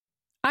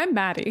I'm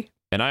Maddie.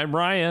 And I'm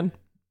Ryan.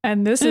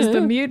 And this is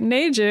the Mutant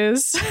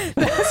Ages.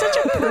 That's such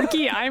a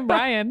perky I'm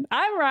Ryan.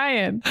 I'm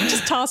Ryan.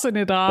 Just tossing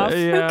it off.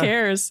 Yeah. Who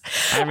cares?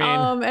 I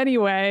mean,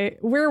 anyway,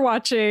 we're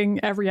watching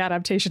every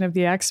adaptation of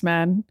the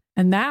X-Men.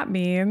 And that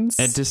means...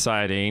 And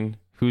deciding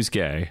who's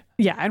gay.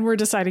 Yeah, and we're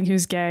deciding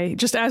who's gay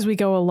just as we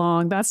go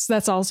along.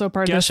 That's also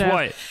part of the show. Guess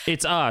what?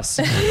 It's us.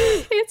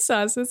 It's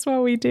us. It's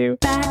what we do.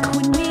 Back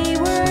when we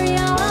were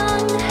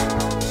young,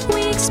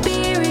 we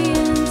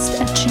experienced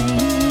a change.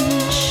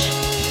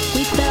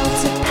 We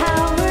felt a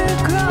power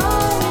grow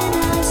in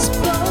us,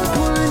 both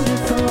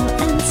wonderful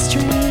and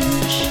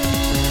strange.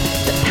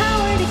 The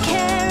power to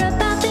care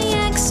about the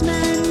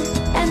X-Men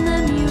and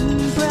the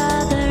Mutant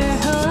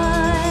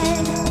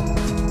Brotherhood.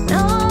 And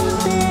all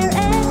of their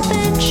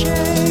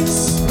adventures,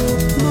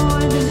 more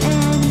than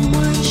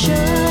anyone should.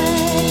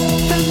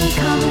 From the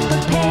comic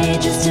book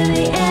pages to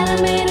the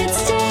animated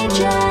stages.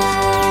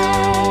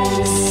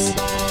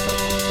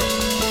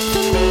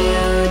 The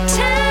Mutant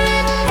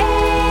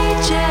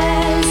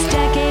Ages,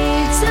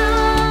 decades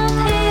of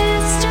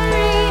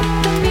history.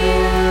 The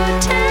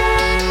Mutant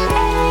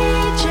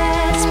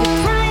Ages with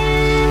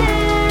Ryan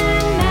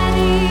and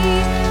Maddie.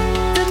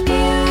 The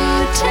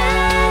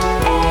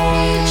Mutant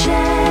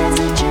Ages,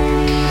 a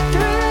journey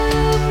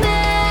through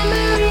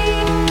memory.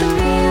 The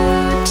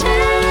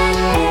Mutant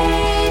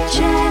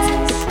Ages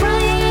with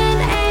Ryan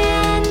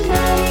and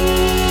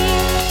Maddie.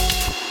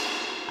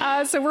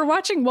 So we're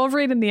watching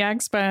Wolverine and the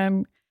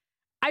X-Men.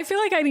 I feel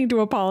like I need to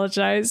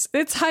apologize.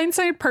 It's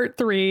Hindsight Part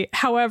 3.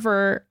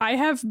 However, I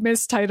have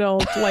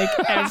mistitled like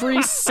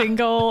every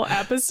single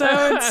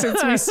episode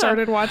since we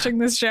started watching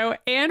this show.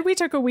 And we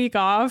took a week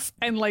off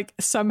and like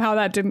somehow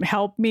that didn't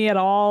help me at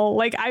all.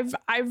 Like I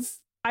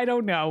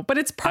don't know, but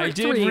it's Part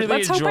 3. Really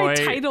Let's hope I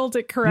titled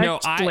it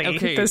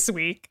correctly this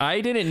week.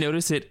 I didn't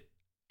notice it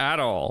at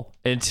all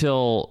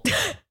until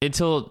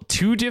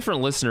two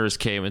different listeners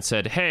came and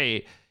said,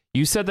 "Hey,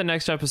 you said the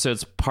next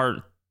episode's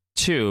Part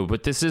 2,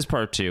 but this is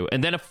Part 2."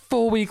 And then a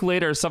full week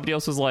later, somebody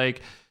else was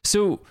like,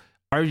 "So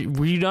were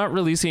you not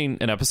releasing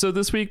an episode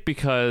this week?"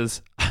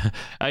 Because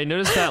I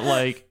noticed that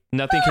like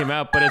nothing came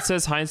out, but it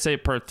says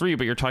Hindsight Part 3,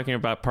 but you're talking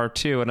about Part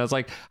 2. And I was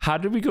like, how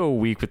did we go a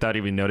week without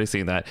even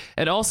noticing that?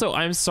 And also,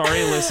 I'm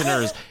sorry,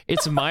 listeners.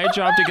 It's my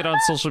job to get on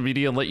social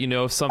media and let you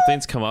know if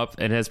something's come up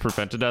and has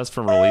prevented us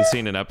from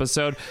releasing an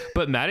episode.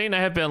 But Maddie and I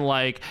have been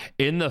like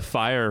in the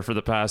fire for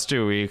the past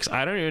 2 weeks.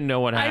 I don't even know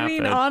what happened. I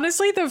mean,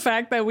 honestly, the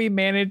fact that we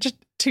managed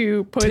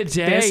to put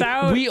this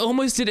out. We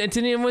almost did. It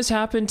didn't almost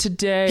happen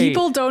today.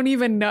 People don't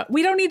even know.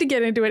 We don't need to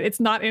get into it. It's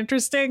not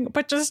interesting,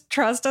 but just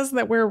trust us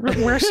that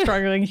we're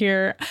struggling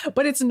here.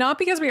 But it's not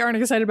because we aren't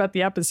excited about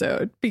the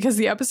episode, because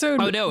the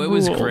episode. Oh no, it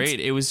was great.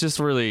 It was just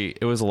really,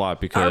 it was a lot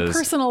because our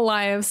personal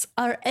lives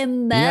are a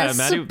mess.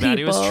 Yeah,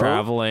 Maddie was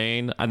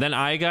traveling, and then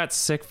I got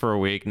sick for a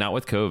week, not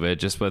with COVID,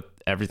 just with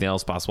everything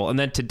else possible. And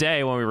then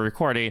today when we were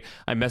recording,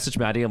 I messaged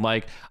Maddie. I'm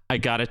like, I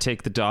gotta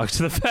take the dog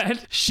to the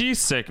vet. She's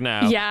sick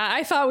now. Yeah,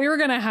 I thought we were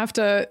gonna have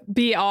to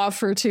be off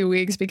for 2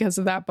 weeks because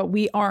of that, but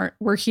we aren't.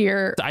 We're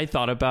here. I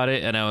thought about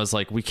it and I was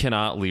like, we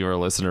cannot leave our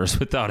listeners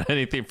without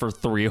anything for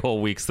 3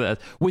 whole weeks. That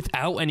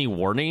without any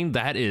warning,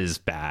 that is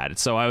bad.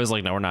 So I was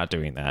like, no, we're not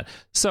doing that.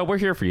 So we're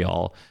here for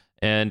y'all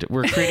and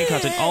we're creating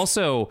content.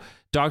 Also,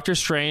 Doctor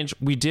Strange,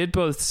 we did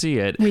both see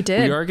it. We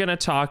did. We are going to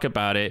talk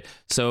about it.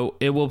 So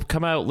it will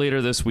come out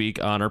later this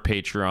week on our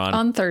Patreon.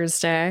 On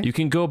Thursday. You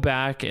can go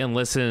back and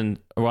listen.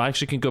 Well,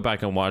 actually, can go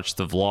back and watch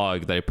the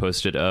vlog that I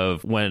posted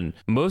of when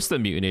most of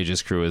the Mutant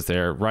Ages crew was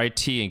there. Right,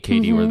 T and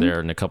Katie were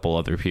there and a couple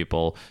other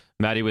people.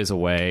 Maddie was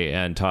away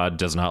and Todd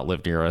does not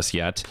live near us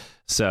yet.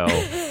 So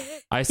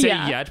I say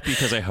yet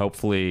because I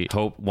hope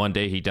one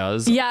day he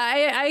does. Yeah,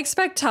 I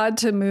expect Todd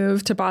to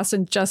move to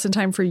Boston just in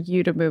time for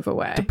you to move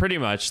away. Pretty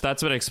much.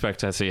 That's what I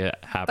expect to see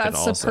happen. That's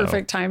also the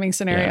perfect timing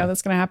scenario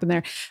that's going to happen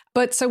there.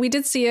 But so we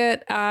did see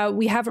it.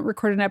 We haven't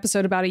recorded an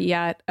episode about it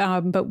yet,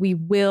 but we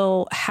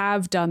will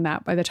have done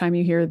that by the time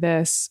you hear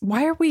this.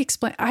 Why are we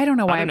explaining? I don't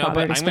know why I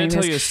bothered but I'm going to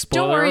tell you a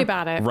spoiler. Don't worry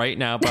about it. Right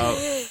now about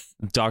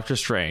Doctor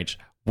Strange.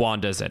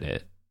 Wanda's in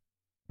it.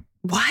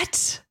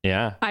 What?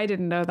 Yeah. I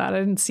didn't know that. I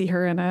didn't see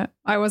her in it.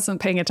 I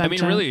wasn't paying attention.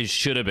 I mean, really, it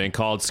should have been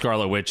called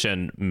Scarlet Witch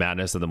and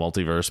Madness of the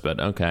Multiverse,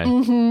 but okay.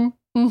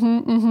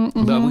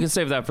 But we can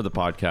save that for the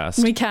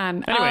podcast. We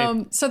can.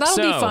 Anyway, so that'll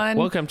be fun.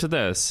 Welcome to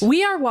this.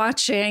 We are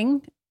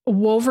watching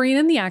Wolverine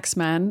and the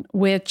X-Men,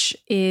 which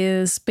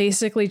is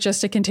basically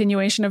just a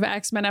continuation of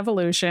X-Men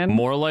Evolution.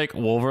 More like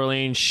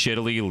Wolverine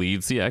shittily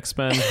leads the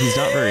X-Men. He's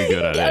not very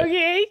good at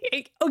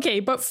it.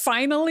 Okay, but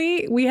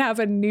finally we have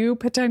a new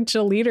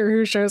potential leader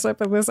who shows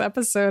up in this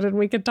episode and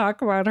we can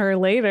talk about her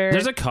later.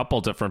 There's a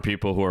couple different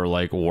people who are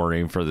like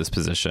warring for this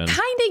position.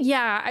 Kind of,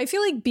 yeah. I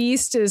feel like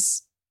Beast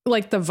is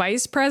like the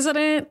vice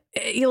president.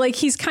 Like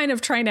he's kind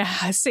of trying to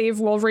save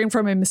Wolverine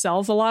from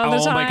himself a lot of the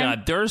time. Oh my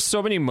god, there are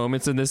so many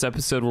moments in this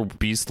episode where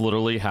Beast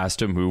literally has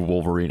to move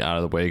Wolverine out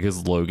of the way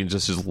because Logan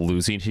just is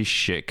losing his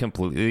shit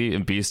completely,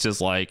 and Beast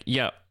is like,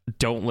 yeah,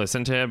 don't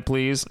listen to him,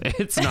 please.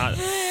 It's not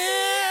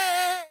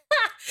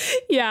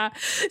Yeah.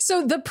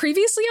 So the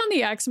previously on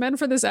the X-Men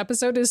for this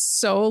episode is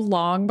so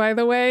long, by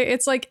the way.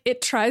 It's like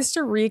it tries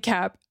to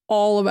recap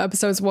all of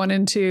episodes 1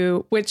 and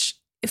 2, which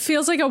it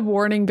feels like a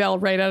warning bell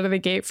right out of the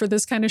gate for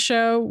this kind of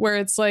show, where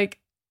it's like,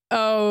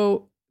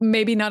 oh,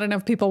 maybe not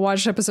enough people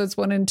watched episodes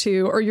 1 and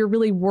 2, or you're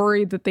really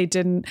worried that they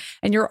didn't,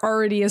 and you're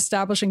already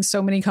establishing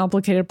so many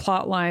complicated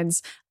plot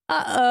lines.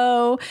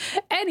 Uh-oh.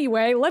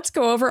 Anyway, let's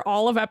go over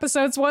all of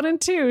episodes 1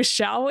 and 2,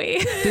 shall we?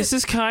 This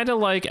is kind of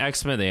like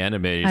X-Men the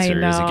animated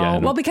series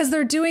again. Well, because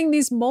they're doing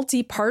these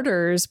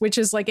multi-parters, which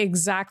is like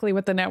exactly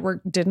what the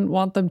network didn't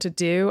want them to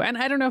do. And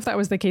I don't know if that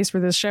was the case for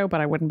this show, but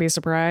I wouldn't be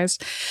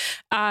surprised.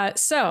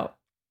 So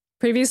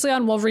previously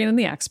on Wolverine and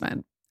the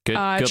X-Men, Good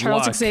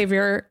Charles luck.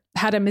 Xavier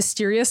had a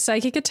mysterious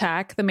psychic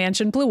attack. The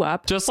mansion blew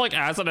up. Just like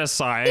as an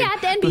aside, Yeah,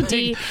 the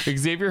NBD. like,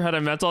 Xavier had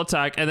a mental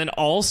attack, and then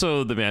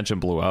also the mansion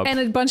blew up. And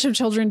a bunch of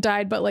children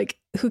died, but like,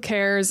 who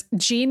cares?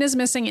 Jean is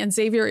missing and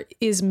Xavier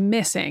is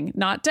missing.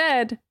 Not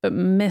dead, but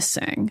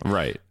missing.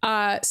 Right.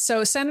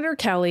 So Senator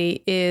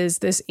Kelly is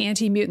this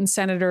anti-mutant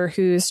senator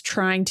who's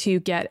trying to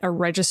get a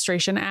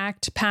registration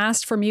act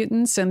passed for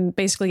mutants and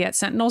basically get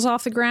Sentinels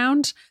off the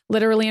ground,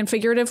 literally and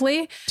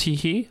figuratively.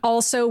 Teehee.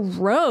 Also,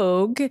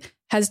 Rogue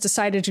has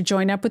decided to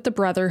join up with the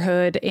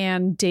Brotherhood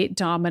and date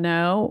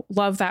Domino.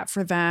 Love that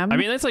for them. I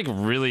mean, that's like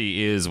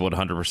really is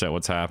 100%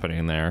 what's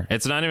happening there.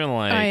 It's not even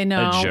like I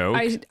know. a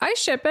joke. I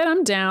ship it.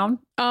 I'm down.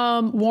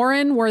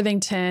 Warren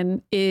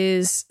Worthington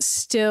is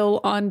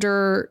still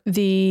under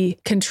the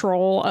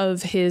control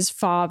of his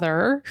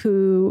father,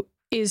 who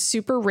is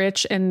super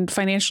rich and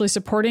financially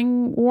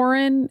supporting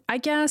Warren, I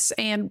guess.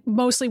 And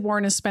mostly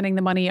Warren is spending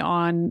the money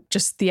on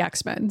just the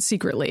X-Men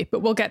secretly. But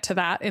we'll get to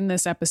that in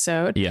this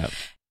episode. Yeah.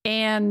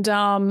 And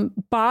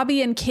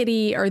Bobby and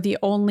Kitty are the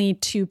only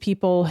two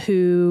people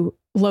who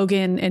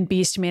Logan and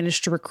Beast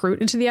managed to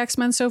recruit into the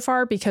X-Men so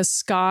far, because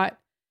Scott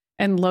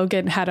and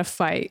Logan had a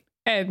fight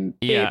and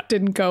it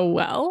didn't go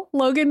well.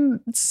 Logan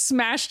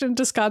smashed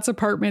into Scott's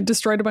apartment,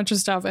 destroyed a bunch of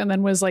stuff, and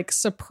then was like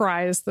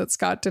surprised that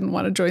Scott didn't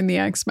want to join the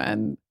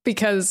X-Men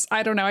because,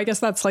 I don't know, I guess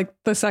that's like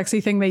the sexy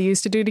thing they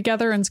used to do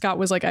together. And Scott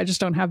was like, I just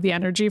don't have the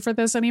energy for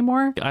this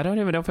anymore. I don't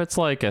even know if it's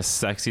like a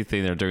sexy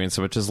thing they're doing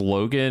so much as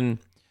Logan.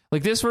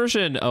 Like, this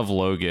version of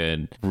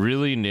Logan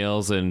really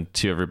nails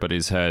into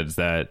everybody's heads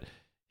that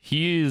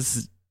he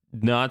is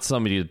not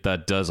somebody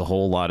that does a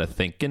whole lot of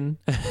thinking.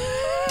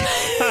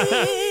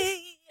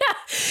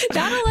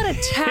 Not a lot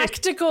of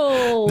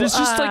tactical. There's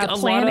just like a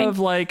planning. lot of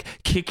like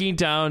kicking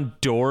down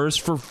doors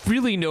for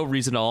really no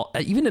reason at all.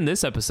 Even in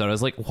this episode, I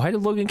was like, why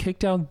did Logan kick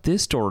down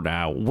this door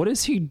now? What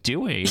is he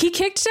doing? He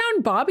kicked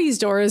down Bobby's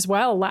door as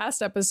well.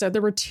 Last episode,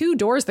 there were 2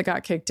 doors that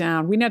got kicked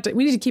down. We need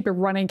to keep a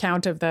running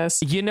count of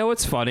this. You know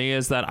what's funny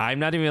is that I'm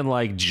not even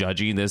like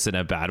judging this in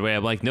a bad way.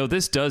 I'm like, no,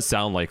 this does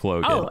sound like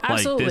Logan. Oh,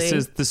 absolutely. Like, this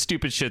is the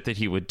stupid shit that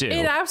he would do.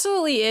 It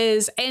absolutely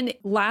is. And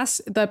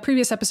the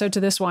previous episode to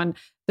this one,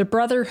 the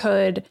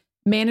Brotherhood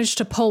managed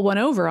to pull one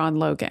over on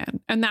Logan.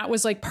 And that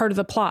was like part of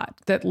the plot,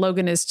 that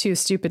Logan is too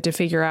stupid to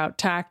figure out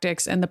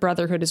tactics. And the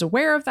Brotherhood is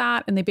aware of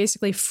that. And they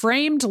basically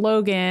framed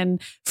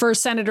Logan for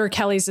Senator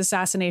Kelly's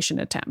assassination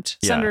attempt.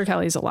 Yeah. Senator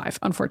Kelly's alive,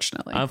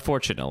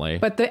 unfortunately.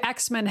 But the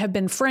X-Men have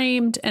been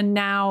framed, and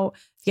now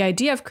the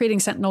idea of creating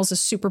Sentinels is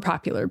super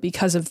popular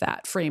because of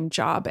that framed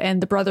job.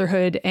 And the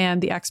Brotherhood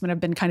and the X-Men have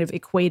been kind of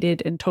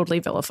equated and totally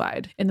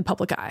vilified in the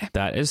public eye.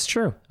 That is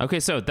true. Okay,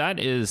 so that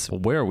is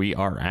where we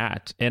are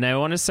at. And I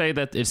want to say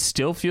that it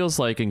still feels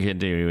like a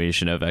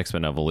continuation of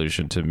X-Men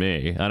Evolution to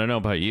me. I don't know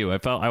about you.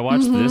 I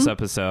watched this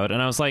episode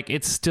and I was like,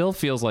 it still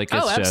feels like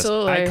it's just...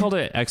 Absolutely. I called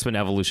it X-Men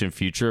Evolution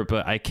Future,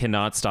 but I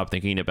cannot stop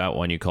thinking about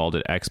when you called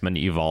it X-Men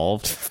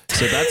Evolved.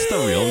 So that's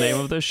the real name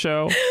of the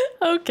show.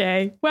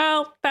 Okay,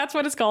 well, that's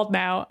what it's called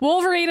now.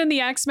 Wolverine and the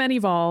X-Men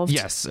Evolved.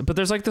 Yes, but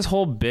there's like this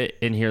whole bit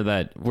in here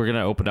that we're going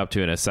to open up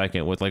to in a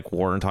second with like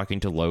Warren talking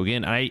to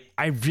Logan. I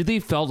really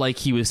felt like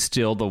he was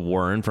still the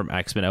Warren from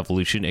X-Men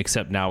Evolution,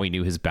 except now we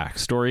knew his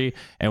backstory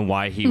and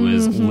why he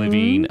was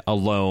living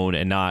alone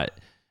and not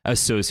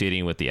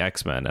associating with the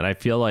X-Men. And I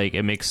feel like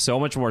it makes so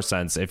much more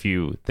sense if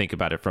you think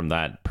about it from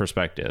that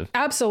perspective.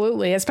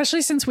 Absolutely.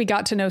 Especially since we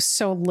got to know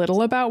so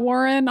little about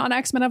Warren on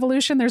X-Men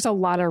Evolution. There's a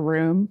lot of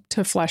room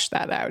to flesh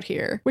that out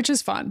here, which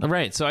is fun.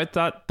 Right. So I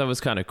thought that was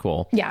kind of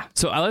cool. Yeah.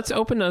 So let's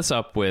open this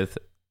up with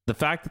the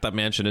fact that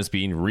mansion is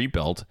being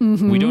rebuilt.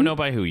 We don't know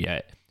by who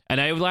yet.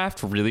 And I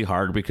laughed really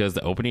hard because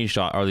the opening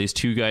shot are these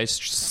 2 guys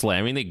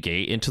slamming the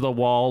gate into the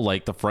wall,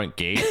 like the front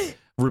gate.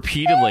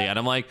 Repeatedly, and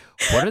I'm like,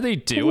 what are they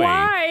doing?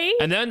 Why?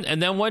 And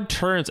then one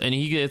turns and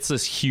he gets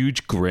this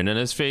huge grin on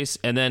his face,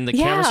 and then the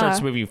camera starts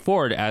moving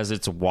forward as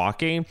it's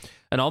walking,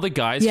 and all the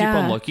guys keep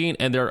on looking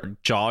and their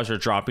jaws are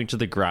dropping to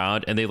the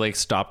ground and they like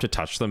stop to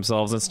touch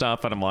themselves and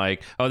stuff, and I'm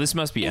like, oh, this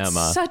must be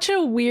Emma. Such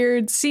a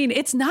weird scene.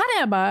 It's not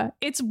Emma,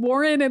 it's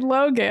Warren and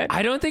Logan.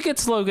 I don't think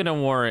it's Logan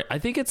and Warren. I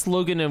think it's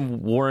Logan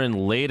and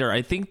Warren later.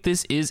 I think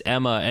this is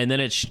Emma, and then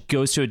it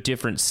goes to a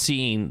different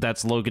scene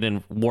that's Logan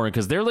and Warren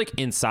because they're like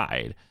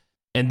inside.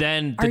 And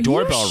then the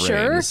doorbell rings.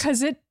 Sure, rings.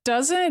 because it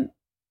doesn't.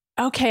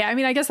 Okay, I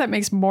mean, I guess that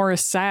makes more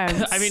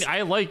sense. I mean,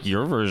 I like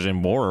your version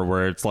more,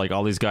 where it's like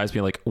all these guys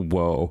being like,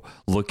 whoa,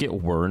 look at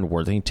Warren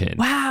Worthington.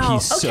 Wow.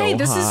 He's okay, so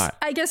this hot. is,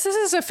 I guess this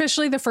is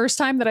officially the first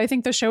time that I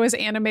think the show has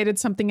animated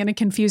something in a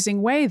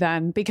confusing way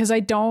then, because I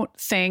don't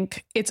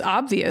think it's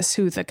obvious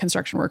who the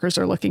construction workers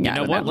are looking at. You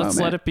know in what? that Let's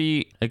moment. let it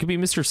be. It could be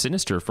Mr.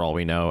 Sinister for all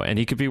we know. And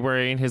he could be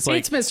wearing his like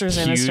It's Mr.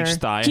 huge Sinister.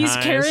 thigh He's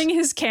highs. carrying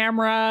his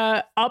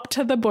camera up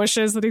to the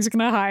bushes that he's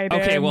going to hide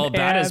Okay, in. well,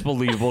 that is and-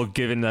 believable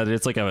given that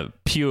it's like a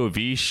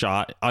POV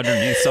shot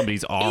underneath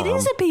somebody's arm. It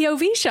is a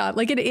POV shot.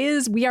 Like it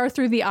is. We are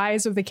through the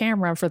eyes of the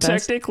camera for this.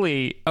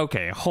 Technically,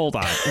 okay, hold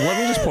on. Let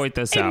me just point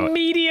this out.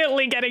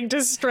 Immediately getting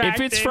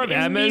distracted. If it's from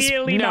Emma's,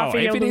 immediately no, not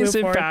being if able it to is move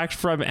in forward. fact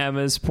from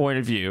Emma's point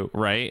of view,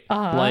 right?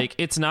 Uh-huh. Like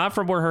it's not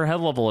from where her head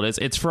level it is.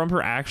 It's from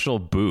her actual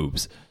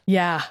boobs.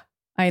 Yeah,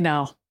 I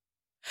know.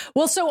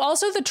 Well, so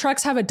also the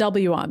trucks have a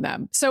W on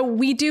them. So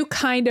we do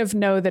kind of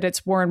know that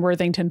it's Warren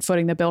Worthington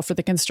footing the bill for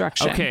the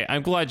construction. Okay,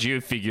 I'm glad you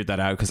figured that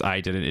out because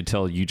I didn't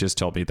until you just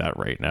told me that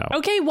right now.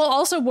 Okay, well,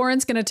 also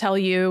Warren's going to tell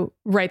you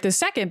right this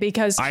second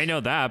because I know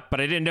that,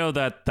 but I didn't know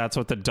that that's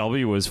what the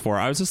W was for.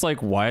 I was just like,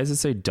 why does it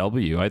say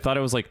W? I thought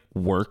it was like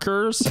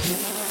workers.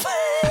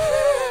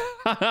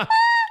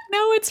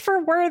 no, it's for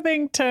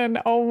Worthington.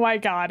 Oh my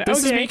God. This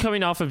is Okay. me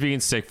coming off of being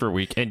sick for a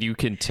week, and you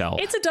can tell.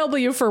 It's a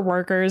W for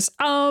workers.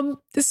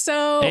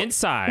 So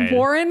Inside.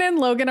 Warren and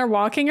Logan are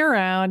walking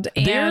around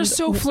and They're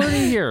so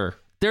flirty here.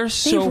 They're they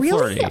so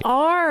really flirty.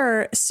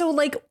 are. So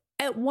like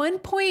at one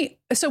point,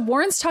 so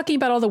Warren's talking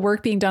about all the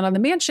work being done on the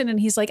mansion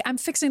and he's like, I'm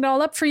fixing it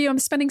all up for you. I'm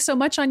spending so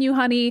much on you,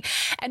 honey.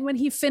 And when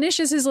he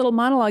finishes his little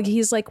monologue,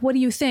 he's like, what do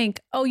you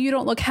think? Oh, you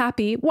don't look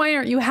happy. Why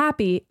aren't you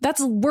happy?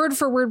 That's word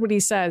for word what he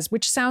says,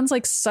 which sounds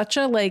like such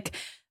a like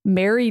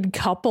married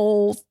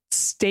couple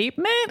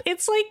statement.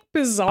 It's like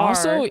bizarre.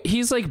 Also,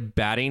 he's like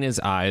batting his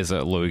eyes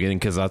at Logan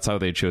because that's how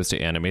they chose to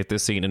animate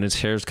this scene, and his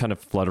hair's kind of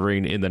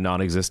fluttering in the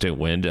non-existent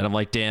wind. And I'm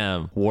like,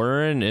 damn,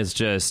 Warren is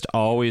just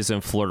always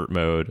in flirt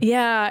mode.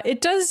 Yeah,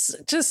 it does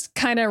just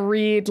kind of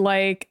read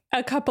like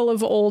a couple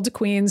of old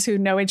queens who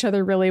know each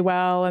other really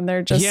well and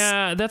they're just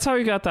Yeah, that's how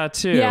we got that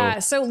too. Yeah,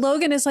 so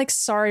Logan is like,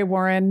 sorry,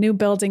 Warren, new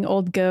building,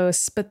 old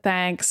ghosts, but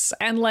thanks.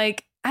 And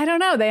like, I don't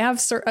know, they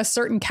have a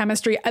certain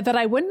chemistry that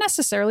I wouldn't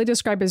necessarily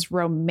describe as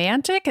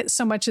romantic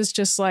so much as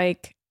just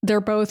like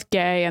they're both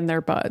gay and they're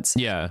buds.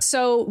 Yeah.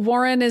 So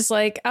Warren is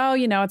like, oh,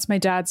 you know, it's my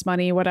dad's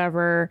money,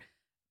 whatever.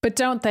 But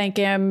don't thank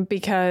him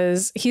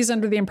because he's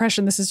under the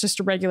impression this is just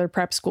a regular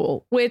prep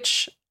school,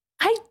 which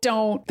I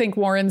don't think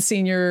Warren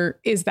Sr.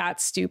 is that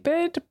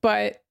stupid,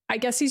 but I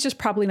guess he's just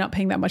probably not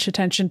paying that much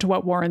attention to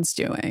what Warren's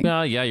doing.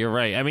 No, yeah, you're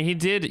right. I mean, he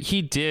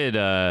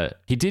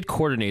did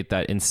coordinate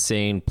that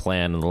insane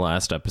plan in the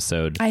last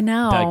episode. I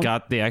know. That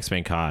got the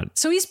X-Men caught.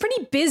 So he's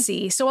pretty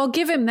busy. So I'll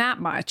give him that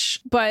much.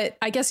 But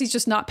I guess he's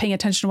just not paying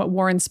attention to what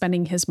Warren's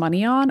spending his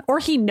money on, or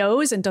he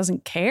knows and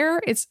doesn't care.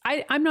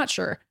 I'm not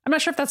sure. I'm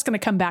not sure if that's going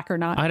to come back or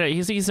not. I don't,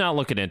 he's not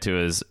looking into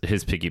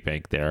his piggy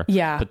bank there.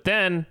 Yeah. But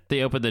then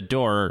they open the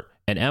door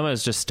and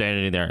Emma's just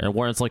standing there, and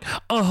Warren's like,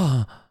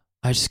 oh,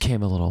 I just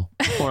came a little.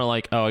 Or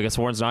like, oh, I guess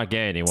Warren's not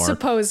gay anymore.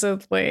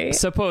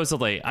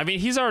 Supposedly. I mean,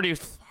 he's already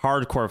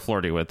hardcore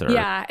flirty with her.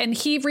 Yeah. And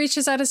he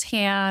reaches out his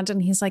hand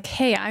and he's like,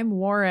 hey, I'm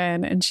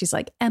Warren. And she's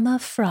like, Emma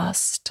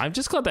Frost. I'm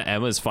just glad that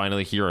Emma's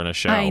finally here on a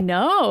show. I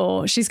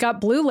know. She's got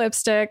blue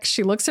lipstick.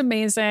 She looks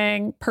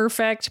amazing.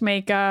 Perfect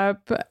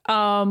makeup.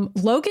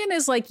 Logan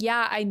is like,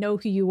 yeah, I know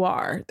who you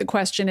are. The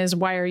question is,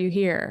 why are you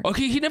here?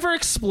 Okay, he never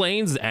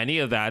explains any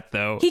of that,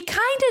 though. He kind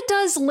of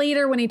does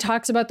later when he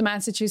talks about the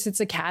Massachusetts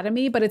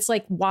Academy, but it's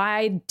like,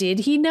 why did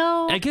he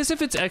know? I guess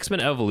if it's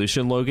X-Men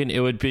Evolution, Logan, it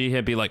would be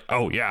him be like,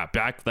 oh, yeah,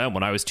 back then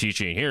when I was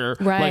teaching here,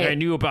 Right. like I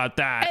knew about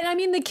that. And I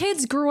mean, the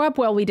kids grew up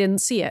well, we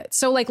didn't see it.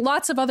 So like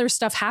lots of other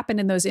stuff happened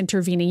in those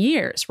intervening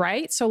years,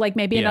 right? So like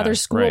maybe another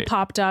school right.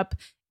 popped up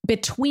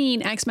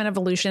between X-Men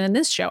Evolution and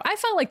this show. I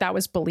felt like that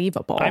was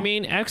believable. I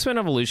mean, X-Men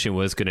Evolution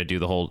was going to do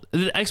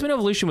X-Men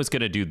Evolution was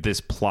going to do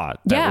this plot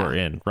that we're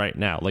in right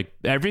now. Like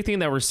everything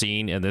that we're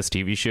seeing in this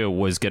TV show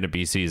was going to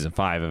be season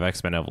 5 of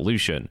X-Men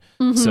Evolution.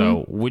 Mm-hmm.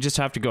 So we just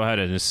have to go ahead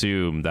and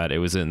assume that it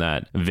was in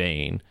that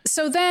vein.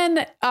 So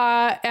then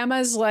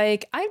Emma's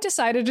like, I've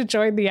decided to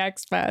join the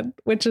X-Men,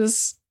 which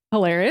is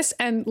hilarious.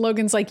 And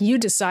Logan's like, you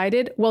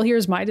decided? Well,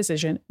 here's my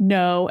decision.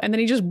 No. And then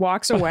he just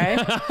walks away.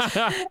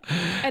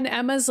 And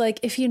Emma's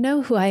like, if you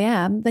know who I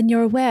am, then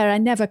you're aware I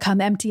never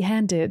come empty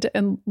handed.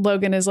 And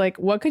Logan is like,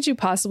 what could you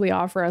possibly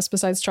offer us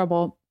besides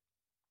trouble?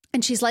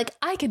 And she's like,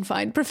 I can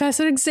find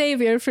Professor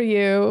Xavier for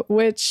you,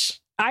 which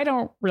I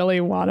don't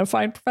really want to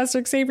find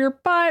Professor Xavier,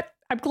 but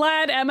I'm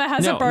glad Emma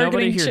has a bargaining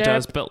nobody here chip.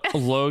 does, but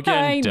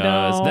Logan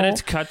does. know. Then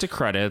it's cut to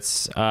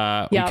credits. We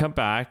come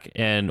back,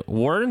 and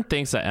Warren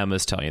thinks that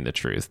Emma's telling the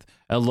truth.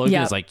 And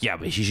Logan is like, yeah,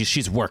 but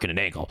she's working an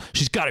angle.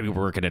 She's got to be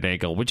working an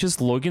angle, which is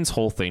Logan's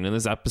whole thing in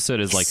this episode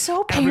is like,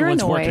 so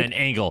everyone's paranoid. working an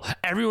angle.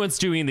 Everyone's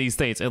doing these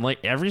things. And like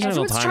every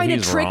single Everyone's time trying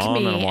he's to trick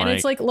wrong, me. I'm And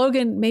it's like,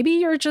 Logan, maybe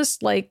you're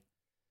just like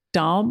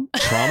dumb.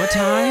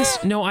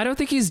 Traumatized? No, I don't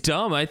think he's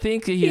dumb. I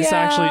think he's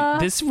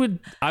actually,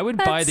 I would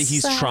buy that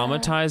he's sad.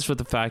 traumatized with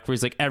the fact where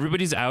he's like,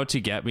 everybody's out to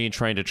get me and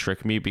trying to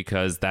trick me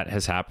because that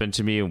has happened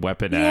to me in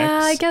Weapon X. Yeah,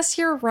 I guess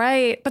you're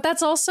right. But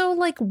that's also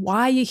like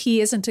why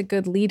he isn't a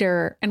good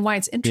leader and why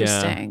it's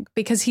interesting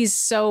because he's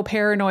so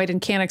paranoid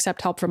and can't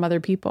accept help from other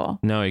people.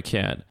 No, he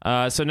can't.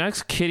 So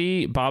next,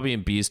 Kitty, Bobby,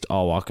 and Beast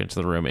all walk into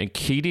the room, and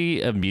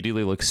Kitty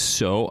immediately looks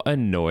so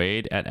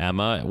annoyed at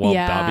Emma while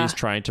Bobby's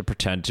trying to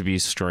pretend to be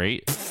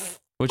straight,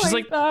 which is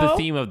like the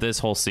theme of this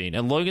whole scene.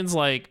 And Logan's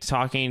like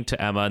talking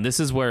to Emma, and this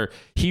is where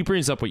he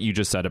brings up what you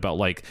just said about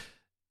like,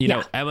 you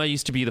know, Emma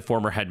used to be the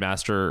former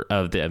headmaster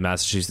of the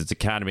Massachusetts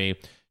Academy.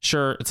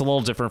 Sure, it's a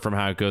little different from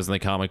how it goes in the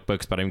comic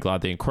books, but I'm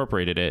glad they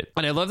incorporated it.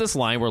 And I love this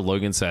line where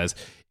Logan says,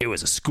 it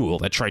was a school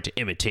that tried to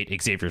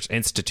imitate Xavier's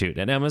Institute.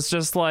 And Emma's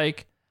just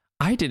like,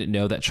 I didn't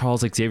know that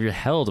Charles Xavier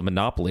held a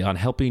monopoly on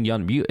helping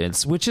young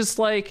mutants, which is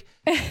like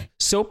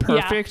so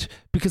perfect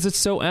because it's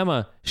so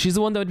Emma. She's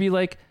the one that would be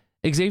like,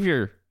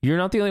 Xavier, you're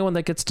not the only one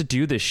that gets to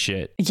do this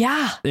shit.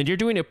 Yeah. And you're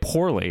doing it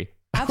poorly.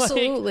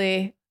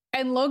 Absolutely.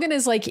 And Logan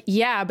is like,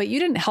 yeah, but you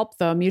didn't help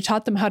them. You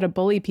taught them how to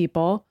bully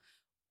people.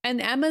 And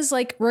Emma's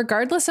like,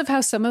 regardless of how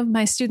some of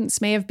my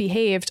students may have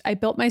behaved, I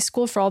built my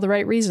school for all the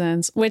right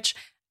reasons, which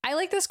I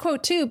like this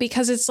quote too,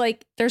 because it's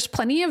like, there's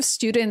plenty of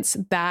students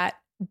that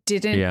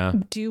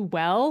didn't do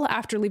well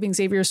after leaving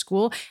Xavier's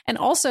school. And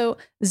also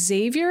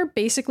Xavier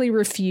basically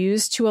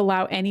refused to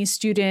allow any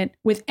student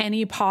with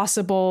any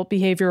possible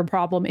behavioral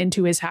problem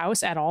into his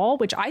house at all,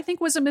 which I think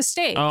was a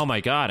mistake. Oh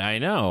my God, I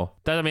know.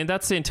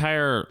 That's the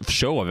entire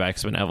show of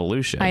X-Men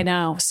Evolution. I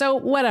know. So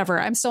whatever.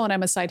 I'm still on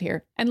Emma's side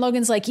here. And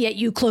Logan's like, yet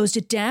you closed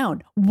it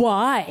down.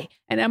 Why?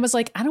 And Emma's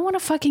like, I don't want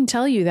to fucking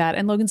tell you that.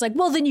 And Logan's like,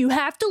 well, then you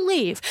have to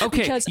leave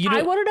because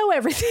I want to know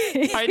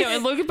everything. I know.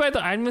 And Logan,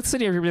 I'm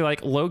sitting here be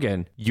like,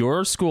 Logan,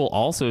 your school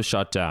also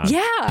shut down.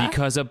 Yeah.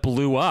 Because it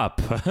blew up.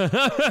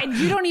 And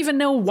you don't even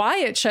know why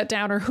it shut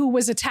down or who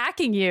was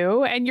attacking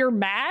you. And you're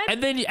mad.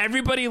 And then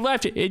everybody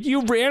left and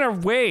you ran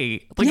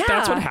away. Like,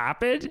 that's what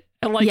happened.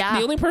 And like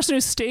the only person who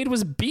stayed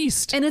was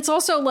Beast. And it's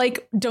also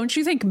like, don't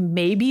you think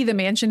maybe the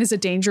mansion is a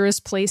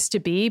dangerous place to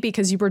be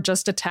because you were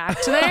just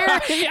attacked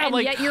there? And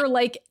like, yet you're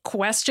like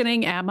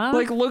questioning Emma.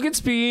 Like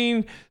Logan's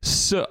being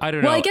so, I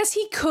don't know. Well, I guess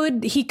he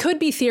could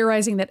be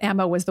theorizing that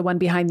Emma was the one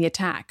behind the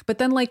attack. But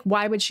then like,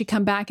 why would she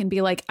come back and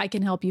be like, I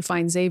can help you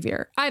find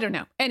Xavier? I don't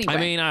know. Anyway. I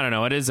mean, I don't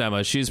know. It is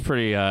Emma. She's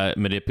pretty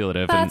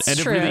manipulative and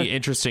in a really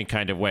interesting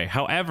kind of way.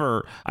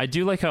 However, I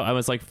do like how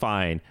Emma's like,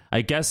 fine,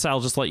 I guess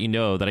I'll just let you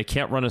know that I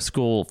can't run a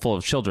school full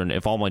of children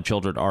if all my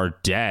children are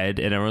dead.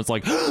 And everyone's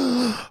like,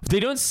 they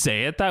don't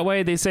say it that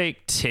way. They say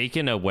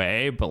taken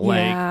away, but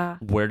like,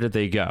 where did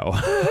they go?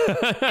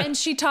 And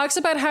she talks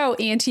about how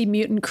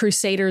anti-mutant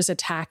crusaders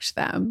attacked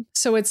them.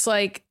 So it's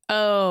like,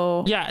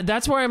 oh. Yeah,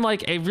 that's where I'm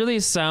like, it really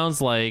sounds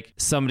like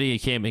somebody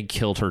came and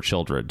killed her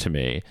children to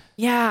me.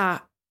 Yeah.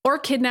 Or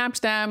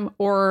kidnapped them,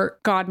 or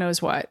God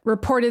knows what,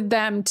 reported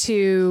them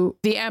to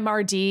the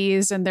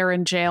MRDs and they're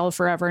in jail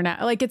forever now.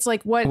 Like, it's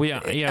like, what? We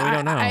don't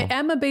know.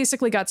 Emma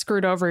basically got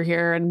screwed over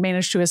here and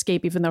managed to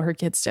escape, even though her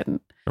kids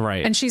didn't.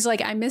 Right. And she's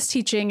like, I miss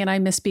teaching and I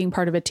miss being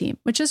part of a team,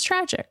 which is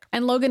tragic.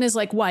 And Logan is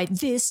like, why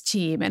this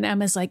team? And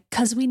Emma's like,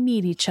 because we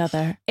need each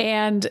other.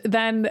 And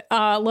then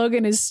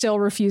Logan is still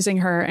refusing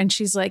her. And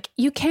she's like,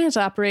 you can't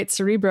operate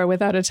Cerebro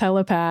without a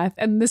telepath.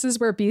 And this is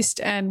where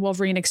Beast and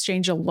Wolverine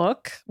exchange a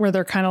look where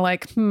they're kind of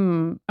like,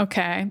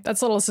 okay,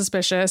 that's a little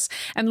suspicious.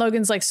 And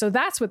Logan's like, so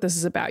that's what this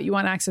is about. You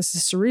want access to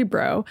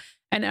Cerebro.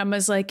 And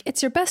Emma's like,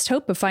 it's your best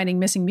hope of finding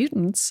missing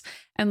mutants.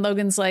 And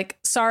Logan's like,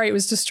 sorry, it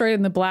was destroyed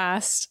in the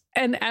blast.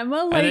 And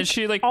Emma like, and then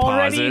she, like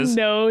already pauses.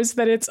 knows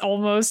that it's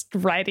almost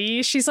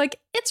ready. She's like,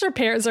 its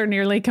repairs are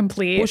nearly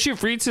complete. Well, she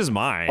reads his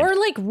mind. Or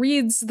like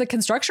reads the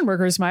construction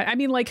worker's mind. I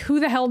mean, like,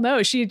 who the hell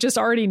knows? She just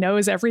already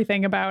knows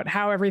everything about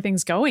how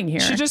everything's going here.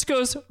 She just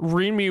goes,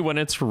 read me when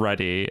it's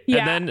ready. Yeah.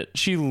 And then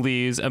she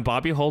leaves and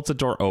Bobby holds the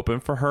door open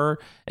for her.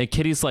 And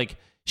Kitty's like,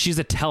 she's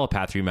a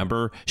telepath,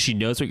 remember? She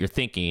knows what you're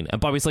thinking.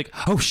 And Bobby's like,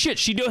 oh shit,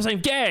 she knows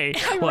I'm gay.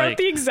 I wrote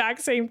the exact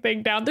same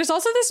thing down. There's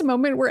also this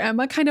moment where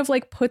Emma kind of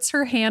like puts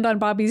her hand on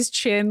Bobby's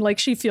chin, like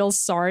she feels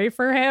sorry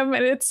for him.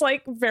 And it's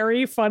like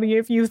very funny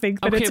if you think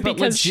that it's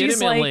because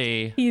she's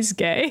like, he's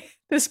gay.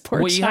 This poor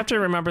child. You have to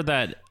remember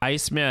that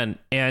Iceman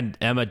and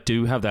Emma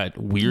do have that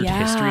weird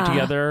history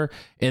together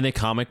in the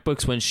comic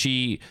books when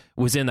she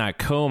was in that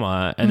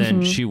coma and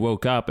then she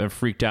woke up and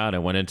freaked out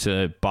and went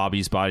into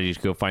Bobby's body to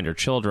go find her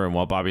children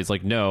while Bobby's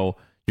like, no,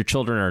 your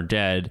children are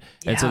dead.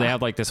 And so they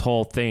have like this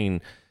whole thing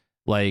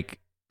like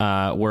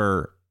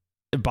where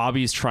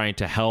Bobby's trying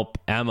to help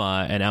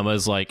Emma and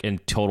Emma's like in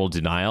total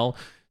denial.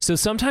 So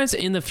sometimes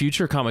in the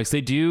future comics,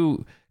 they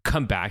do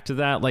come back to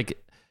that. Like,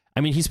 I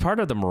mean, he's part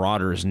of the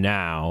Marauders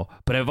now,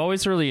 but I've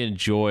always really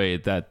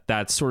enjoyed that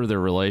that's sort of their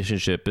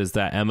relationship is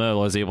that Emma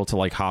was able to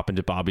like hop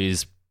into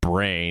Bobby's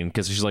brain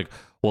because she's like,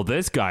 well,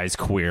 this guy's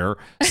queer.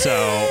 So,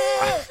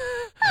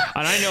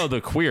 and I know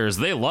the queers,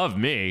 they love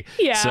me.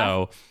 Yeah.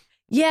 So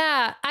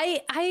Yeah,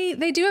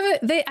 they do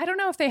have I don't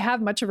know if they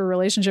have much of a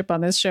relationship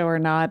on this show or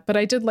not, but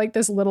I did like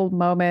this little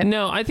moment.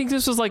 No, I think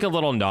this was like a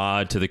little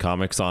nod to the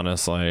comics,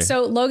 honestly.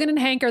 So Logan and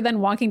Hank are then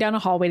walking down a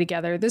hallway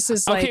together. This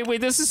is like, okay,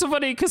 wait, this is so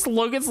funny because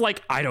Logan's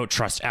like, I don't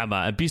trust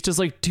Emma, and Beast is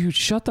like, dude,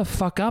 shut the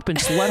fuck up and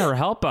just let her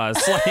help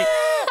us. Like,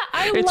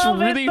 it's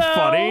really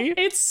funny.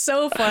 It's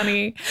so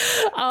funny.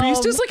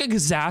 Beast is like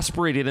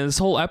exasperated in this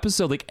whole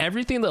episode. Like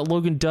everything that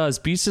Logan does,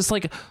 Beast is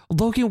like,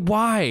 Logan,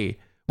 why?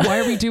 Why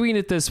are we doing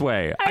it this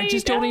way? I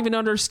just don't even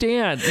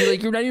understand.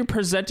 You're not even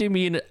presenting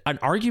me an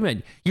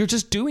argument. You're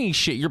just doing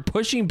shit. You're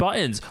pushing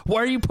buttons.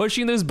 Why are you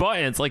pushing those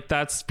buttons? Like,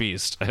 that's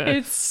Beast.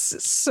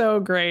 It's so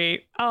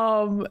great.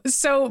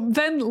 So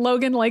then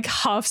Logan like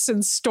huffs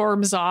and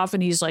storms off,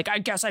 and he's like, I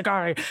guess I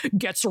gotta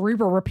get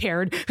Cerebro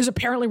repaired because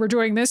apparently we're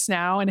doing this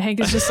now. And Hank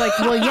is just like,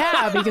 well,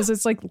 yeah, because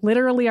it's like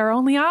literally our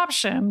only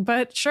option,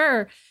 but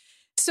sure.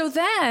 So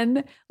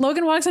then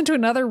Logan walks into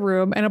another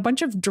room and a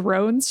bunch of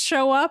drones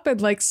show up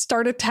and like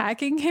start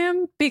attacking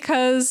him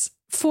because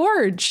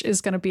Forge is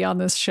going to be on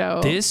this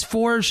show. This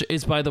Forge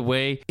is, by the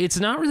way, it's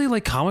not really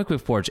like comic book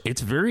Forge.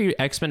 It's very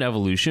X-Men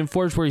Evolution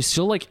Forge, where he's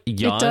still like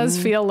young. It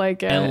does feel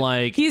like it. And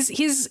like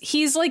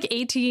he's like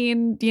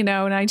 18,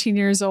 19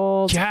 years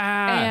old.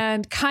 Yeah.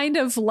 And kind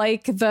of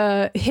like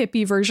the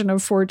hippie version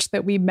of Forge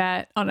that we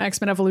met on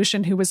X-Men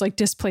Evolution, who was like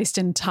displaced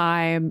in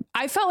time.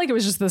 I felt like it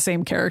was just the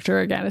same character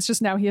again. It's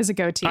just now he has a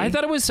goatee. I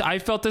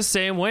felt the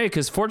same way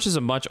because Forge is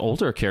a much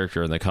older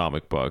character in the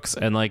comic books,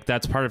 and like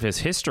that's part of his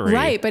history.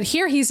 Right, but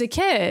here he's a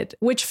kid,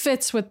 which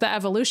fits with the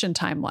evolution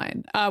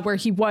timeline, where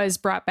he was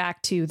brought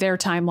back to their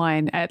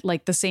timeline at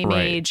like the same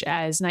age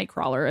as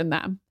Nightcrawler and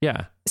them.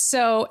 Yeah.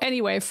 So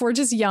anyway, Forge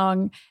is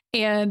young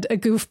and a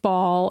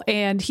goofball,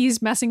 and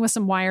he's messing with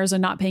some wires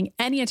and not paying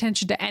any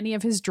attention to any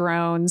of his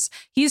drones.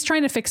 He's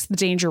trying to fix the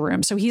danger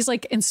room. So he's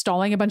like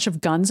installing a bunch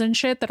of guns and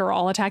shit that are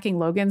all attacking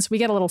Logan. So we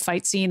get a little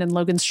fight scene and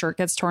Logan's shirt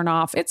gets torn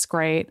off. It's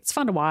great. It's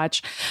fun to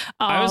watch.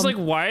 I was like,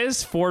 why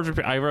is Forge?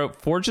 I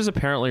wrote, Forge is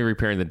apparently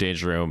repairing the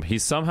danger room. He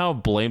somehow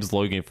blames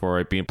Logan for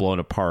it being blown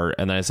apart.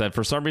 And then I said,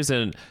 for some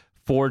reason,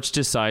 Forge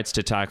decides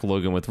to attack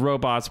Logan with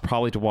robots,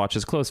 probably to watch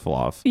his clothes fall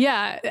off.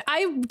 Yeah,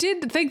 I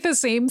did think the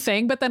same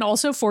thing, but then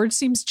also Forge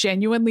seems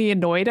genuinely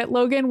annoyed at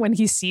Logan when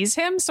he sees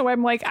him. So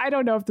I'm like, I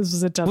don't know if this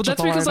was a touch. Well,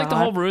 that's because like the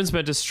whole room's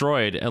been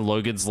destroyed, and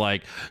Logan's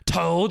like,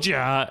 "Told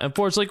ya," and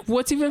Forge's like,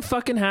 "What's even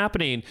fucking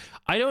happening?"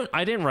 I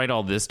didn't write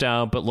all this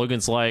down, but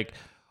Logan's like,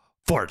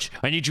 Forge,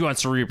 I need you on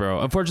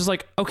Cerebro. And Forge is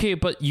like, okay,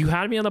 but you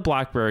had me on the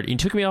Blackbird, and you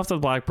took me off the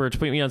Blackbird to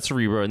put me on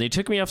Cerebro, and they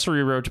took me off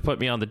Cerebro to put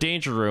me on the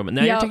Danger Room, and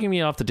now you're taking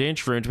me off the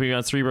Danger Room to put me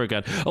on Cerebro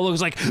again. And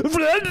Logan's like,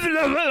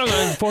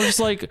 and Forge is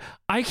like,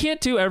 I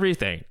can't do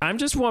everything. I'm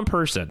just one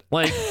person.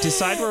 Like,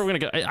 decide where we're gonna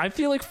go. I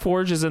feel like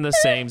Forge is in the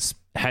same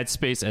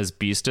headspace as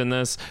Beast in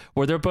this,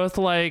 where they're both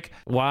like,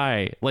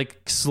 why?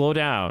 Like, slow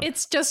down.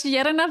 It's just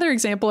yet another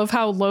example of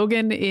how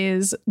Logan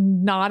is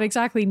not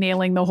exactly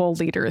nailing the whole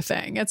leader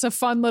thing. It's a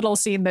fun little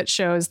scene that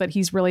shows that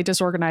he's really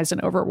disorganized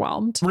and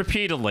overwhelmed.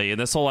 Repeatedly in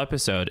this whole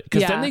episode.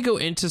 Because then they go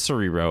into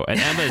Cerebro, and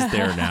Emma's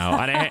there now.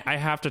 And I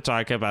have to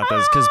talk about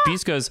this because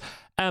Beast goes,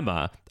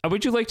 Emma, I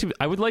would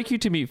like you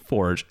to meet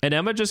Forge. And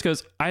Emma just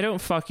goes, I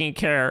don't fucking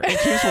care, and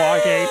keeps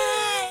walking.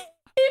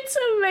 It's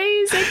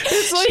amazing.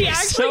 She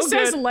actually so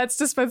says, good. let's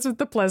dispense with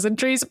the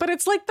pleasantries, but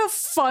it's like the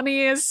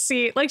funniest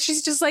scene. Like,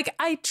 she's just like,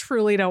 I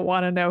truly don't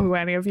want to know who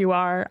any of you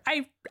are.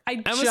 I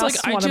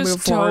just want to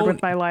move forward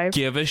with my life.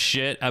 Give a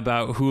shit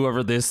about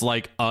whoever this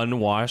like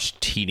unwashed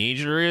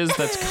teenager is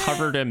that's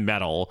covered in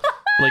metal.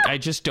 Like, I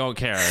just don't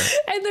care.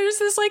 And there's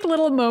this like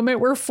little moment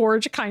where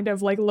Forge kind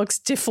of like looks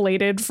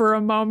deflated for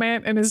a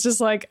moment and is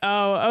just like,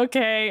 oh,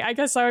 okay, I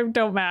guess I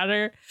don't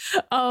matter.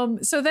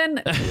 So then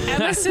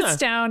Emma sits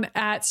down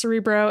at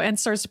Cerebro and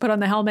starts to put on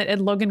the helmet,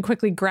 and Logan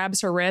quickly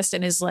grabs her wrist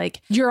and is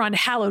like, you're on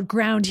hallowed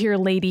ground here,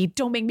 lady.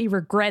 Don't make me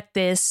regret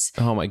this.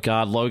 Oh my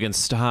God, Logan,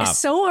 stop.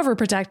 So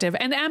overprotective.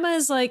 And Emma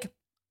is like,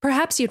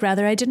 perhaps you'd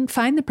rather I didn't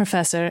find the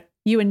professor.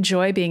 You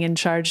enjoy being in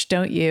charge,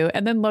 don't you?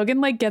 And then Logan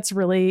like gets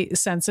really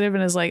sensitive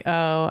and is like,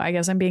 oh, I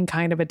guess I'm being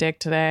kind of a dick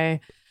today.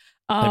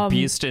 And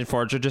Beast and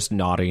Forge are just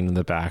nodding in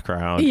the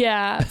background.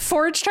 Yeah.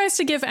 Forge tries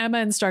to give Emma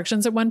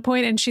instructions at one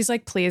point, and she's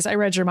like, please, I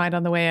read your mind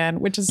on the way in,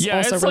 which is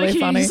also it's really like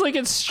funny. He's like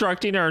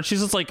instructing her, and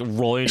she's just like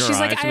rolling her eyes. She's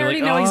like, I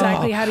already know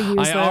exactly how to use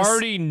this. I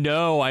already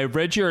know. I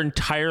read your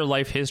entire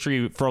life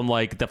history from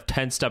like the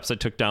 10 steps I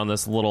took down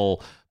this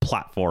little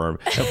platform.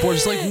 And Forge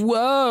is like,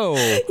 whoa.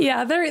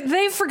 Yeah,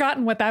 they've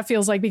forgotten what that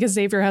feels like because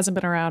Xavier hasn't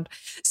been around.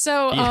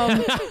 So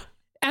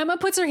Emma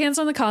puts her hands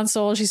on the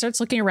console. She starts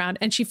looking around,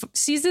 and she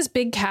sees this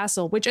big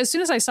castle, which as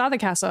soon as I saw the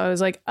castle, I was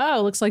like, oh,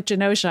 it looks like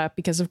Genosha,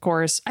 because of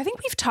course, I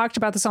think we've talked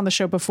about this on the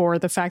show before,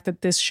 the fact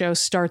that this show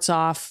starts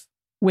off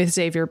with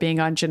Xavier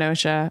being on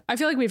Genosha. I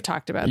feel like we've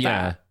talked about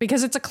that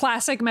because it's a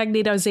classic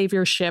Magneto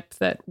Xavier ship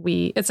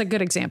it's a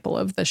good example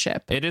of the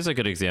ship. It is a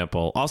good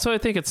example. Also, I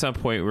think at some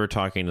point we were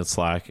talking in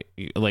Slack,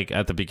 like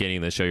at the beginning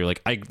of the show, you're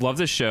like, I love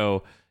this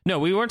show. No,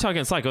 we weren't talking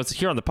in Slack. It was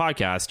here on the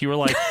podcast. You were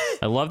like,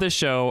 I love this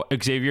show.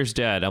 Xavier's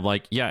dead. I'm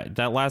like, yeah,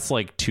 that lasts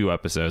like 2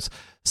 episodes.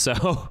 So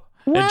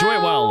enjoy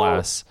it while it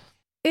lasts.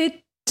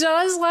 It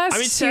does last. I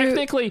mean,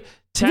 to-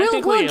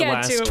 technically, we'll it get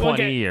lasts to it.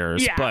 20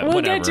 years. Yeah, but we'll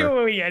whatever. get to it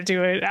when we get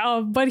to it.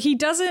 But he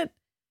doesn't.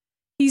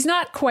 He's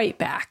not quite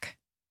back.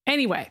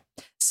 Anyway,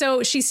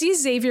 so she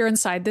sees Xavier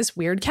inside this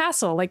weird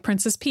castle, like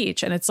Princess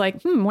Peach, and it's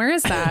like, where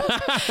is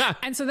that?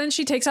 And so then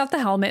she takes off the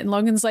helmet, and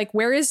Logan's like,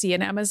 where is he?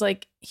 And Emma's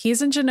like,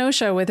 he's in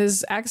Genosha with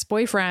his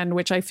ex-boyfriend,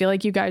 which I feel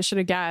like you guys should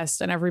have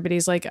guessed. And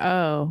everybody's like,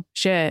 oh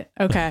shit,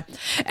 okay.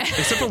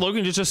 Except for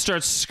Logan just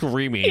starts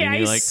screaming. Yeah, and he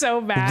he's like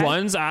so mad.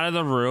 runs out of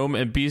the room,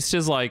 and Beast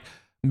is like,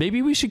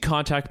 maybe we should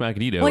contact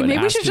Magneto. Like, and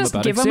maybe we ask should him just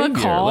about give him a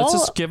Xavier. call? Let's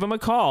just give him a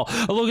call.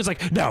 And Logan's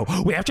like, no,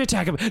 we have to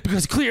attack him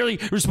because clearly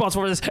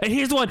responsible for this. And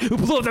he's the one who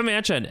blew up the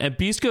mansion. And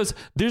Beast goes,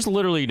 there's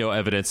literally no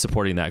evidence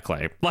supporting that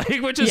claim. Like,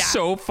 which is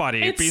so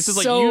funny. It's Beast is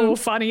like, so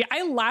funny.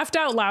 I laughed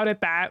out loud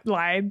at that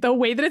line. The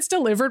way that it's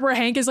delivered, where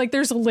Hank is like,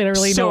 there's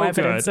literally So no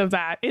evidence good. of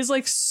that, is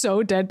like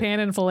so deadpan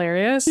and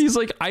hilarious. He's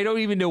like, I don't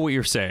even know what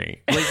you're saying.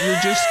 Like,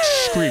 you're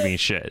just screaming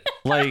shit.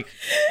 Like,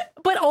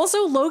 But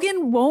also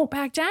Logan won't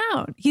back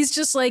down. He's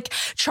just like,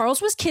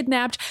 Charles was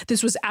kidnapped.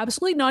 This was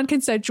absolutely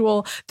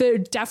non-consensual. They're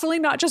definitely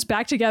not just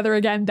back together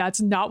again. That's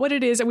not what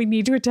it is. And we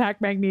need to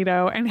attack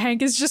Magneto. And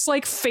Hank is just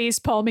like face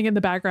palming in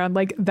the background.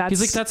 Like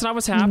he's like, that's not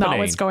what's happening. Not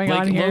what's going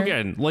like, on here.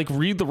 Logan, like,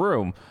 read the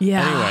room.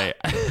 Yeah.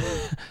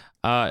 Anyway.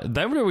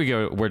 Then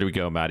where do we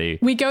go, Maddie?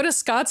 We go to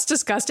Scott's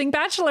disgusting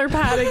bachelor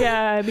pad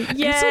again.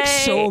 Yay. It's like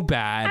so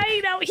bad. I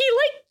know. He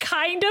like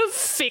kind of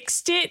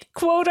fixed it,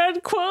 quote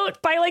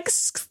unquote, by like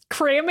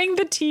cramming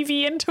the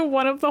TV into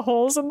one of the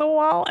holes in the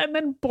wall and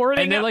then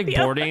boarding and then up like the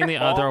boarding the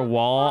other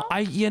wall.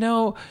 I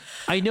know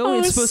Oh,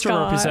 it's supposed to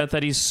Scott. represent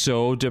that he's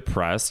so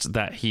depressed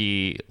that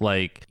he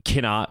like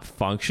cannot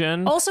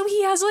function. Also,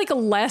 he has like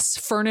less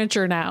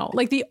furniture now.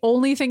 Like the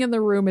only thing in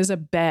the room is a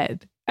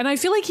bed. And I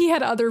feel like he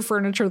had other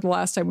furniture the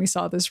last time we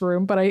saw this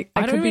room, but I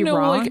don't could even be know.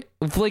 wrong.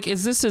 Like,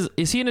 is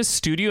he in a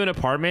studio, an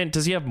apartment?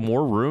 Does he have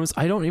more rooms?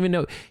 I don't even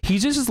know. He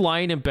just is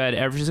lying in bed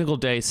every single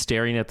day,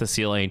 staring at the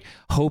ceiling,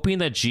 hoping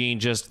that Jean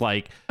just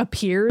like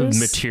Appears.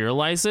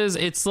 materializes.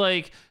 It's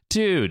like,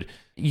 dude,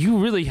 you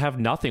really have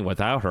nothing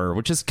without her,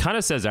 which just kind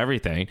of says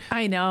everything.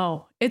 I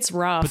know. It's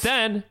rough. But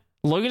then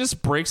Logan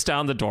just breaks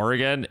down the door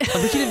again.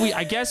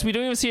 I guess we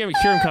don't even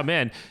hear him come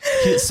in.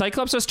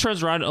 Cyclops just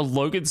turns around and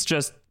Logan's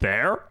just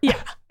there.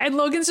 Yeah. And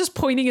Logan's just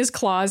pointing his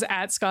claws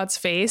at Scott's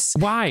face.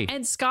 Why?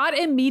 And Scott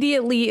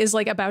immediately is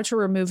like about to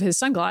remove his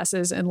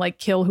sunglasses and like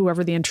kill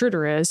whoever the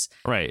intruder is.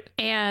 Right.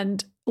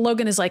 And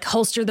Logan is like,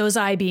 holster those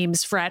eye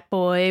beams, frat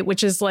boy,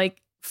 which is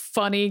like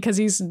funny because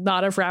he's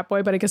not a frat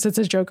boy, but I guess it's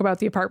a joke about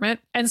the apartment.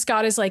 And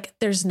Scott is like,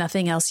 there's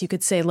nothing else you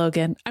could say,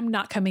 Logan. I'm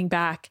not coming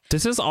back.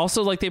 This is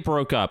also like they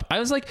broke up. I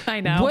was like,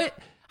 I know. What?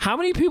 How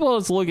many people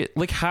is Logan,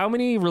 like how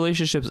many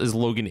relationships is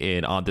Logan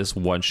in on this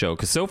one show?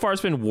 Because so far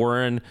it's been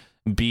Warren,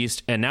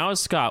 Beast, and now it's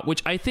Scott,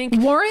 which I think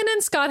Warren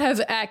and Scott have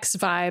X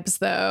vibes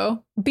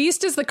though.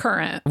 Beast is the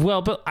current.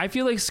 well, but I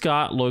feel like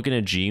Scott, Logan,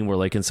 and Jean were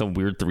like in some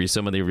weird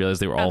threesome and they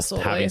realized they were all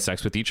Absolutely. having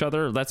sex with each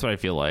other. That's what I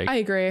feel like. I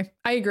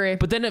agree.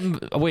 But then,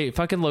 wait,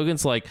 fucking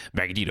Logan's like,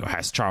 Magneto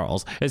has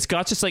Charles. And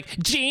Scott's just like,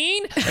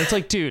 Jean? And it's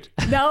like, dude.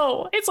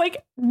 No, it's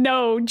like,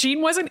 no,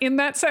 Jean wasn't in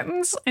that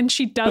sentence and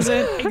she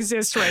doesn't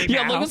exist right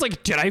Yeah, now. Logan's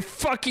like, did I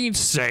fucking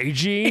say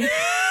Jean?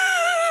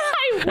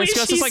 I And wish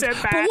Scott's he just like,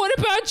 said that. but what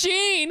about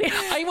Jean?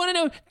 I want to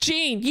know,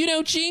 Jean. You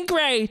know Jean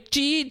Grey.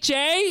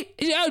 G-J?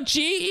 Oh,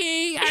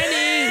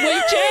 G-E-N-E.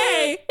 Wait,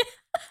 J.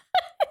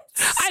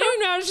 I don't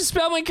know how to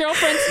spell my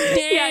girlfriend's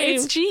name. Yeah,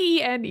 it's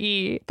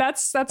Gene.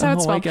 That's how it's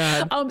Oh my spelled.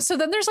 God. So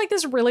then there's like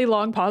this really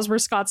long pause where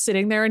Scott's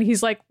sitting there and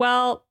he's like,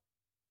 well,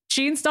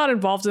 Jean's not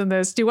involved in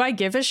this. Do I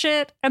give a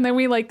shit? And then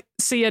we like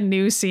see a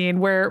new scene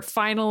where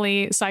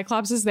finally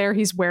Cyclops is there.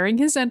 He's wearing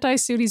his Sentai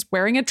suit. He's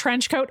wearing a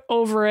trench coat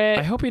over it.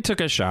 I hope he took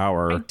a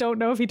shower. I don't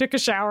know if he took a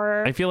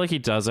shower. I feel like he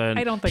doesn't.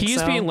 I don't think He's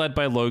so. being led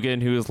by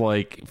Logan, who is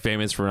like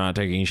famous for not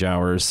taking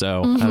showers.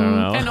 So I don't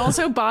know. And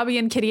also Bobby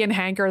and Kitty and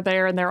Hank are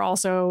there and they're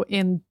also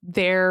in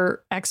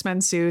their X-Men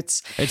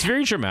suits. It's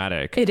very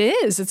dramatic. It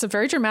is. It's a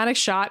very dramatic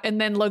shot.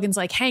 And then Logan's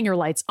like, hanger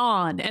lights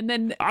on. And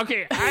then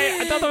Okay,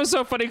 I thought that was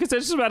so funny because I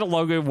just imagine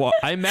Logan.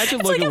 I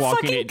imagine it's Logan like a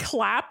walking fucking in.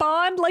 clap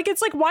on. Like,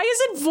 it's like, why is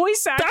it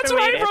voice activated? That's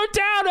what I wrote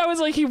down. I was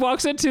like, he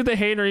walks into the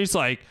hangar. He's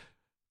like,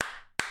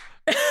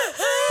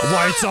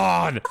 lights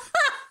on.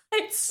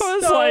 It's I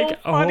was so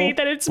like, funny oh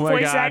that it's my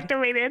voice God.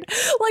 activated.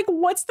 Like,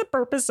 what's the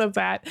purpose of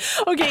that?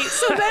 Okay,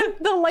 so then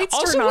the lights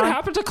Also, turn what on.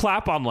 happened to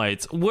clap on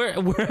lights? Where?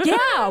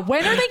 Yeah,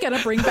 when are they going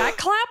to bring back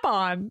clap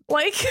on?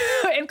 Like,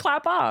 and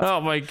clap off.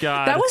 Oh my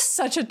God. That was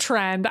such a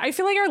trend. I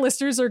feel like our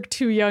listeners are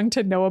too young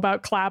to know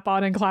about clap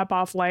on and clap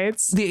off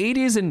lights. The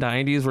 80s and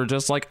 90s were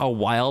just like a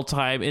wild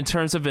time in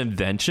terms of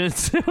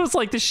inventions. It was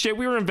like the shit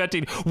we were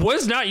inventing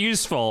was not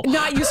useful.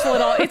 Not useful at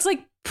all. It's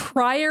like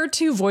prior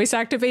to voice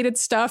activated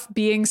stuff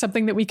being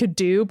something that we could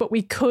do, but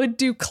we could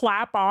do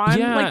clap on.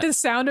 Yeah. Like the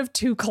sound of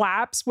 2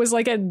 claps was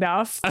like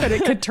enough that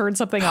it could turn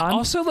something on.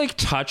 Also, like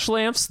touch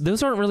lamps,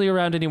 those aren't really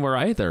around anymore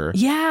either.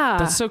 Yeah.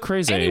 That's so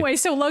crazy. Anyway,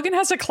 so Logan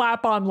has a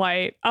clap on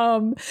light.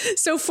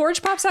 So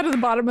Forge pops out of the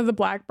bottom of the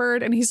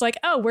Blackbird and he's like,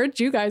 oh, where'd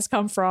you guys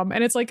come from?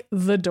 And it's like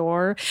the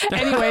door.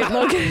 Anyway,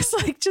 Logan is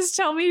like, just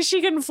tell me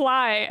she can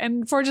fly.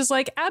 And Forge is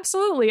like,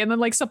 absolutely. And then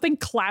like something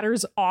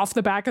clatters off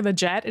the back of the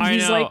jet. And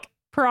he's like,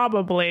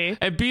 probably.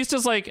 And Beast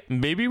is like,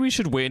 maybe we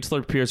should wait until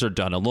our repairs are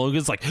done. And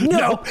Logan's like,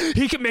 no,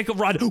 he can make a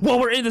run while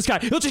we're in the sky.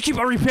 He'll just keep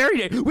on repairing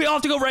it. We all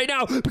have to go right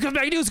now because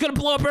Magneto's going to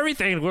blow up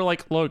everything. And we're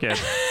like, Logan.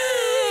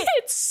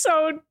 It's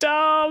so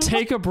dumb.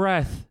 Take a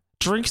breath.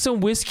 Drink some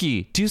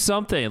whiskey. Do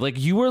something. Like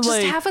you were just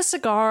like. Just have a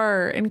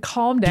cigar and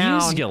calm down.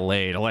 Beast get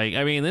laid. Like,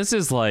 I mean, this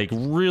is like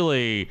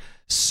really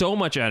so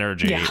much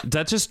energy. Yeah.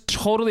 That's just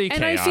totally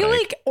chaotic. And I feel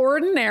like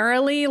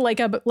ordinarily like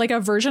a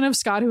version of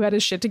Scott who had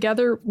his shit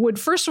together would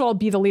first of all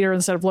be the leader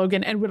instead of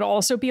Logan and would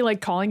also be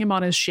like calling him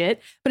on his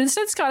shit. But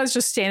instead Scott is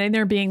just standing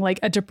there being like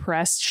a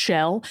depressed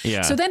shell.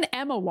 Yeah. So then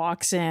Emma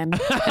walks in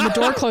and the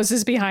door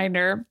closes behind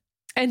her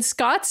and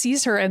Scott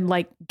sees her and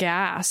like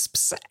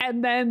gasps.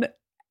 And then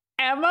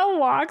Emma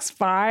walks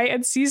by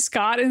and sees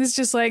Scott and is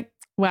just like,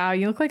 wow,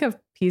 you look like a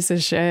piece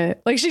of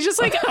shit. Like she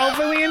just like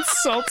openly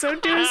insults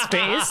him to his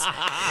face.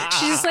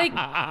 She's just like,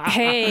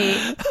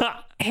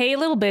 hey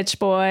little bitch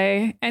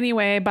boy.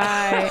 Anyway,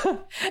 bye.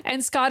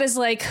 And Scott is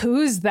like,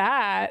 who's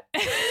that?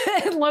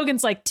 And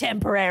Logan's like,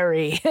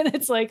 temporary. And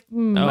it's like, oh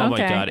my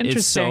okay, God,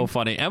 it's so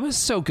funny. Emma's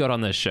so good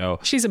on this show.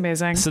 She's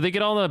amazing. So they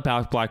get all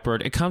the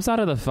Blackbird. It comes out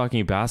of the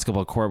fucking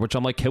basketball court, which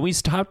I'm like, can we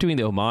stop doing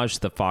the homage to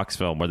the Fox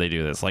film where they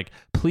do this? Like,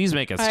 please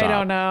make it stop. I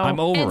don't know. I'm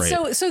over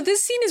it. So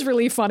this scene is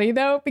really funny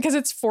though, because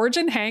it's Forge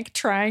and Hank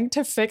trying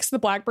to fix the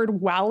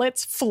Blackbird while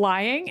it's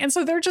flying. And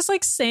so they're just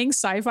like saying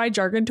sci-fi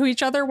jargon to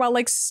each other while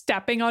like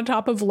stepping on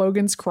top of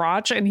Logan's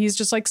crotch. And he's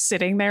just like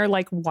sitting there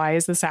like, why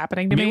is this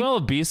happening to me?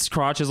 Meanwhile, Beast's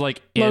crotch is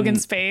like in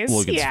Logan's face.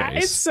 Face.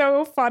 It's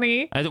so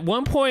funny. At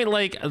one point,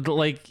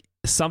 like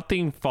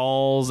something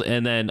falls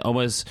and then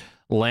almost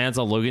lands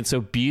on Logan.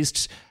 So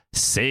Beast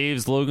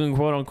saves Logan,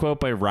 quote unquote,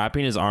 by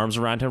wrapping his arms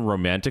around him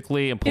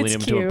romantically and pulling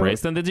him to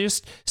embrace them. They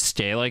just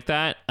stay like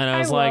that. And I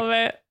was like, love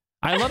it.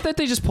 I love that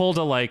they just pulled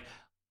a like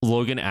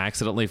Logan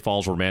accidentally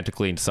falls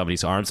romantically into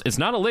somebody's arms. It's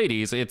not a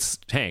lady's, it's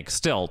Hank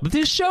still. But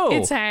this show,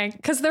 it's Hank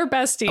because they're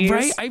besties,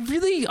 right? I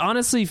really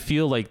honestly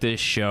feel like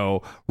this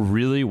show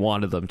really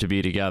wanted them to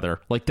be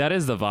together. Like that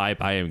is the vibe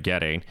I am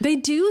getting. They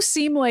do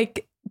seem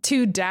like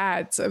two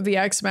dads of the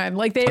X-Men.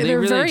 Like they're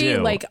really very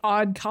do. like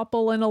odd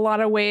couple in a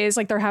lot of ways.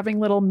 Like they're having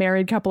little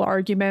married couple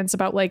arguments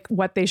about like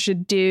what they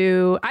should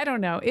do. I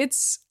don't know.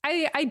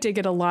 I dig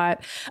it a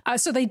lot.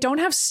 So they don't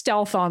have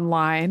stealth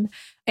online.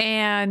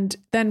 And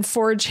then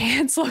Forge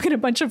hands Logan a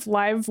bunch of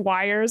live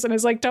wires and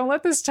is like, don't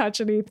let this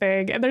touch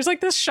anything. And there's like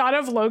this shot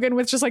of Logan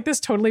with just like this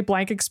totally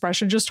blank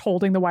expression, just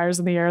holding the wires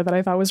in the air that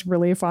I thought was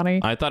really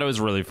funny. I thought it was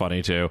really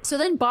funny too. So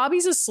then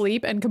Bobby's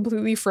asleep and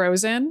completely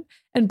frozen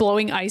and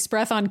blowing ice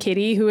breath on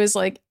Kitty, who is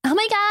like, oh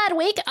my God,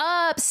 wake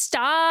up,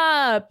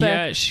 stop.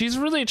 Yeah, she's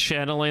really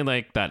channeling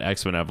like that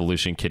X-Men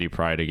Evolution Kitty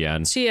Pryde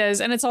again. She is.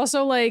 And it's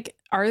also like,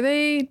 are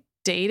they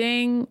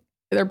dating?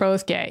 They're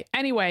both gay.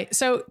 Anyway,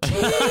 so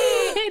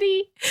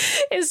Kitty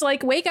is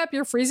like, wake up,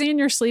 you're freezing in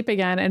your sleep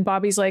again. And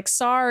Bobby's like,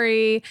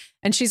 sorry.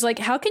 And she's like,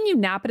 how can you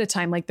nap at a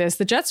time like this?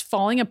 The jet's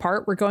falling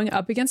apart. We're going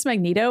up against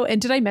Magneto.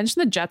 And did I mention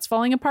the jet's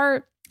falling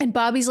apart? And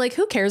Bobby's like,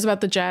 who cares about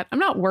the jet? I'm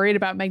not worried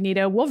about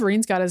Magneto.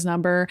 Wolverine's got his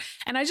number.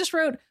 And I just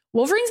wrote,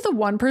 Wolverine's the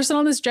one person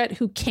on this jet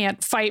who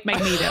can't fight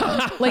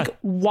Magneto. Like,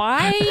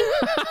 why?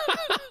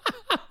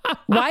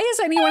 Why is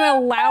anyone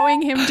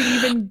allowing him to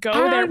even go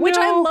there? Which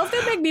I love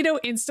that Magneto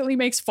instantly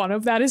makes fun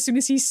of that as soon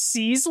as he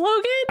sees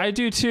Logan. I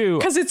do too.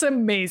 Because it's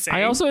amazing.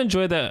 I also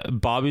enjoy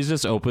that Bobby's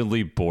just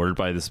openly bored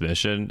by this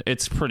mission.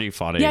 It's pretty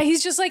funny. Yeah,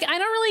 he's just like, I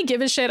don't really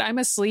give a shit. I'm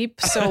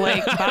asleep. So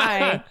like,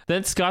 bye.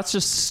 Then Scott's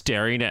just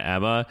staring at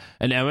Emma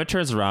and Emma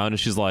turns around and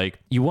she's like,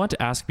 you want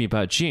to ask me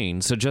about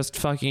Jean, so just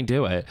fucking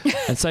do it.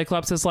 And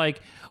Cyclops is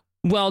like,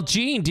 well,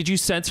 Jean, did you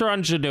sense her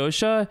on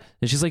Genosha?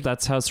 And she's like,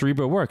 that's how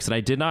Cerebro works. And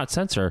I did not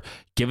sense her.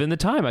 Given the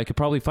time, I could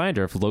probably find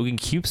her if Logan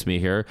keeps me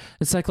here.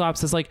 And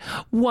Cyclops is like,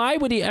 why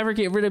would he ever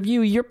get rid of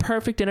you? You're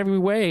perfect in every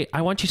way.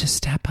 I want you to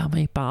step on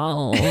my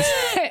balls.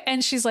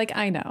 And she's like,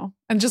 I know.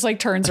 And just like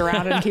turns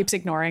around and keeps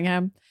ignoring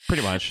him.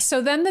 Pretty much.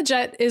 So then the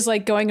jet is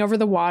like going over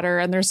the water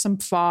and there's some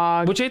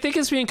fog. Which I think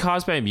is being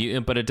caused by a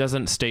mutant, but it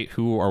doesn't state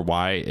who or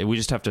why. We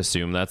just have to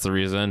assume that's the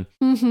reason.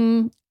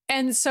 Mm-hmm.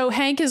 And so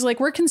Hank is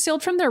like, we're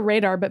concealed from their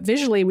radar, but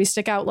visually we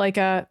stick out like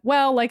a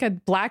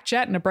black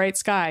jet in a bright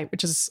sky,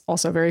 which is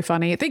also very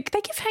funny. They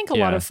give Hank a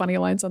lot of funny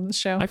lines on this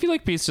show. I feel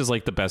like Beast is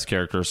like the best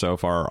character so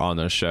far on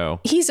this show.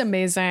 He's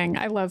amazing.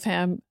 I love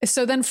him.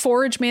 So then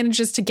Forge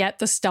manages to get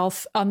the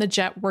stealth on the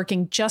jet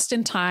working just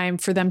in time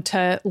for them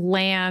to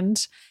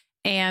land.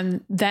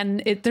 And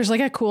then there's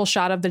like a cool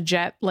shot of the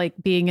jet like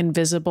being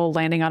invisible,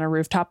 landing on a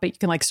rooftop, but you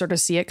can like sort of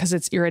see it because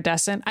it's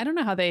iridescent. I don't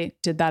know how they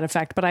did that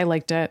effect, but I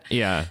liked it.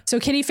 Yeah. So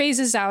Kitty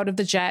phases out of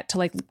the jet to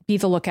like be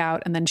the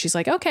lookout. And then she's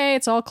like, okay,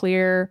 it's all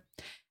clear.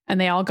 And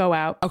they all go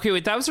out. Okay,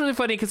 wait, that was really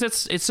funny because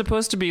it's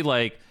supposed to be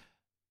like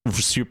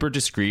super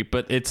discreet,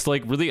 but it's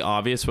like really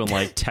obvious when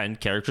like 10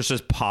 characters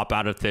just pop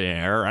out of thin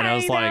air, and I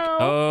was like,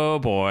 oh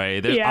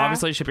boy, there's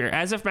obviously shipping,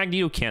 as if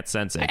Magneto can't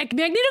sense it.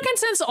 Magneto can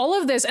sense all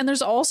of this, and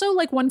there's also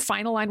like one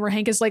final line where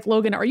Hank is like,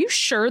 Logan, are you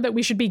sure that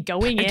we should be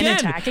going in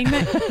attacking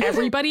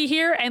everybody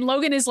here? And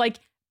Logan is like,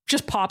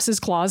 just pops his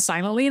claws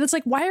silently, and it's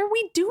like, why are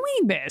we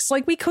doing this?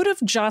 Like, we could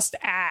have just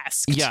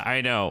asked. Yeah,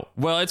 I know.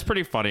 Well, it's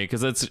pretty funny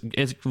because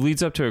it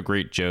leads up to a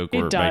great joke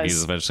where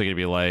Maggie's eventually gonna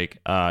be like,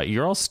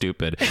 you're all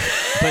stupid.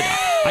 But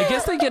I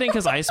guess they get in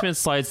because Iceman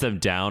slides them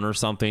down or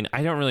something.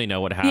 I don't really know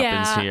what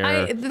happens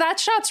here. That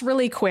shot's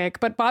really quick,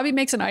 but Bobby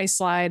makes an ice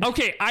slide.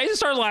 Okay, I just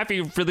started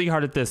laughing really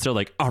hard at this. They're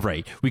like, all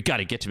right, we got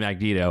to get to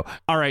Magneto.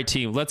 All right,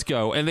 team, let's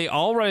go. And they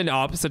all run in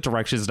opposite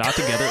directions, not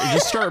together, and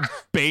just start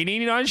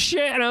baiting on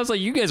shit. And I was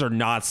like, you guys are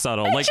not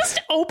subtle. Like, like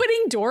just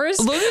opening doors.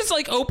 Logan's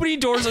like opening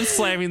doors and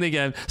slamming them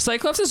again.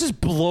 Cyclops is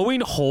just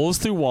blowing holes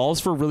through walls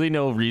for really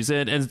no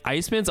reason. And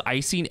Iceman's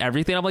icing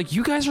everything. I'm like,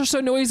 you guys are so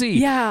noisy.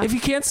 Yeah. If he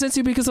can't sense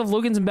you because of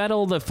Logan's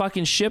metal, the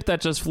fucking ship that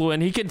just flew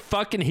in, he can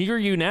fucking hear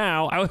you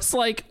now. I was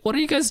like, what are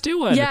you guys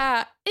doing?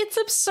 Yeah. It's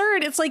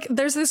absurd. It's like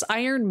there's this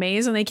iron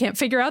maze and they can't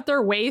figure out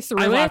their way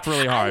through it. I laughed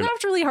really hard. I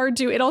laughed really hard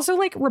too. It also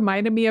like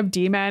reminded me of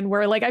D-Men,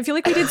 where like I feel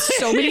like we did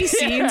so many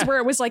scenes where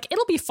it was like,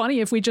 it'll be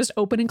funny if we just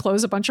open and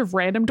close a bunch of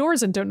random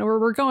doors and don't know where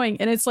we're going.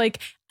 And it's like,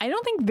 I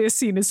don't think this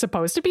scene is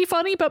supposed to be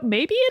funny, but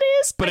maybe it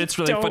is. But it's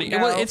really funny.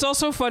 Well, it's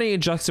also funny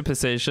in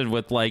juxtaposition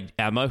with like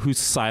Emma, who's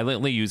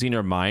silently using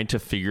her mind to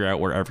figure out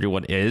where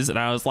everyone is. And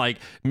I was like,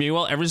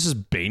 meanwhile, everyone's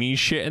just baiting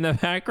shit in the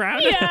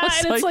background. Yeah,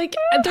 and it's like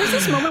there's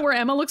this moment where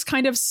Emma looks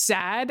kind of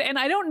sad, and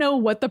I don't know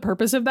what the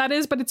purpose of that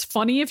is, but it's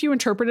funny if you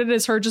interpret it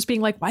as her just being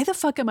like, why the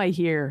fuck am I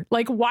here?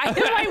 Like, why am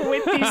I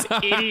with these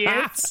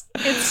idiots?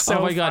 It's so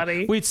funny.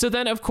 God. Wait, so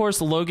then of course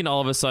Logan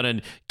all of a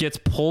sudden gets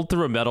pulled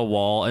through a metal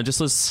wall and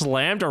just was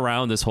slammed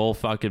around this whole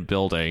fucking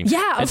building.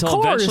 Yeah, until of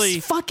course. Eventually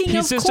fucking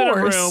he's of just course. in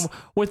a room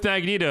with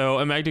Magneto,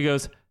 and Magneto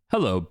goes,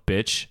 hello,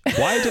 bitch.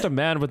 Why did a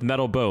man with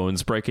metal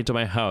bones break into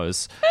my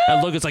house?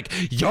 And Logan's like,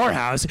 your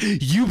house?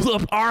 You blew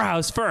up our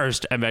house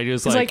first. And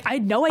Magneto's like, I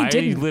know I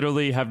didn't. I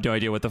literally have no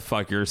idea what the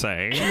fuck you're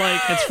saying.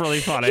 Like, it's really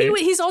funny.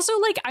 He's also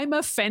like, I'm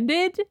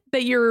offended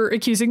that you're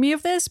accusing me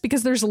of this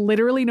because there's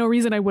literally no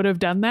reason I would have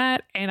done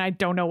that. And I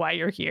don't know why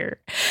you're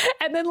here.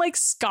 And then like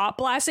Scott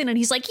blasts in and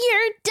he's like,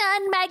 you're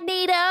done,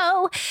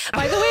 Magneto.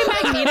 By the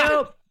way,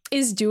 Magneto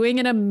is doing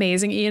an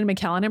amazing Ian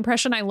McKellen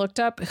impression. I looked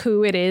up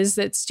who it is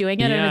that's doing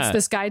it, and it's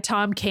this guy,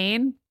 Tom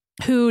Kane,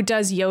 who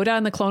does Yoda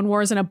in the Clone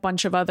Wars and a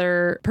bunch of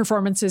other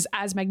performances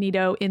as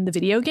Magneto in the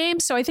video game.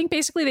 So I think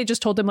basically they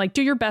just told him, like,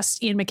 do your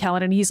best Ian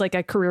McKellen. And he's like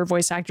a career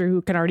voice actor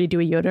who can already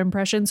do a Yoda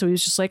impression. So he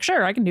was just like,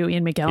 sure, I can do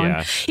Ian McKellen.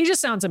 Yeah. He just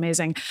sounds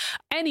amazing.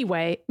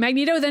 Anyway,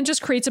 Magneto then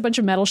just creates a bunch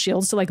of metal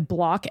shields to like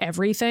block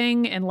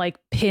everything and like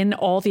pin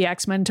all the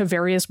X-Men to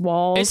various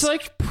walls. It's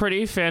like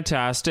pretty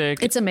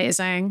fantastic. It's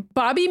amazing.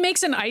 Bobby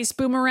makes an ice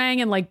boomerang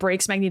and like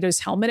breaks Magneto's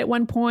helmet at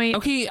one point.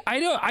 Okay, I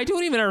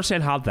don't even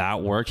understand how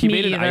that worked. He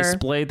made an ice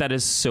blade that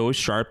is so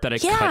sharp that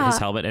it cut his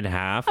helmet in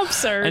half.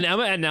 Absurd. And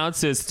Emma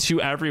announces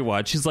to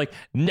everyone, she's like,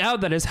 now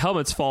that his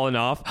helmet's fallen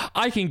off,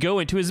 I can go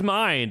into his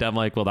mind. I'm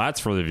like, well,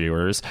 that's for the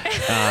viewers.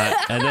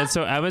 And then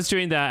so Emma's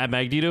doing that, and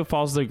Magneto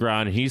falls to the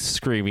ground, and he's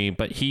screaming,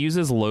 but he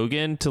uses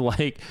Logan to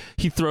like,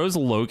 he throws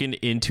Logan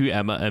into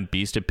Emma and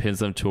Beast and pins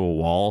them to a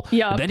wall.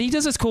 Yeah. Then he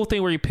does this cool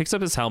thing where he picks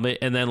up his helmet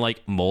and then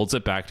like molds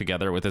it back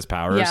together with his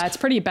powers. Yeah, it's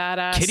pretty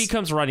badass. Kitty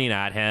comes running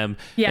at him.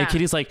 Yeah. And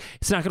Kitty's like,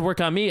 it's not going to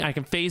work on me. I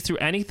can phase through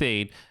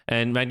anything.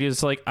 And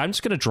Magneto's like, I'm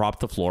just going to drop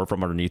the floor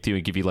from underneath you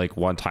and give you like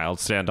one tile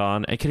to stand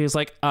on. And Kitty's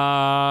like,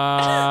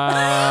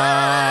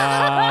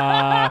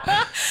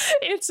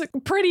 It's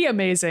pretty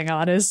amazing,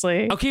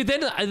 honestly. Okay,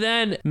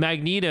 then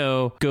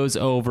Magneto goes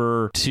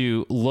over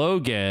to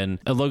Logan,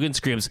 and Logan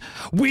screams,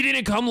 we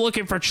didn't come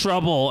looking for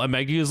trouble. And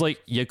Magneto's like,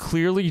 you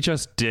clearly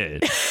just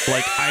did.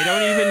 Like, I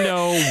don't even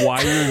know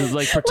why you're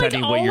like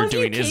pretending like, what you're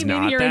doing is not that.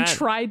 All of you came in here and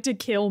tried to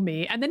kill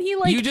me. And then he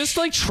like... You just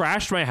like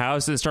trashed my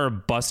house and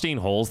started busting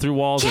holes through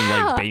walls and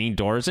like banging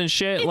doors and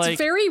shit. It's like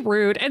very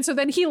rude. And so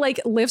then he like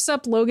lifts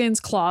up Logan's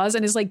claws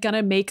and is like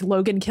gonna make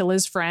Logan kill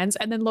his friends.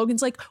 And then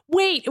Logan's like,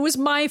 wait, it was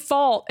my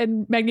fault.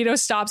 And Magneto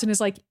stops and is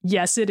like,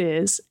 yes, it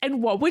is.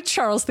 And what would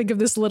Charles think of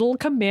this little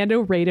commando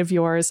raid of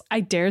yours?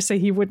 I dare say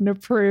he wouldn't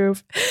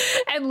approve.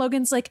 And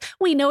Logan's like,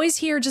 we know he's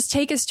here. Just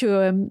take us to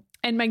him.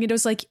 And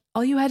Magneto's like,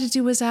 all you had to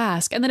do was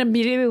ask. And then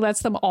immediately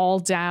lets them all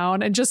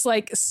down and just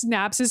like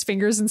snaps his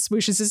fingers and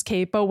swooshes his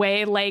cape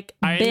away. Like,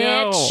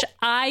 bitch,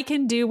 I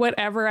can do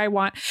whatever I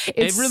want.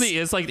 It really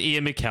is like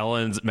Ian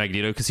McKellen's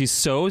Magneto because he's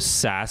so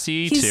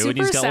sassy too. And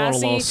he's got a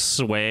little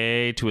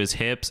sway to his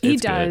hips. He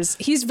does.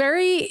 Good. He's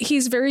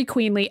very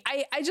queenly.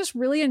 I just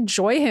really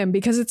enjoy him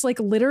because it's like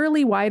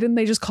literally, why didn't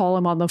they just call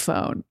him on the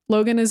phone?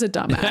 Logan is a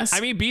dumbass.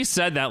 I mean, Beast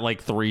said that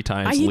like 3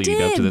 times He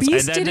leading up to did. this.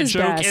 Beast and then did the his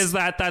joke best. is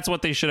that that's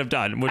what they should have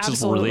done, which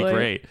Absolutely. is really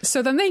great.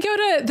 So then they go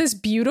to this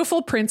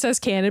beautiful princess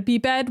canopy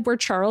bed where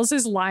Charles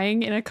is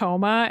lying in a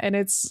coma, and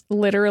it's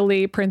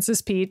literally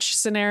Princess Peach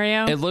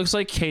scenario. It looks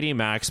like Katie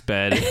Mack's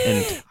bed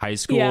in high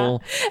school. Yeah.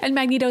 And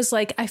Magneto's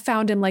like, I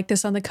found him like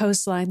this on the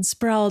coastline,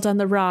 sprawled on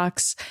the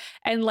rocks.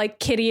 And like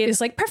Kitty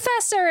is like,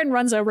 Professor, and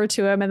runs over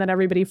to him, and then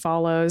everybody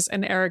follows.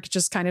 And Eric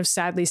just kind of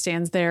sadly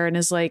stands there and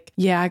is like,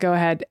 yeah, go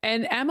ahead.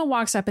 And Emma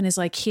walks up and is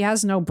like, he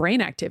has no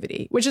brain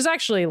activity, which is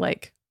actually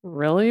like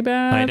really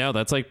bad. I know,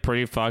 that's like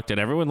pretty fucked, and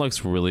everyone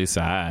looks really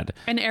sad.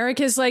 And Eric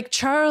is like,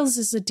 Charles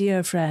is a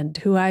dear friend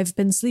who I've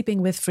been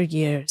sleeping with for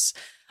years.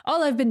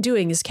 All I've been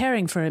doing is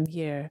caring for him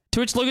here.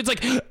 To which Logan's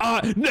like, no,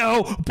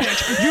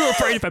 bitch, you're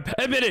afraid of him.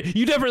 Admit it.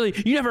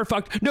 You never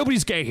fucked.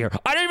 Nobody's gay here.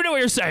 I don't even know what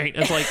you're saying.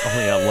 It's like, oh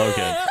yeah,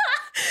 Logan.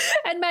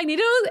 And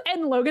Magneto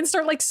and Logan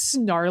start like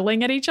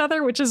snarling at each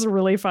other, which is a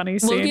really funny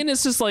scene. Logan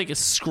is just like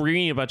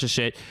screaming a bunch of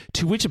shit,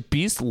 to which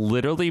Beast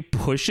literally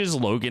pushes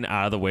Logan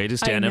out of the way to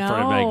stand in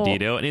front of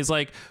Magneto. And he's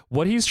like,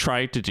 what he's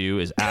trying to do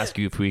is ask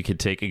you if we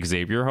could take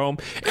Xavier home.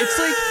 It's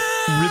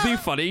like really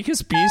funny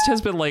because Beast has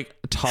been like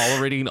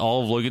tolerating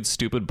all of Logan's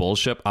stupid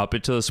bullshit up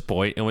until this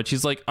point, in which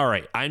he's like, all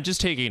right, I'm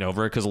just taking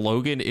over because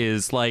Logan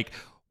is like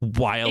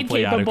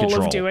wildly out of control.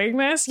 Incapable of doing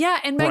this. Yeah,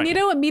 and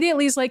Magneto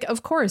immediately is like,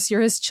 of course,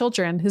 you're his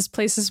children. His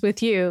place is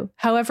with you.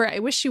 However, I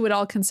wish you would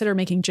all consider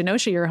making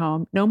Genosha your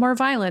home. No more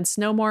violence,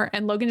 no more.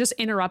 And Logan just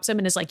interrupts him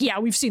and is like, yeah,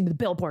 we've seen the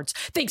billboards.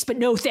 Thanks, but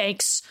no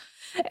thanks.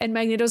 And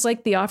Magneto's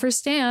like, the offer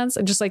stands,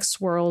 and just like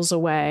swirls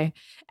away.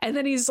 And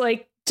then he's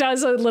like,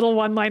 does a little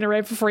one-liner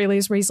right before he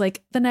leaves where he's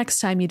like, the next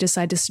time you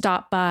decide to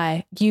stop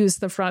by, use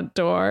the front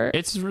door.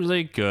 It's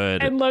really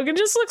good. And Logan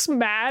just looks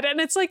mad.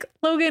 And it's like,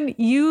 Logan,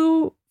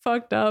 you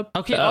fucked up.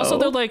 Okay, though. also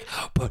they're like,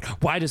 but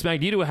why does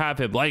Magneto have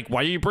him? Like, why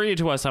are you bringing it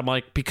to us? I'm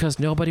like, because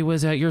nobody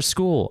was at your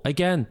school.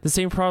 Again, the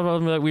same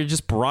problem that we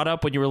just brought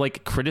up when you were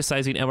like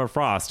criticizing Emma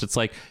Frost. It's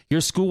like,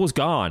 your school was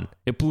gone.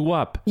 It blew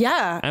up.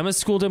 Yeah. Emma's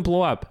school didn't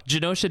blow up.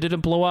 Genosha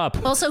didn't blow up.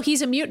 Also,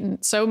 he's a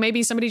mutant. So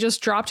maybe somebody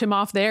just dropped him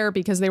off there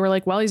because they were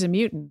like, well, he's a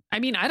mutant. I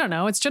mean, I don't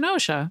know. It's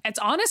Genosha. It's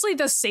honestly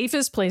the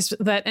safest place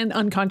that an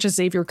unconscious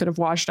Xavier could have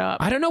washed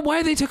up. I don't know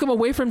why they took him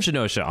away from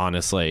Genosha,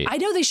 honestly. I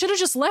know they should have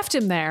just left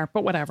him there,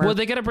 but whatever. Well,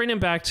 they got to bring him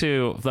back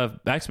to the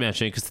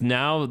X-Mansion because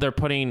now they're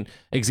putting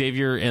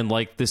Xavier in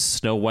like this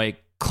Snow White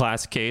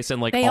class case,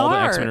 and like they all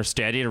are. the X-Men are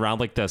standing around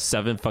like the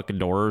 7 fucking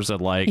doors, and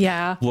like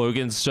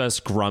Logan's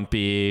just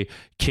grumpy,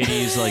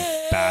 Kitty's like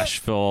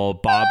bashful,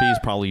 Bobby's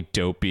probably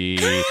dopey.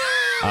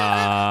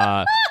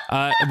 Well,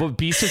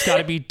 Beast has got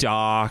to be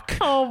Doc.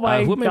 Oh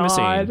my who am I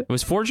God. missing?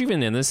 Was Forge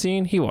even in this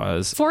scene? He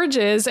was. Forge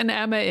is, and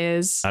Emma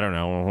is. I don't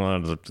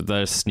know.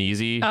 The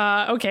sneezy.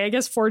 Okay, I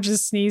guess Forge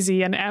is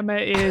sneezy and Emma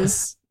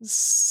is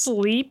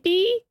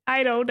sleepy.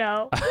 I don't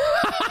know.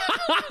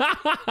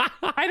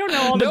 I don't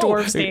know all the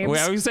dwarves' names.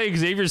 I would say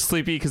Xavier's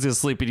sleepy because he's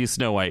sleepy. He's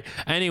Snow White.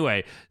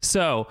 Anyway,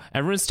 so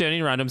everyone's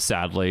standing around him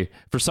sadly.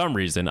 For some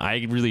reason,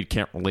 I really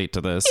can't relate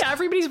to this. Yeah,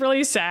 everybody's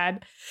really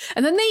sad.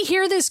 And then they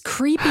hear this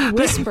creepy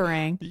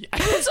whispering.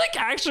 It's like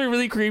actually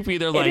really creepy.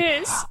 They're like,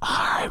 it is.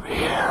 I'm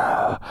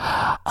here.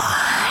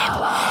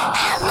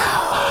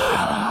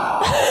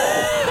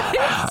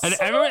 And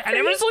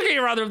everyone's looking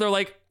around them. They're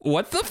like,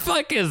 what the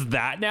fuck is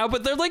that now?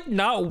 But they're like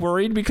not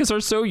worried because they're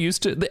so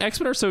used to the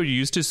X-Men are so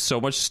used to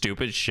so much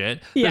stupid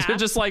shit. Yeah. They're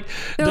just like,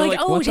 they're like,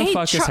 oh, what the hey,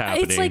 fuck is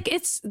happening? It's like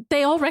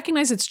they all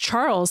recognize it's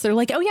Charles. They're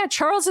like, oh yeah,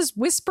 Charles is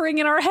whispering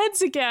in our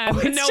heads again.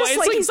 It's no, just it's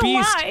like like he's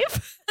Beast.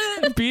 alive.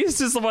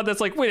 Beast is the one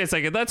that's like, wait a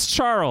second, that's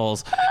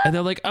Charles. And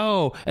they're like,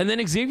 oh. And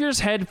then Xavier's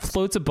head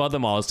floats above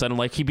them all of a sudden,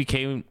 like he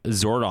became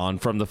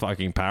Zordon from the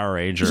fucking Power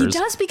Rangers. He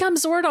does become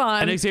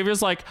Zordon. And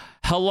Xavier's like,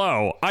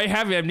 hello, I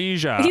have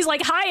amnesia. He's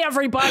like, hi,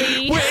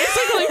 everybody. Wait, it's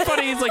like really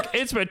funny. He's like,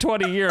 it's been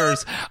 20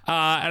 years.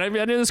 And I've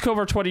been in this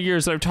cover 20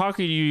 years. And I'm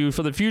talking to you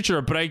for the future,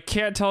 but I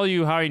can't tell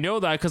you how I know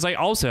that because I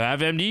also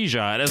have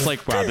amnesia. And it's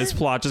like, wow, this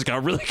plot just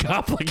got really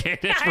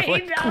complicated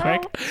really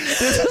quick.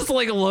 This is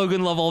like a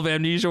Logan level of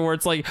amnesia where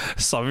it's like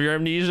some of your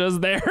amnesia is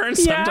there and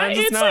sometimes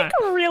it's not. Like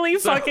really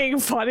fucking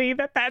funny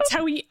that's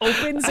how he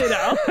opens it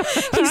up.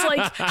 He's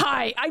like,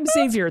 hi, I'm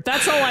Xavier.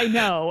 That's all I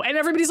know. And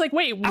everybody's like,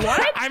 wait,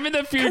 what? I'm in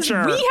the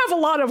future. We have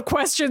a lot of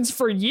questions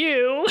for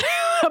you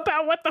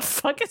about what the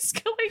fuck is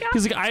going on.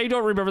 He's like, I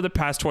don't remember the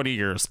past 20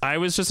 years. I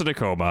was just in a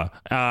coma.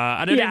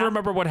 I didn't even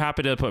remember what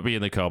happened to put me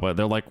in the coma.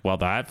 They're like, well,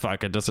 that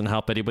fucking doesn't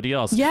help anybody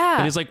else. Yeah.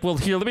 And he's like, well,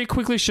 here, let me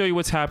quickly show you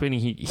what's happening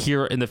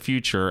here in the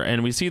future.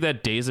 And we see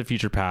that Days of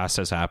Future Past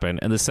has happened.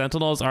 And the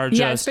Sentinels are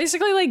just... Yeah, it's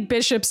basically like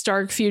Bishop's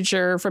Dark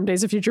Future from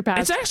Days of Future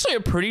Past. It's actually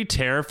a pretty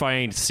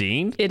terrifying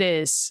scene. It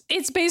is.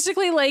 It's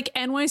basically like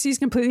NYC's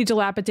completely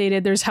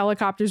dilapidated. There's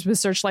helicopters with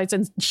searchlights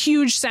and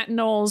huge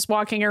sentinels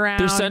walking around.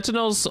 There's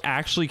sentinels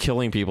actually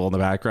killing people in the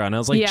background. I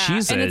was like,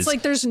 Jesus. And it's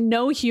like there's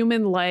no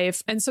human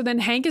life. And so then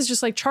Hank is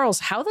just like, Charles,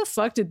 how the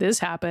fuck did this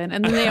happen?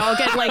 And then they all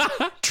get like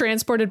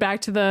transported back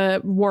to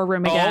the war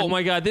room again. Oh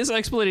my God, this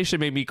explanation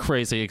made me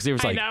crazy because it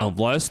was like,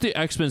 unless the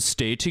X-Men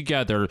stay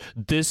together,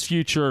 this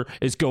future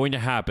is going to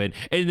happen.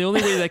 And the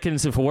only way that can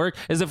work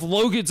is if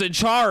Logan's in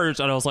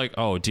charge. And I was like,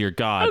 oh dear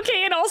God.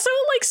 Okay, and also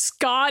like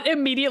Scott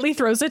immediately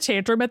throws a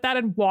tantrum at that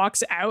and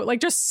walks out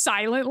like just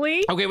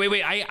silently. Okay,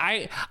 wait.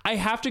 I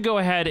have to go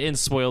ahead and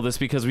spoil this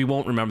because we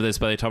won't remember this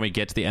by the time we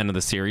get to the end of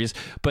the series.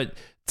 But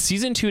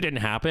season 2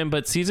 didn't happen,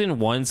 but season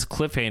 1's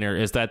cliffhanger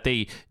is that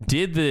they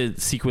did the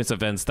sequence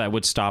events that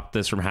would stop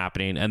this from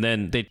happening. And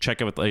then they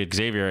check in with like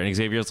Xavier, and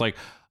Xavier's like,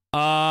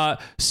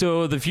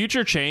 so the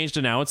future changed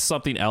and now it's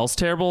something else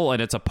terrible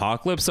and it's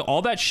apocalypse. So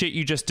all that shit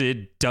you just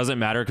did doesn't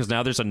matter because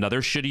now there's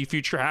another shitty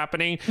future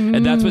happening.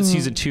 And that's what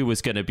season 2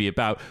 was going to be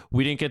about.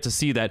 We didn't get to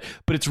see that,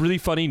 but it's really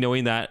funny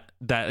knowing that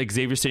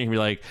Xavier's sitting here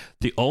like,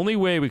 the only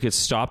way we could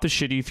stop the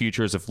shitty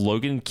future is if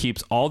Logan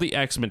keeps all the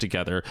X-Men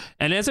together.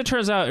 And as it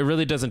turns out, it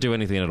really doesn't do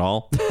anything at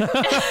all.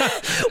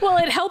 Well,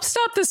 it helps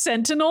stop the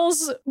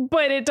Sentinels,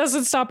 but it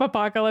doesn't stop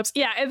Apocalypse.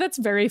 Yeah, that's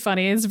very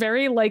funny. It's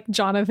very like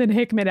Jonathan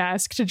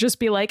Hickman-esque to just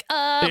be like,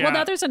 well,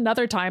 now there's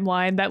another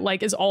timeline that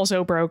like is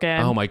also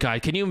broken. Oh my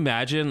God. Can you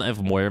imagine if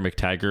Moira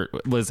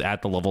McTaggart was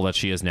at the level that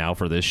she is now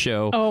for this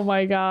show? Oh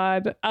my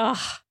God.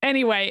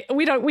 Anyway,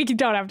 we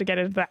don't have to get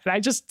into that. I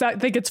just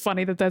think it's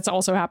funny that that's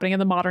also happening in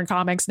the modern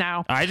comics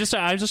now. I'm just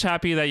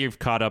happy that you've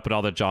caught up with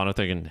all the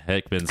Jonathan and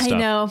Hickman stuff. I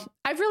know.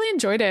 I've really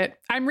enjoyed it.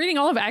 I'm reading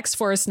all of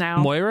X-Force now.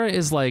 Moira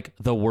is like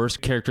the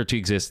worst character to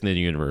exist in the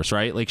universe,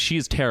 right? Like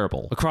she's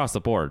terrible across the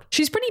board.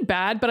 She's pretty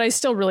bad, but I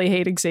still really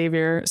hate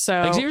Xavier.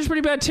 So Xavier's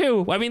pretty bad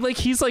too. I mean, like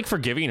he's like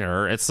forgiving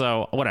her. It's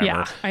so whatever.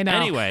 Yeah, I know.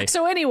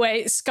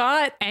 Anyway,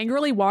 Scott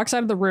angrily walks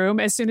out of the room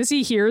as soon as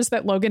he hears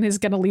that Logan is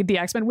going to lead the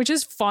X-Men, which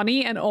is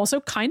funny and also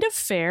kind of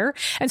fair.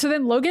 And so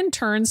then Logan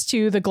turns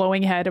to the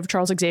glowing head of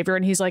Charles Xavier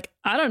and he's like,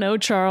 I don't know,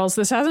 Charles,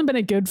 this hasn't been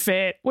a good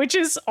fit, which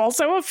is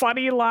also a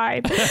funny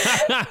line.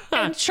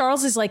 And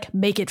Charles is like,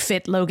 make it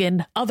fit,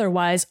 Logan.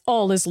 Otherwise,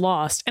 all is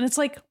lost. And it's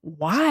like,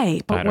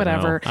 why? But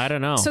whatever. I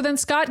don't know. So then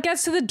Scott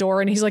gets to the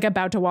door and he's like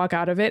about to walk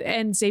out of it.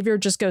 And Xavier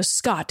just goes,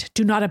 Scott,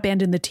 do not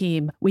abandon the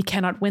team. We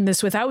cannot win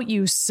this without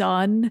you,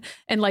 son.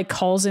 And like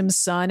calls him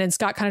son. And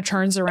Scott kind of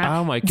turns around.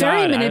 Oh my God.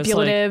 Very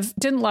manipulative. Like,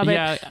 didn't love it.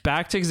 Yeah.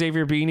 Back to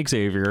Xavier being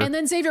Xavier. And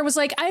then Xavier was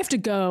like, I have to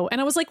go. And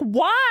I was like,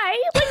 why?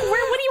 Like,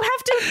 what do you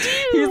have to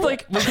do? He's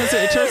like, because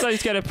it turns out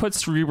he's got to put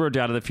Cerebro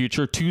down in the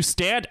future to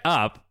stand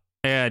up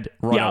and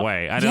run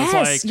away. And yes,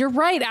 it's like, you're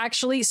right,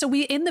 actually. So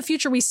in the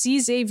future, we see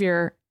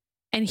Xavier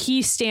and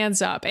he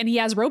stands up and he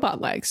has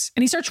robot legs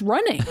and he starts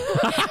running.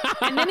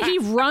 And then he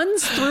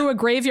runs through a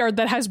graveyard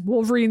that has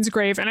Wolverine's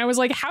grave. And I was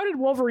like, how did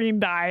Wolverine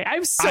die? I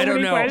have so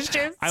many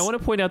questions. I want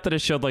to point out that it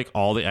showed like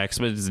all the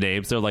X-Men's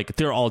names.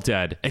 They're all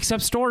dead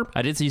except Storm.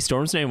 I didn't see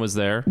Storm's name was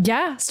there.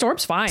 Yeah,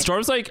 Storm's fine.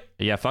 Storm's like,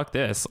 yeah, fuck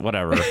this,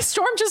 whatever.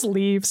 Storm just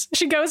leaves.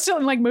 She goes to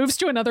and like moves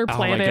to another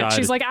planet.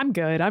 She's like, I'm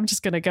good. I'm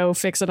just going to go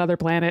fix another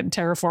planet and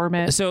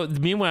terraform it. So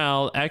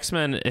meanwhile,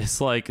 X-Men is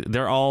like,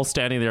 they're all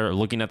standing there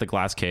looking at the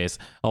glass case.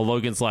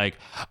 Logan's like,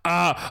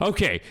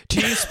 okay,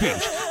 team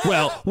speech.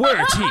 Well,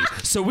 we're a team,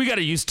 so we got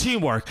to use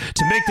teamwork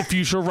to make the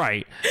future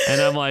right.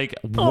 And I'm like,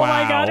 wow. Oh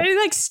my God. And he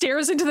like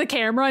stares into the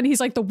camera and he's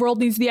like, the world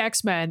needs the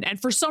X-Men.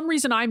 And for some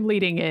reason, I'm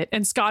leading it.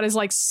 And Scott is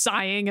like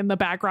sighing in the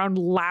background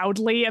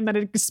loudly. And then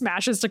it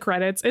smashes to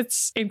credits.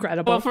 It's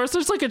incredible. Well, first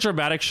there's like a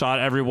dramatic shot,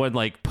 everyone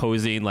like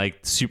posing like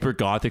super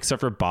goth, except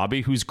for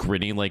Bobby, who's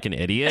grinning like an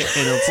idiot.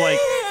 And it's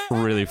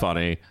like really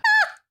funny.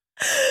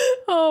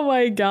 Oh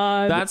my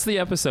God. That's the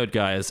episode,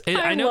 guys.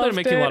 I know they're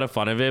making a lot of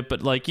fun of it,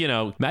 but like, you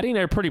know, Maddie and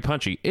I are pretty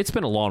punchy. It's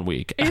been a long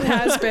week. It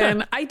has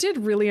been. I did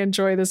really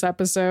enjoy this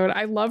episode.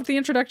 I loved the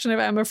introduction of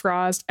Emma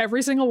Frost.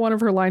 Every single one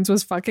of her lines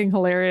was fucking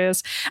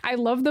hilarious. I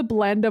love the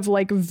blend of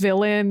like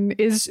villain.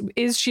 Is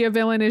she a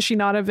villain? Is she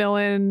not a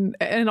villain?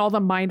 And all the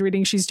mind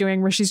reading she's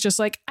doing where she's just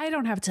like, I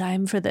don't have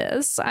time for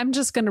this. I'm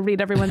just going to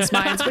read everyone's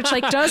minds, which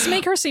like does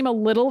make her seem a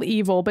little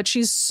evil, but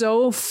she's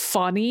so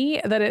funny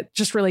that it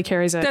just really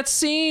carries it. That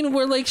scene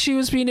where like she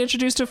was being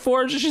introduced to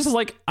Forge and she's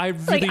like, I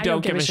really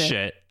don't give a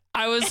shit.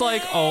 I was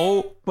like,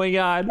 oh my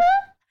God.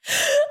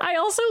 I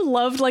also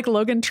loved like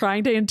Logan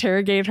trying to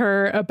interrogate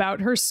her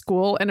about her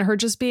school and her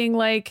just being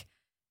like,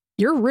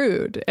 you're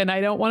rude and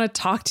I don't want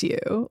to talk to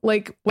you.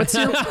 Like, what's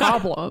your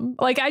problem?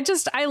 Like, I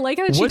like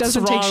that she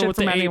doesn't take shit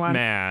from anyone.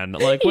 Man,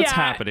 like, what's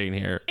happening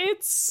here?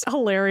 It's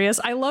hilarious.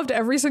 I loved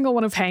every single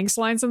one of Hank's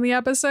lines in the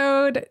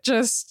episode.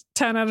 Just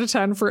 10 out of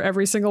 10 for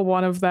every single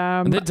one of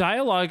them. The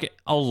dialogue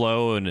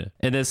alone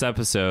in this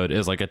episode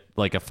is like a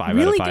 5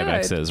 out of 5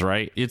 X's,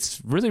 right?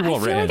 It's really well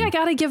written. I feel like I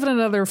gotta give it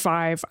another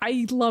 5.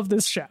 I love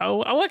this show.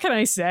 What can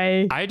I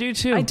say? I do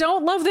too. I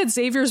don't love that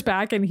Xavier's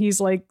back and he's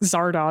like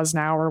Zardoz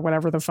now or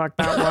whatever the fuck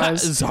that was.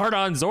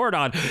 Zordon.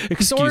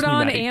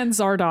 Zordon and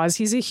Zardoz.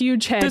 He's a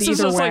huge head this either is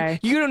just way.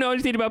 Like, you don't know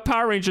anything about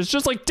Power Rangers,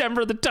 just like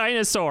Denver the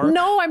dinosaur.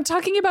 No, I'm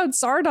talking about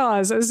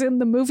Zardoz, as in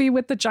the movie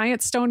with the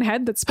giant stone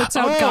head that spits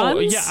out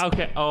guns. Yeah,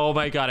 okay. Oh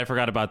my God, I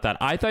forgot about that.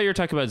 I thought you were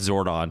talking about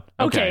Zordon.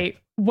 Okay.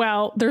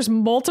 Well, there's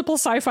multiple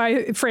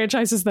sci-fi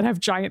franchises that have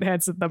giant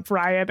heads in them,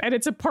 Brian, and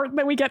it's important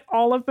that we get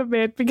all of them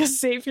in because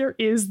Xavier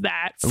is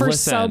that for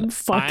some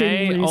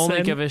fucking reason. I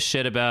only give a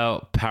shit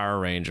about Power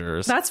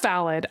Rangers. That's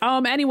valid.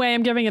 Anyway,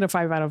 I'm giving it a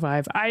 5 out of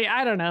 5.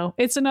 I don't know.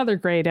 It's another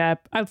great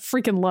ep. I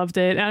freaking loved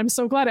it, and I'm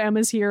so glad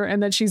Emma's here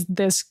and that she's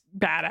this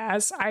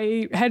badass.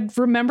 I had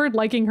remembered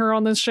liking her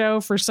on this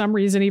show for some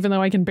reason, even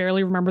though I can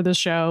barely remember this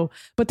show.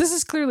 But this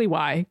is clearly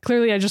why.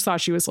 Clearly, I just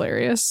thought she was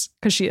hilarious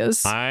because she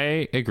is.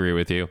 I agree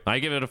with you. I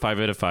give it a 5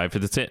 out of 5 for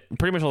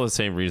pretty much all the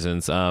same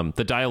reasons.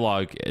 The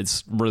dialogue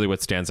is really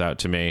what stands out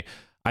to me.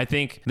 I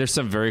think there's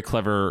some very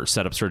clever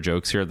setups for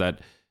jokes here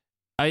that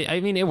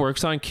I mean, it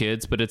works on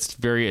kids, but it's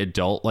very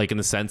adult, like in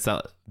the sense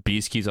that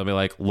Beast keeps on me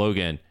like,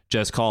 Logan,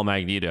 just call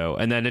Magneto.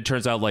 And then it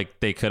turns out like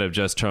they could have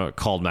just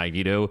called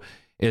Magneto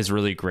is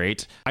really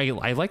great. I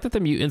like that the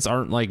mutants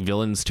aren't like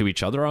villains to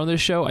each other on this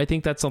show. I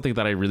think that's something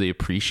that I really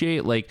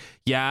appreciate. Like,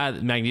 yeah,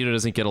 Magneto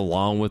doesn't get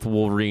along with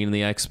Wolverine and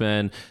the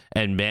X-Men,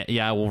 and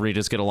Wolverine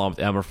does get along with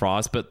Emma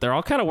Frost, but they're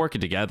all kind of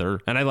working together,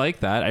 and I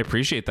like that. I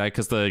appreciate that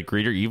because the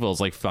greater evil is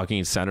like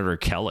fucking Senator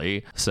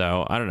Kelly.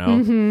 So I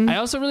don't know. I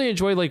also really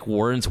enjoy like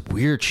Warren's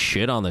weird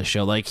shit on this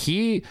show. Like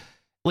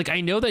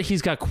I know that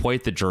he's got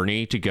quite the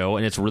journey to go,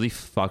 and it's really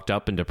fucked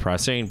up and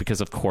depressing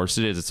because of course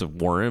it is. It's a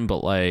Warren,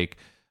 but like,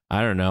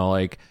 I don't know,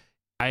 like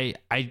I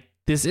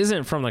this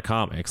isn't from the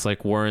comics,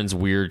 like Warren's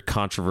weird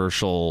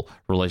controversial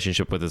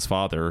relationship with his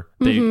father.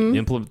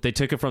 They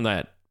took it from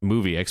that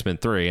movie X-Men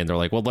 3 and they're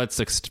like, well, let's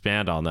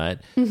expand on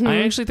that.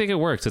 I actually think it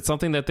works. It's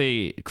something that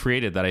they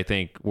created that I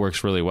think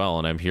works really well,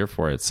 and I'm here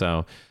for it.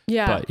 So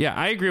but yeah,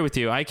 I agree with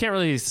you. I can't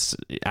really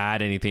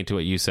add anything to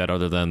what you said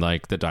other than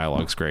like the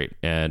dialogue's great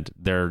and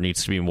there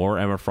needs to be more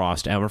Emma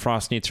Frost. Emma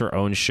Frost needs her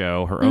own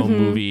show, her own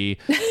movie,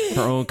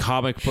 her own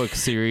comic book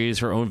series,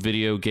 her own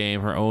video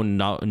game, her own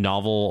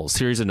novel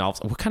series of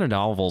novels. What kind of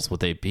novels would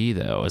they be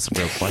though? Is a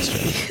real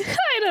question.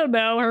 I don't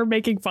know. Her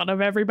making fun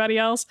of everybody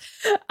else.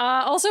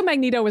 Also,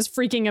 Magneto was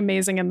freaking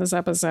amazing in this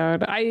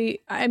episode. I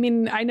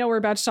mean, I know we're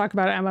about to talk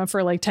about Emma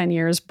for like 10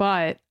 years,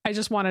 but I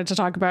just wanted to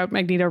talk about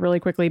Magneto really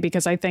quickly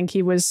because I think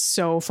he was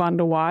so fun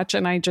to watch,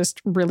 and I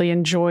just really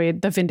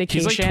enjoyed the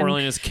vindication. He's like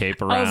twirling his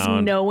cape around,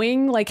 of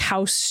knowing like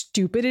how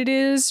stupid it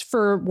is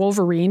for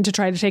Wolverine to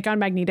try to take on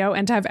Magneto,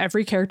 and to have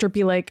every character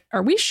be like,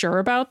 "Are we sure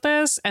about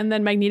this?" And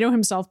then Magneto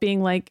himself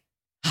being like,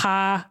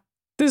 "Ha."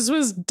 This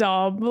was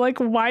dumb. Like,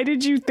 why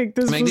did you think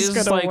this was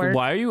gonna work?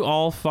 Why are you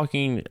all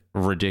fucking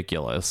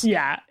ridiculous?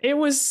 Yeah, it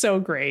was so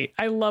great.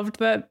 I loved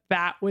that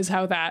was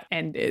how that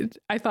ended.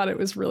 I thought it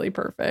was really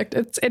perfect.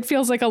 It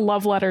feels like a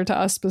love letter to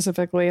us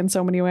specifically in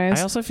so many ways.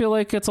 I also feel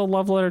like it's a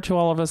love letter to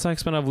all of us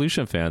X-Men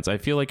Evolution fans. I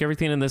feel like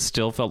everything in this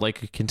still felt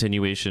like a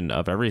continuation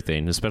of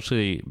everything,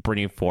 especially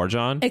bringing Forge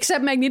on.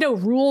 Except Magneto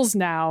rules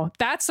now.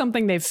 That's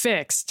something they've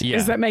fixed. Yeah.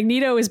 Is that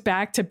Magneto is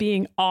back to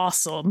being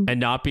awesome. And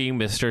not being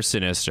Mr.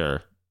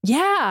 Sinister.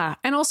 Yeah,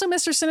 and also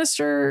Mr.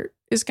 Sinister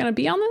is going to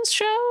be on this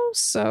show,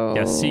 so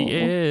yes, he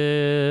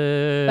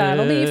is.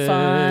 That'll be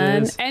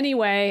fun.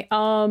 Anyway,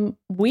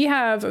 we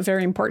have a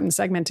very important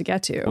segment to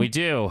get to. We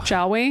do.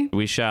 Shall we?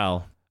 We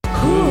shall.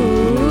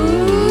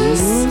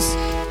 Who's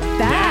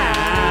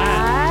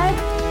that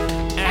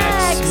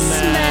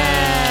X-Men?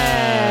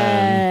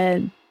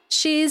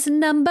 She's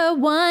number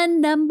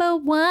one.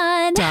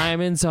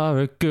 Diamonds are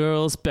a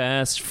girl's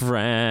best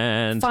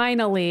friend.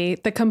 Finally,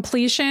 the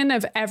completion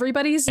of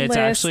everybody's list. It's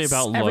actually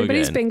about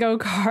everybody's Logan. Bingo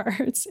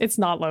cards. It's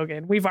not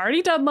Logan. We've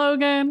already done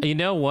Logan. You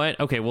know what?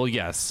 Okay, well,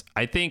 yes.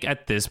 I think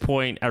at this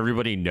point,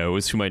 everybody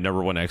knows who my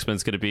number one X-Men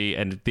is going to be,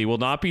 and they will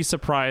not be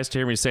surprised to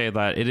hear me say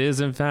that it is,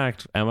 in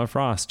fact, Emma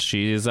Frost.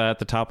 She is at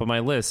the top of my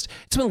list.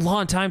 It's been a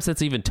long time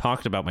since I even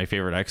talked about my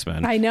favorite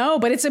X-Men. I know,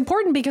 but it's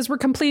important because we're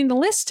completing the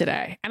list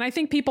today. And I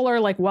think people are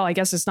like, well, I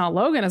guess it's not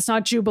Logan. It's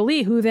not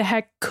Jubilee. Who the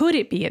heck could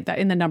it be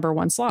in the number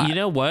one slot? You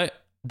know what?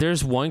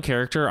 There's one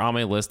character on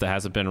my list that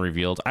hasn't been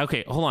revealed.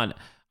 Okay, hold on.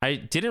 I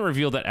didn't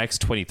reveal that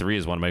X-23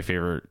 is one of my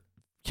favorite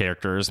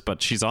characters,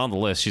 but she's on the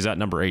list. She's at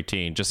number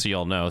 18, just so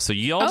y'all know. So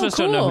y'all just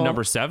don't know who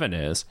number 7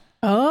 is.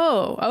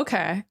 Oh,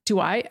 okay.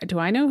 Do I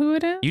know who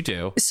it is? You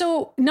do.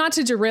 So not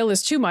to derail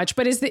this too much,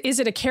 but is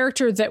it a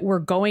character that we're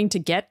going to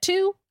get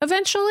to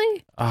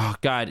eventually? Oh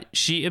God,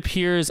 she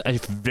appears a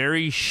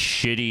very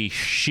shitty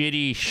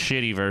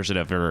version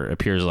of her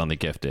appears on The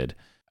Gifted.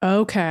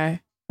 Okay.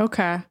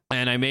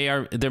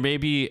 And there may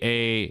be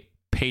a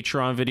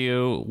Patreon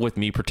video with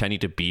me pretending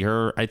to be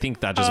her. I think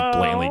that just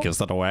blatantly gives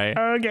that away.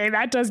 Okay,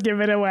 that does give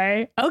it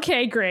away.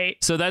 Okay,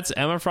 great. So that's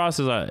Emma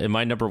Frost is in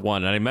my number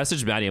one. And I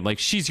messaged Maddie. I'm like,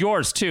 she's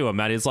yours too. And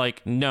Maddie's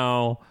like,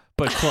 no,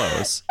 but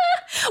close.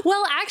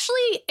 Well,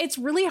 actually, it's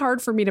really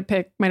hard for me to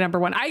pick my number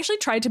one. I actually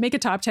tried to make a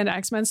top 10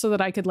 X-Men so that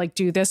I could like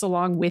do this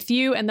along with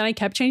you. And then I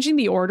kept changing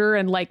the order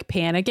and like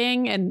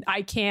panicking. And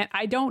I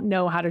don't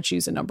know how to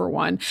choose a number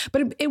one.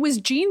 But it was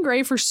Jean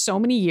Grey for so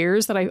many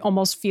years that I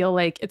almost feel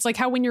like it's like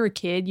how when you're a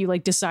kid, you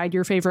like decide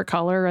your favorite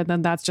color and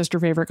then that's just your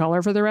favorite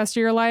color for the rest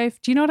of your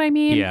life. Do you know what I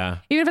mean? Yeah.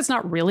 Even if it's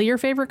not really your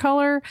favorite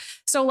color.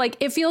 So like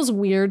it feels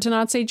weird to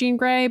not say Jean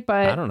Grey,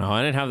 but I don't know.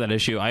 I didn't have that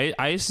issue.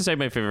 I used to say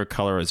my favorite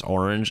color is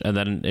orange. and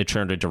then it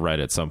turned into red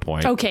at some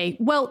point. Okay,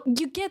 well,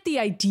 you get the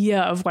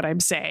idea of what I'm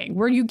saying,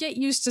 where you get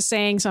used to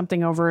saying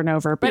something over and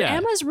over. But Yeah.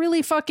 Emma's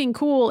really fucking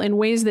cool in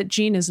ways that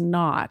Jean is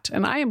not.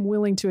 And I am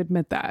willing to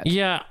admit that.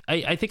 Yeah,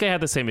 I think I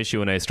had the same issue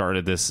when I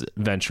started this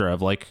venture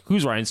of like,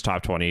 who's Ryan's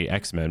top 20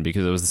 X-Men?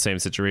 Because it was the same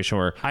situation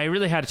where I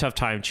really had a tough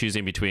time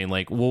choosing between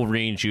like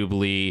Wolverine,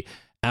 Jubilee,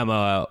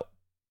 Emma,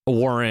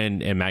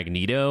 Warren, and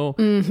Magneto.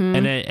 Mm-hmm.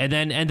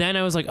 And then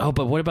I was like, oh,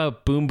 but what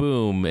about Boom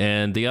Boom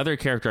and the other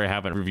character I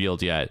haven't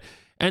revealed yet?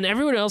 And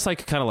everyone else I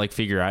could kind of like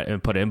figure out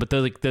and put in, but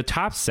the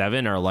top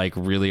 7 are like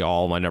really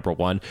all my number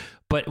one.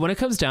 But when it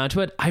comes down to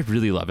it, I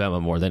really love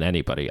Emma more than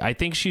anybody. I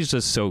think she's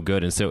just so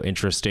good and so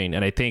interesting,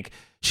 and I think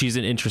she's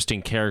an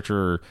interesting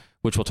character,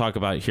 which we'll talk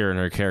about here in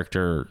her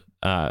character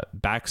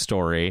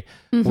backstory,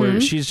 where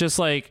she's just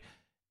like,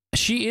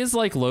 she is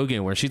like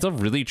Logan, where she's a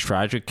really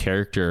tragic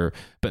character,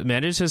 but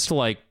manages to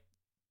like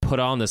put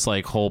on this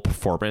like whole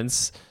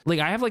performance. Like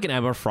I have like an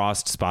Emma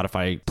Frost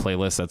Spotify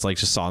playlist that's like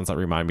just songs that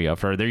remind me of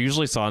her. They're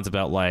usually songs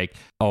about like,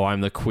 oh,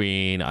 I'm the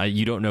queen.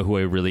 You don't know who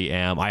I really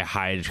am. I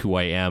hide who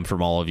I am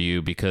from all of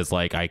you because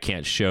like I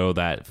can't show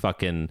that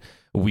fucking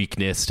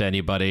weakness to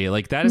anybody.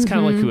 Like that is kind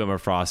of like who Emma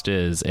Frost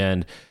is.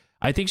 And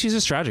I think she's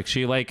just tragic.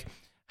 She like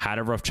had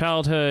a rough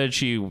childhood.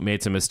 She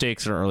made some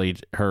mistakes in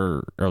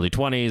her early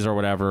 20s or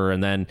whatever,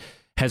 and then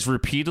has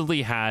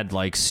repeatedly had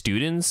like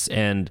students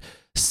and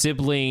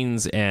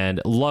siblings and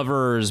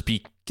lovers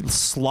be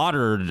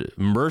slaughtered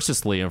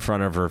mercilessly in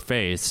front of her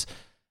face.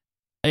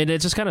 And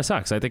it just kind of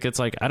sucks. I think it's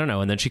like, I don't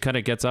know. And then she kind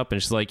of gets up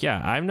and she's like, yeah,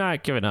 I'm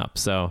not giving up.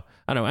 So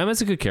I don't know.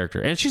 Emma's a good character.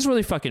 And she's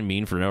really fucking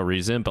mean for no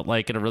reason, but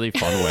like in a really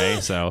fun way.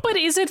 So, But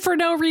is it for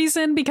no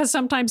reason? Because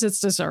sometimes it's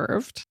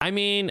deserved. I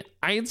mean,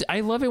 I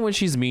love it when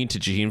she's mean to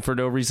Jean for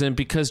no reason,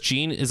 because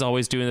Jean is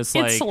always doing this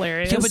like, It's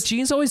hilarious. yeah, but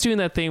Jean's always doing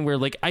that thing where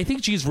like, I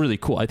think Jean's really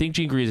cool. I think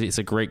Jean Grey is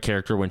a great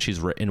character when she's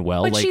written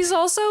well. But like, she's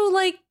also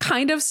like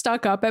kind of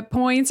stuck up at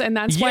points, and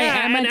that's why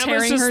Yeah, Emma and Emma's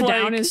tearing just her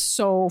down like- is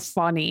so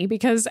funny,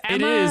 because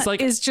Emma it is like,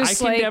 just I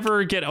can like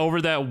never get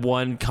over that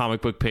one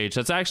comic book page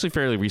that's actually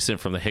fairly recent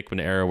from the Hickman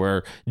era,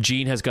 where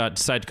Jean has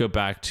decided to go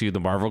back to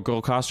the Marvel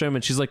Girl costume,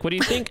 and she's like, what do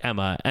you think,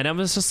 Emma? And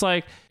Emma's just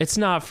like, it's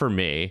not for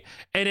me,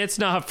 and it's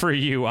not for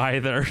you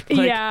either.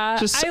 Like, yeah,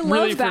 just I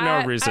really love for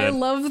that. no reason. I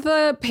love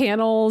the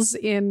panels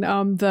in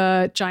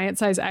the Giant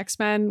Size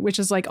X-Men, which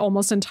is like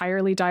almost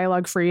entirely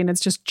dialogue free, and it's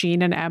just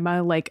Jean and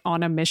Emma like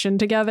on a mission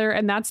together.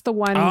 And that's the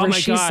one Oh where my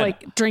she's God.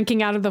 like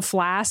drinking out of the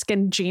flask,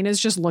 and Jean is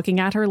just looking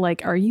at her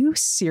like, are you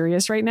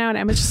serious right now? And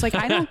Emma's just like,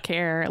 I don't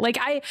care. Like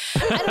I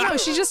don't know.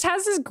 She just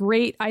has this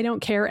great I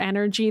don't care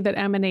energy that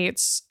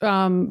emanates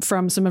from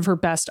some of her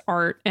best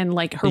art and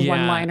like her Yeah.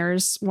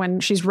 one-liners when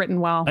she's written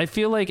well. I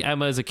feel like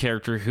Emma is a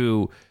character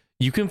who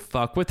you can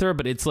fuck with her,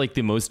 but it's like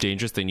the most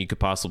dangerous thing you could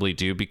possibly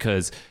do,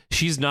 because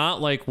she's not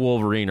like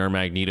Wolverine or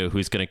Magneto,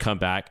 who's going to come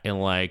back and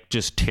like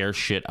just tear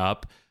shit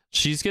up.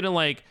 She's going to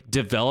like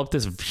develop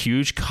this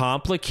huge,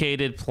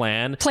 complicated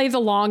plan Play the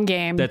long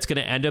game. that's going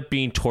to end up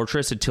being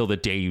torturous until the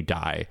day you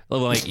die.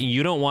 Like,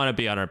 you don't want to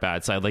be on her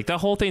bad side. Like, that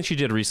whole thing she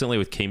did recently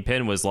with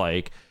Kingpin was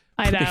like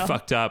I pretty know.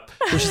 fucked up.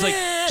 Where she's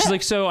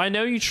like, so I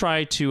know you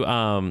tried to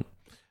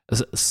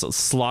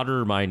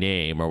slaughter my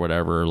name or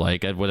whatever,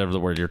 like whatever the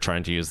word you're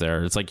trying to use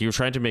there. It's like, you're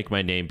trying to make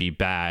my name be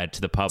bad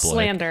to the public.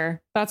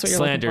 Slander. That's what you're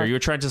Slander. looking You for. were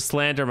trying to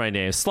slander my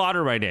name,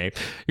 slaughter my name.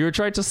 You were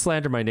trying to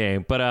slander my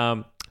name,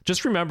 but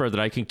just remember that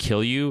I can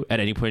kill you at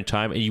any point in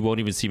time, and you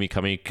won't even see me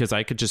coming, because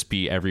I could just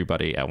be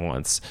everybody at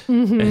once.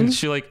 And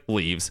she like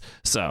leaves.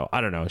 So I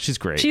don't know. She's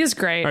great. She is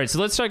great. All right, so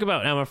let's talk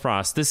about Emma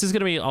Frost. This is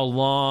going to be a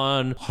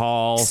long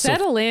haul.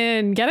 Settle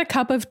in, get a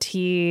cup of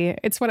tea.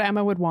 It's what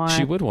Emma would want.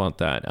 She would want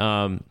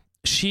that.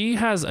 She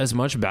has as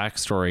much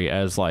backstory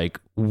as like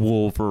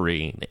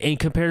Wolverine in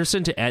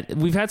comparison to Ed.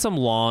 We've had some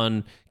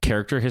long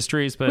character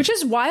histories, but Which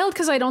is wild,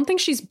 because I don't think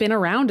she's been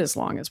around as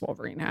long as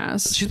Wolverine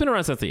has. she's been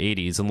around since the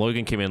 80s, and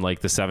Logan came in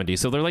like the 70s.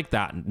 So they're like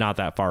that, not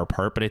that far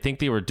apart, but I think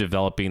they were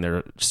developing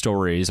their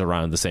stories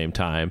around the same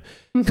time,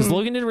 because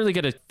Logan didn't really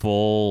get a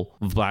full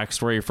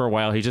backstory for a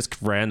while. He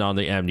just ran on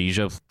the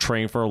amnesia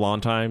train for a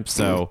long time.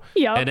 So,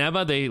 Yep. And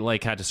Emma, they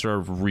like had to sort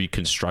of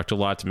reconstruct a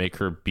lot to make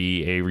her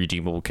be a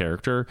redeemable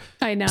character.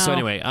 I know. So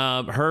anyway,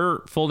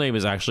 her full name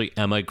is actually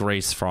Emma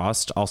Grace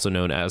Frost, also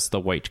known as the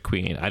White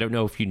Queen. I don't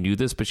know if you knew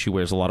this, but she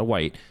wears a lot of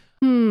white.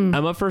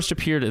 Emma first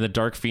appeared in the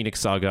Dark Phoenix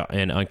saga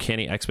in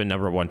Uncanny X-Men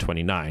number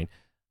 129.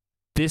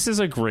 This is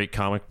a great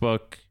comic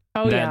book.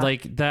 Oh, yeah.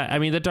 Like that. I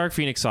mean, the Dark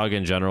Phoenix saga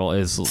in general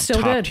is So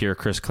top good. tier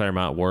Chris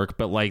Claremont work,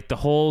 but like the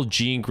whole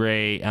Jean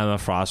Grey Emma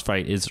Frost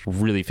fight is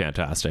really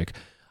fantastic.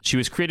 She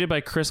was created by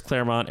Chris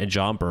Claremont and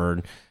John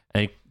Byrne,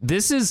 and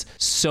this is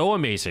so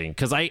amazing,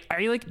 because I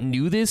like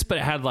knew this, but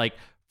I had like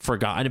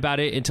forgotten about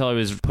it until I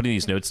was putting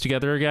these notes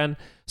together again.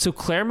 So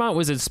Claremont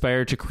was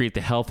inspired to create the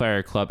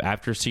Hellfire Club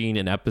after seeing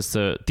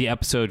the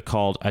episode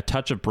called A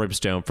Touch of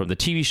Brimstone from the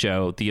TV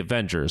show The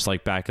Avengers,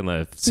 like back in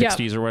the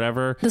 60s or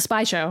whatever. The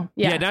spy show.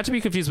 Yeah. Not to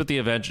be confused with the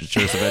Avengers,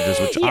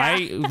 which Yeah. I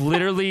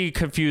literally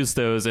confused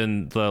those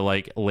in the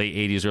like late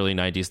 80s, early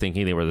 90s,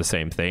 thinking they were the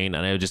same thing.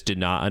 And I just did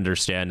not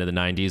understand in the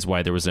 90s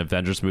why there was an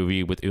Avengers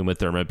movie with Uma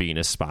Thurman being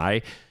a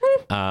spy.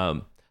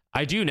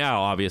 I do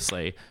now,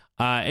 obviously.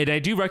 And I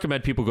do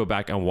recommend people go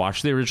back and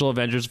watch the original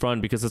Avengers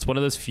run because it's one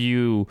of those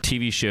few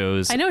TV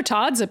shows. I know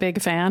Todd's a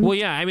big fan. Well,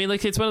 yeah, I mean,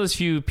 like it's one of those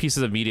few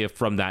pieces of media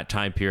from that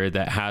time period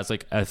that has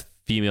like a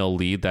female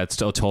lead that's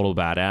still a total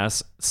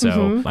badass.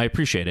 So I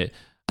appreciate it.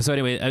 So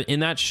anyway,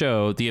 in that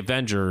show, the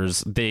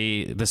Avengers,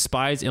 the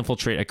spies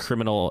infiltrate a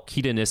criminal,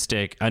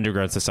 hedonistic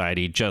underground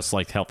society, just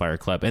like Hellfire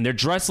Club. And they're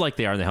dressed like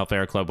they are in the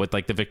Hellfire Club with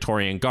like the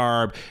Victorian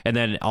garb. And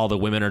then all the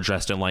women are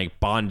dressed in like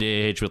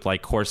bondage with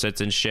like corsets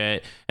and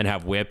shit and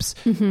have whips.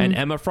 And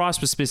Emma Frost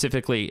was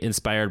specifically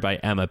inspired by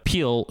Emma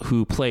Peel,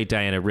 who played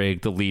Diana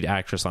Rigg, the lead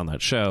actress on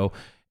that show.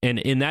 And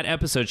in that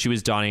episode, she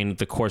was donning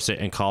the corset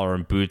and collar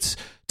and boots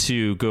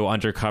to go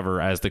undercover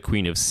as the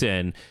Queen of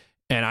Sin.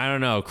 And I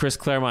don't know, Chris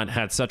Claremont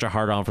had such a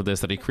hard on for this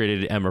that he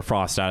created Emma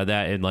Frost out of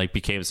that and like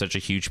became such a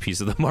huge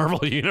piece of the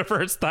Marvel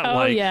universe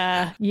that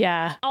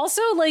yeah.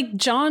 Also, like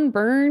John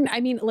Byrne,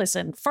 I mean,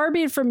 listen, far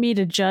be it from me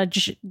to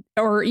judge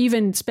or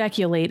even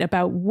speculate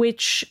about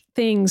which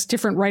things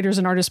different writers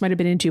and artists might have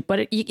been into,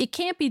 but it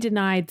can't be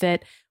denied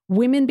that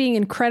women being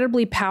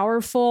incredibly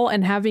powerful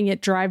and having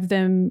it drive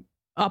them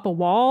up a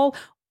wall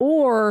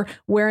or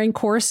wearing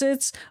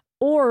corsets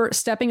or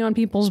stepping on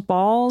people's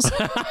balls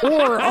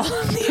or all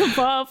of the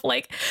above.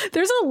 Like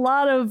there's a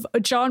lot of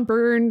John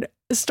Byrne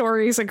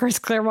stories and Chris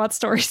Claremont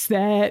stories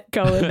that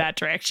go in that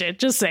direction.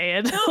 Just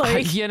saying.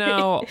 Like, you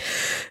know,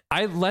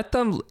 I let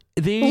them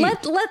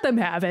let them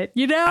have it.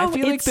 You know, I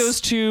feel like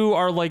those two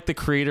are like the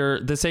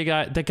creator,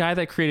 the guy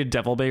that created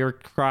Devil May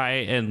Cry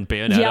and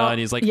Bayonetta. And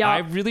he's like, I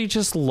really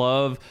just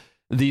love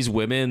these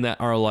women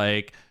that are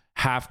like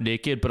half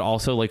naked but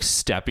also like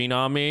stepping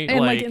on me and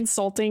like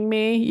insulting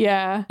me.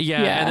 Yeah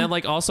and then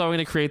like also I'm going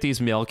to create these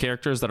male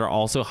characters that are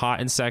also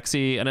hot and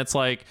sexy, and it's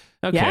like,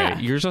 okay,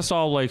 you're just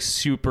all like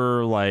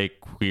super like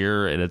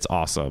queer and it's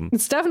awesome.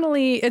 It's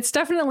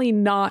definitely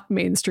not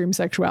mainstream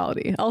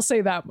sexuality, I'll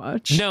say that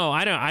much. No,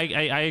 I don't.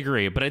 I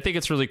agree, but I think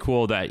it's really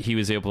cool that he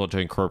was able to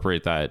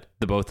incorporate the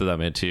both of them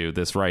into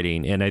this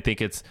writing, and I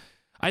think it's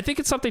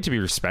something to be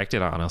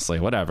respected, honestly.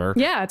 Whatever.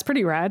 Yeah, it's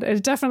pretty rad.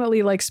 It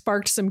definitely like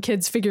sparked some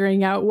kids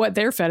figuring out what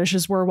their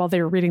fetishes were while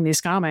they were reading these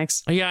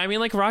comics. Yeah, I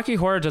mean, like Rocky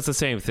Horror does the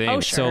same thing. Oh,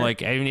 sure. So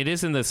like, I mean, it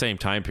is in the same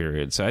time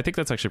period. So I think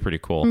that's actually pretty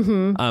cool.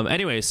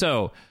 Anyway,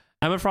 so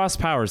Emma Frost's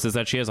powers is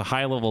that she has a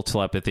high level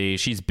telepathy.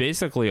 She's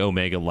basically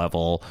Omega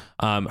level.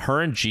 Her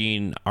and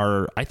Jean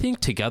are, I think,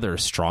 together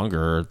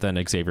stronger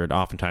than Xavier, and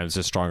oftentimes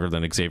just stronger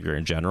than Xavier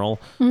in general.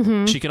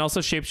 She can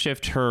also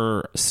shapeshift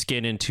her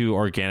skin into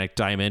organic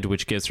diamond,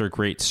 which gives her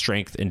great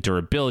strength and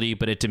durability,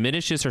 but it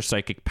diminishes her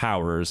psychic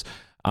powers.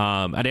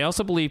 And I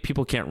also believe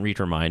people can't read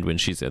her mind when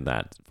she's in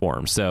that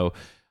form. So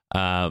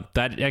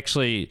that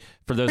actually,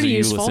 for those pretty of you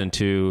useful. who listen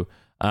to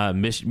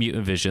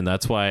Mutant Vision,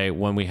 that's why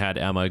when we had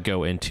Emma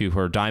go into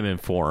her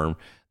diamond form,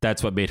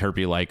 that's what made her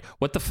be like,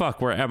 what the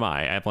fuck, where am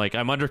I?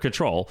 I'm under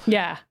control.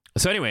 Yeah.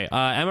 So anyway,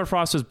 Emma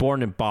Frost was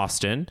born in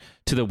Boston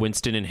to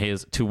Winston and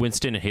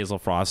Hazel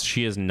Frost.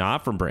 She is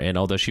not from Britain,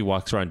 although she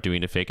walks around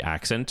doing a fake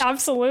accent.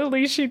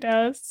 Absolutely, she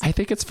does. I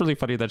think it's really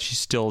funny that she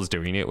still is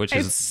doing it, which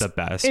is the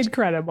best.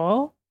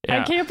 Incredible.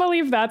 Yeah. I can't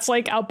believe that's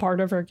like a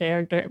part of her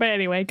character. But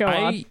anyway, go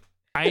on.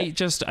 I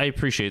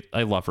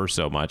love her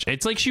so much.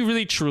 It's like she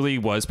really truly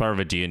was part of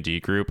a D&D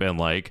group and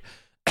like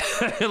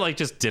like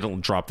just didn't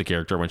drop the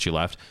character when she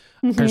left.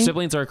 Her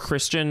siblings are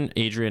Christian,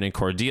 Adrian, and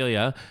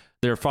Cordelia.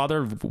 Their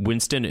father,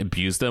 Winston,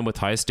 abused them with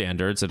high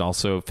standards and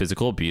also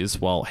physical abuse,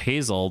 while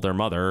Hazel, their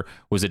mother,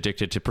 was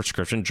addicted to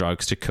prescription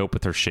drugs to cope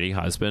with her shitty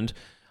husband.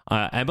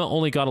 Emma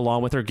only got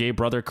along with her gay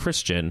brother,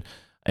 Christian,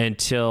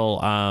 until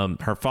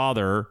her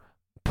father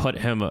put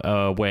him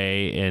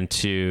away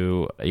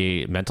into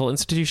a mental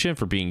institution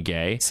for being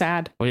gay.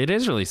 Sad. Well, it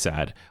is really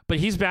sad. But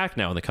he's back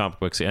now in the comic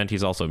books, and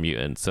he's also a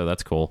mutant, so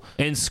that's cool.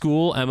 In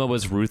school, Emma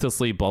was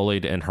ruthlessly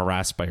bullied and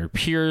harassed by her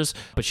peers,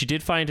 but she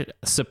did find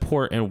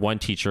support in one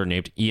teacher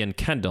named Ian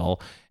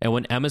Kendall, and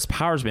when Emma's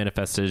powers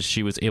manifested,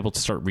 she was able to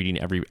start reading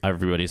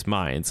everybody's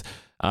minds.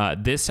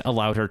 This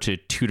allowed her to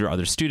tutor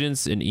other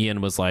students, and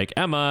Ian was like,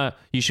 Emma,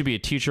 you should be a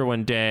teacher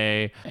one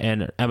day.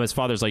 And Emma's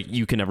father's like,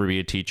 you can never be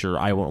a teacher.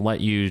 I won't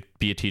let you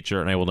be a teacher,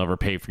 and I will never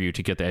pay for you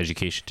to get the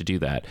education to do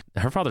that.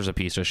 Her father's a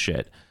piece of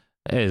shit,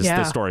 is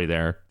the story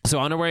there. So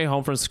on her way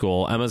home from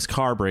school, Emma's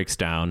car breaks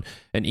down,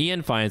 and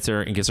Ian finds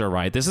her and gives her a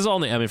ride. This is all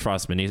in the Emma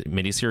Frost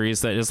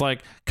miniseries that is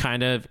like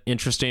kind of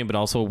interesting, but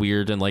also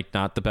weird and like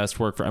not the best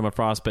work for Emma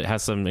Frost, but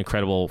has some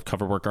incredible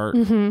cover work art.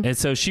 And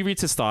so she reads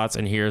his thoughts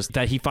and hears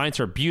that he finds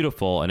her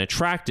beautiful and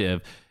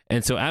attractive.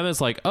 And so Emma's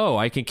like, oh,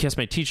 I can kiss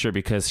my teacher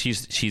because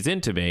she's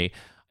into me.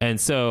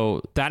 And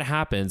so that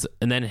happens.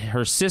 And then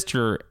her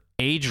sister,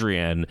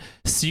 Adrian,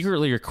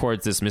 secretly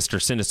records this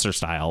Mr. Sinister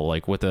style,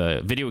 like with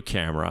a video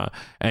camera,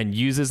 and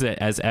uses it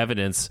as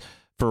evidence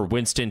for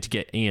Winston to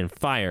get Ian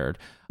fired.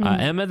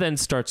 Emma then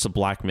starts to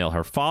blackmail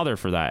her father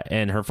for that.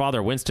 And her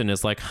father, Winston,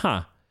 is like,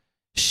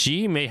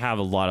 she may have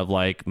a lot of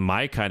like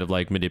my kind of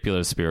like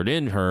manipulative spirit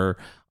in her.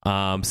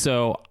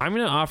 So I'm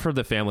going to offer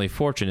the family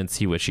fortune and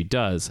see what she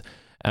does.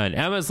 And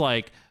Emma's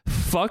like,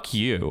 fuck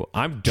you.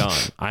 I'm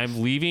done.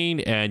 I'm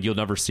leaving and you'll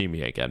never see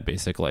me again,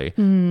 basically.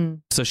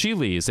 So she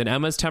leaves and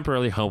Emma's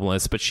temporarily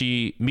homeless, but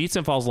she meets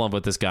and falls in love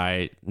with this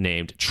guy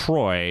named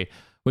Troy,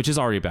 which is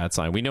already a bad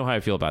sign. We know how I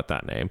feel about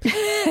that name.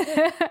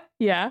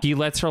 Yeah. He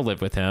lets her live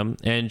with him,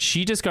 and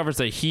she discovers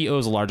that he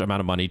owes a large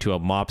amount of money to a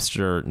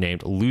mobster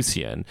named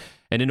Lucien.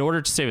 And in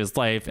order to save his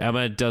life,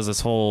 Emma does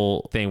this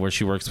whole thing where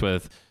she works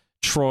with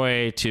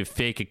Troy to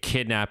fake a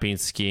kidnapping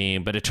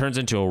scheme, but it turns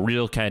into a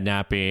real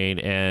kidnapping,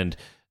 and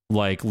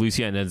like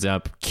Lucien ends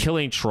up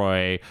killing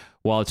Troy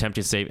while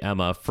attempting to save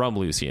Emma from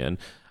Lucien.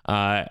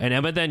 And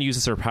Emma then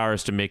uses her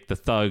powers to make the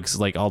thugs,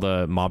 like all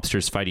the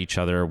mobsters, fight each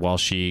other while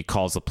she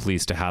calls the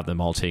police to have them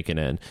all taken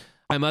in.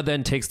 Emma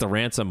then takes the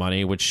ransom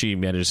money, which she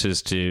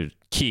manages to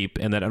keep,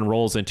 and then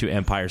enrolls into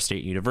Empire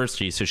State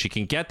University so she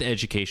can get the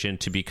education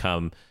to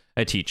become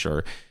a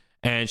teacher.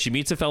 And she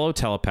meets a fellow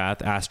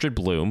telepath, Astrid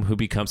Bloom, who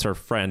becomes her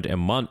friend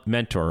and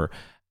mentor.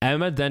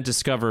 Emma then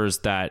discovers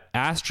that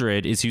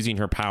Astrid is using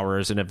her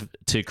powers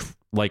to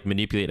like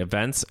manipulate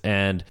events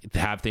and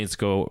have things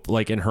go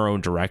like in her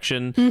own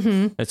direction.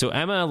 And so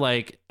Emma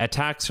like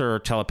attacks her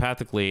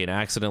telepathically and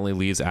accidentally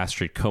leaves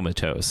Astrid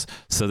comatose.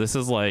 So this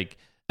is like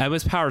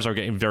Emma's powers are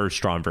getting very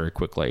strong very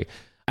quickly.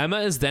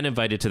 Emma is then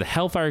invited to the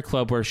Hellfire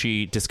Club, where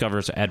she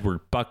discovers Edward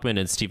Buckman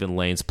and Stephen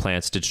Lane's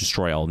plans to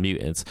destroy all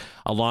mutants.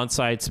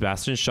 Alongside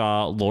Sebastian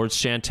Shaw, Lord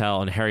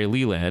Chantel, and Harry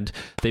Leland,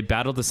 they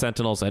battle the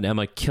Sentinels, and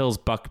Emma kills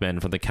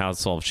Buckman from the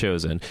Council of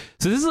Chosen.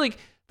 So this is like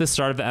the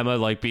start of Emma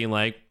like being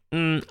like,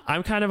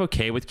 I'm kind of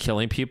okay with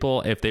killing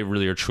people if they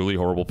really are truly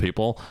horrible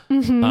people.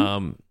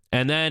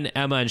 And then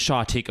Emma and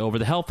Shaw take over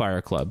the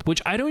Hellfire Club, which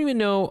I don't even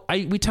know.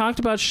 We talked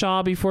about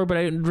Shaw before, but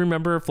I don't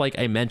remember if like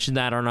I mentioned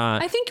that or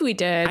not. I think we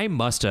did. I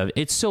must have.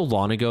 It's so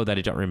long ago that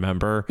I don't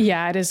remember.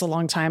 Yeah, it is a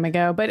long time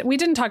ago, but we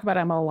didn't talk about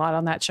Emma a lot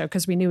on that show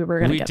because we knew we were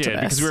going to get to this. We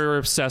did, because we were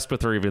obsessed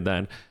with her even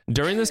then.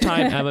 During this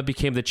time, Emma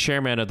became the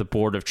chairman of the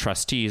board of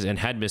trustees and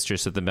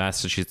headmistress of the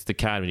Massachusetts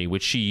Academy,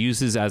 which she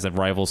uses as a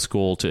rival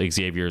school to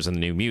Xavier's and the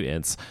New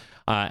Mutants.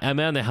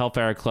 Emma and the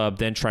Hellfire Club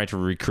then tried to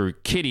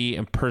recruit Kitty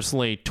and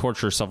personally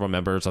torture several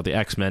members of the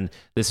X-Men.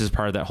 This is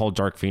part of that whole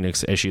Dark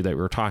Phoenix issue that we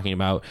were talking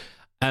about.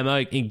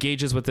 Emma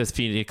engages with this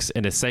Phoenix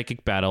in a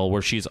psychic battle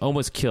where she's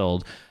almost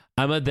killed.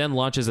 Emma then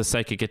launches a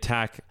psychic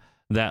attack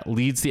that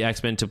leads the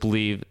X-Men to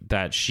believe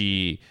that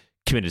she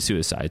committed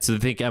suicide. So they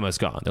think Emma's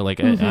gone. They're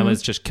like,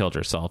 Emma's just killed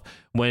herself,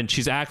 when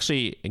she's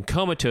actually in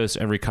comatose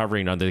and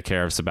recovering under the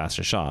care of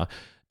Sebastian Shaw.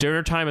 During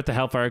her time at the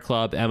Hellfire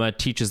Club, Emma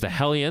teaches the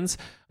Hellions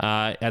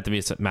at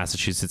the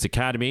Massachusetts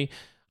Academy.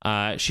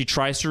 She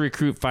tries to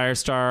recruit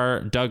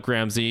Firestar, Doug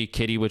Ramsey,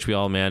 Kitty, which we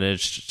all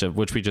managed,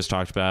 which we just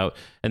talked about.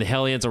 And the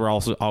Hellions are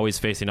also always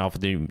facing off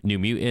with the New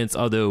Mutants,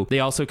 although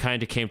they also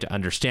kind of came to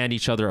understand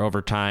each other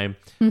over time.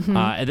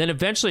 And then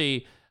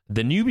eventually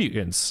the New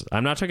Mutants,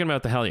 I'm not talking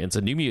about the Hellions,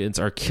 the New Mutants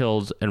are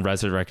killed and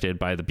resurrected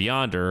by the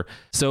Beyonder.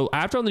 So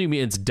after all the New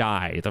Mutants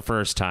die the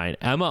first time,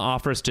 Emma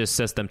offers to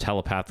assist them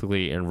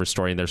telepathically in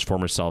restoring their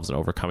former selves and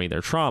overcoming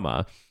their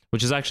trauma,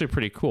 which is actually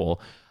pretty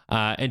cool.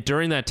 And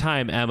during that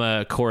time,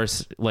 Emma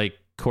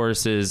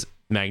coerces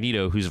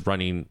Magneto, who's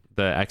running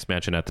the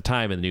X-Mansion at the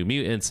time, and the New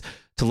Mutants,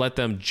 to let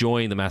them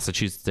join the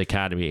Massachusetts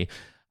Academy,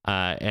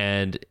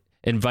 and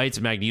invites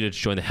Magneto to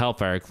join the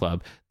Hellfire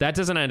Club. That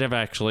doesn't end up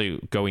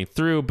actually going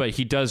through, but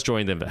he does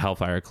join the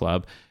Hellfire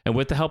Club. And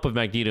with the help of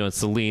Magneto and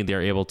Selene,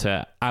 they're able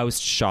to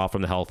oust Shaw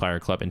from the Hellfire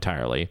Club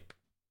entirely.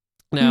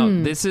 Now,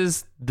 this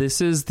is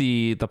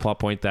the plot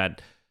point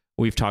that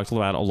we've talked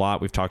about a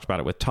lot. We've talked about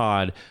it with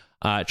Todd.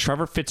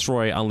 Trevor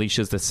Fitzroy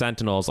unleashes the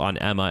Sentinels on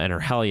Emma and her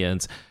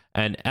Hellions,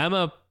 and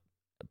Emma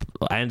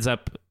ends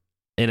up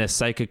in a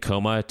psychic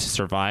coma to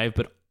survive,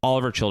 but all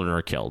of her children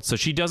are killed. So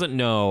she doesn't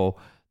know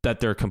that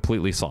they're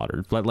completely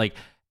slaughtered. But like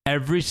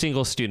every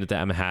single student that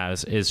Emma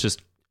has is just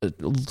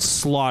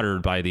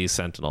slaughtered by these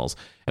Sentinels.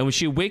 And when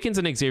she awakens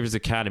in Xavier's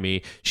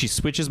Academy, she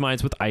switches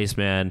minds with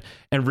Iceman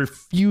and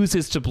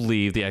refuses to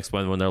believe the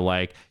X-Men when they're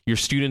like, your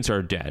students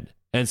are dead.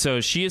 And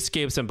so she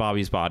escapes in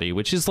Bobby's body,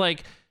 which is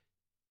like,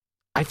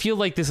 I feel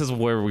like this is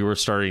where we were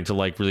starting to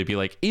like really be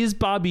like, is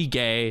Bobby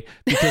gay?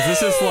 Because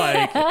this is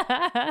like,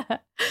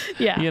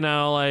 yeah, you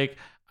know, like,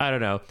 I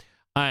don't know.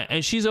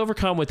 And she's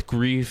overcome with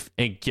grief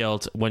and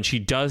guilt when she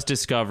does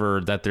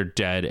discover that they're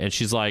dead. And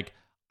she's like,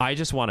 I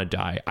just want to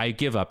die. I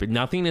give up.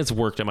 Nothing has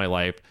worked in my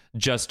life.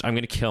 Just, I'm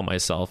going to kill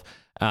myself.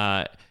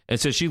 And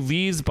so she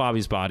leaves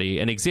Bobby's body,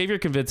 and Xavier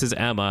convinces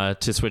Emma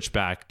to switch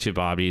back to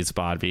Bobby's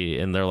body.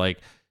 And they're like,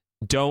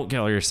 don't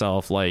kill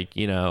yourself. Like,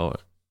 you know,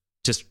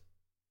 just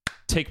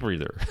take a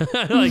breather.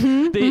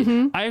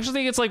 I actually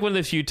think it's like one of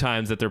the few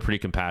times that they're pretty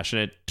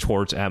compassionate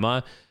towards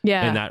Emma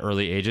in that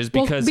early ages,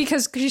 because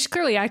she's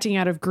clearly acting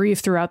out of grief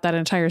throughout that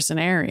entire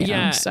scenario.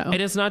 Yeah. So. And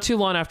it's not too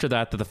long after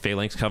that the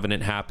Phalanx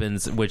Covenant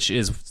happens, which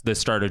is the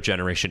start of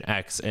Generation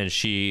X. And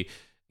she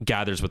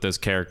gathers with those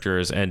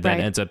characters and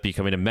then ends up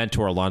becoming a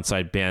mentor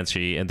alongside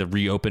Banshee and the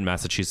reopened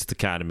Massachusetts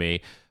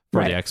Academy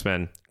for the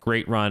X-Men.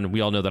 Great run.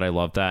 We all know that I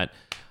love that.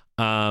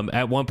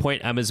 At one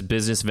point, Emma's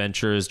business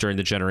ventures during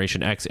the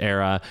Generation X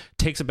era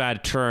takes a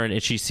bad turn,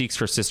 and she seeks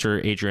her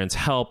sister Adrian's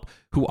help,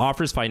 who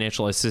offers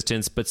financial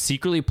assistance, but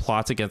secretly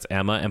plots against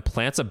Emma and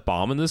plants a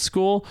bomb in the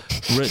school,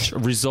 which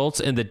results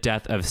in the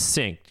death of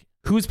Sink,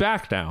 who's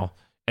back now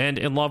and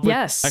in love with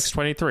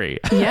X-23.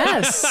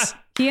 Yes.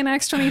 He and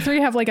X-23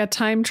 have like a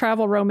time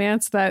travel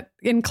romance that,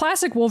 in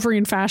classic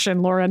Wolverine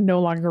fashion, Laura no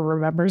longer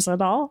remembers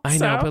at all. I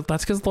know, but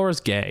that's because Laura's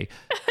gay.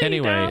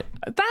 Anyway,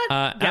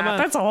 Emma, Emma,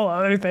 that's a whole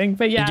other thing.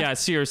 But yeah,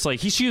 seriously,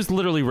 she was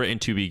literally written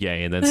to be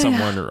gay, and then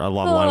someone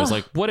along the line was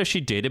like, "What if she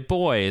dated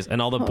boys?"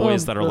 And all the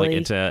boys that are like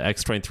into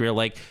X-23 are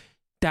like,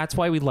 "That's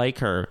why we like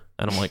her."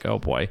 And I'm like, "Oh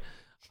boy."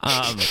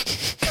 I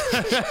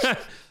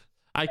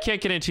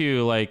can't get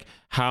into like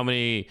how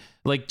many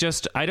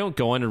I don't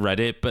go on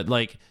Reddit, but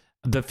like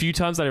the few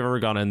times that I've ever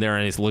gone in there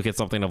and look at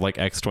something of like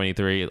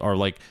X-23, or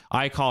like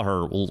I call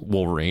her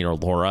Wolverine or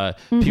Laura,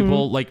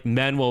 people like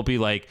men will be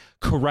like,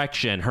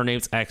 correction, her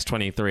name's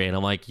X-23, and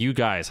I'm like, you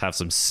guys have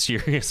some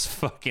serious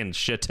fucking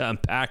shit to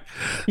unpack.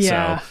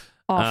 Yeah, so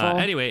awful.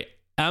 Anyway,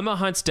 Emma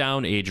hunts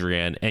down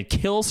Adrian and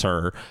kills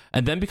her,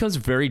 and then becomes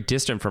very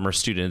distant from her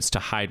students to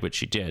hide what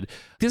she did.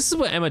 This is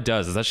what Emma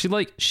does, is that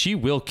she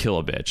will kill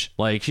a bitch.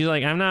 Like, she's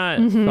like, I'm not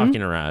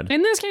fucking around.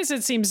 In this case,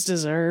 it seems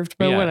deserved,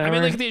 but whatever. I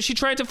mean, like, she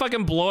tried to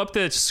fucking blow up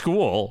the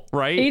school,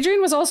 right?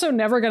 Adrian was also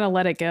never going to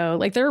let it go.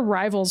 Like, they're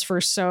rivals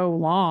for so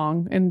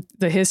long in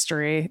the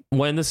history.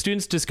 When the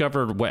students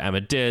discovered what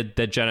Emma did,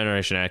 that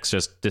Generation X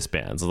just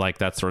disbands. Like,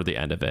 that's sort of the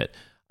end of it.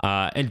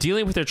 And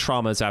dealing with their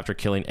traumas after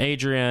killing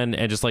Adrian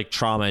and just like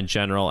trauma in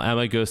general,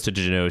 Emma goes to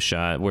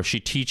Genosha, where she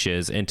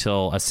teaches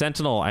until a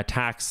Sentinel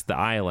attacks the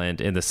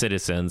island and the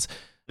citizens.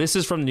 This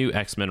is from the new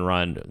X-Men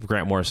run,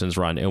 Grant Morrison's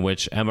run, in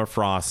which Emma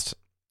Frost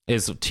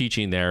is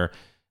teaching there,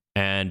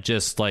 and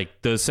just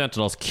like those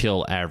Sentinels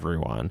kill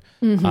everyone.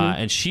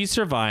 And she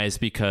survives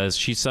because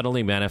she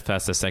suddenly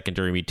manifests a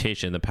secondary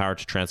mutation, the power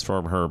to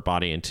transform her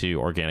body into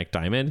organic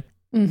diamond.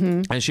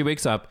 And she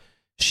wakes up.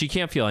 She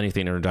can't feel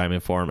anything in her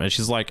diamond form. And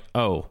she's like,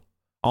 oh,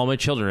 all my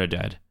children are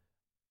dead.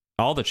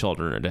 All the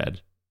children are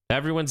dead.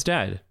 Everyone's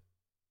dead.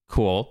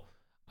 Cool.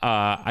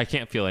 I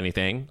can't feel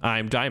anything.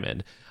 I'm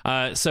diamond.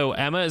 So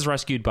Emma is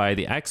rescued by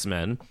the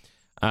X-Men,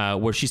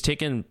 where she's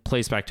taken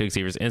place back to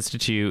Xavier's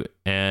Institute.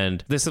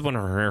 And this is when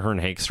her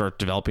and Hank start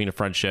developing a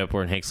friendship,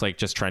 where Hank's like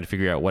just trying to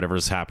figure out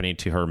whatever's happening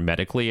to her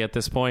medically at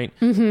this point.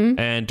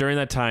 And during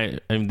that time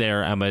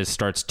there, Emma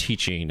starts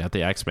teaching at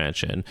the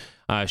X-Mansion.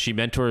 She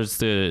mentors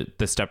the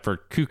Stepford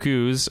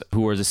Cuckoos,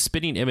 who are the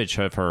spitting image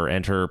of her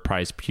and her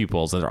prized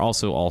pupils. And they're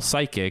also all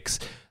psychics.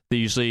 They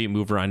usually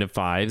move around in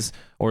 5s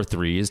or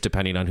 3s,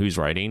 depending on who's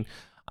writing.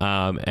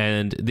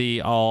 And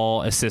they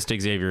all assist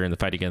Xavier in the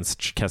fight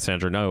against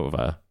Cassandra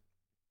Nova.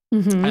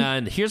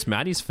 And here's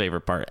Maddie's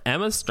favorite part.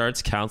 Emma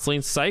starts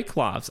counseling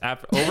Cyclops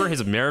over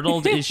his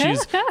marital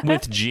issues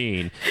with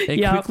Jean, and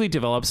quickly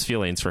develops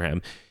feelings for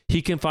him.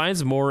 He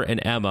confides more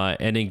in Emma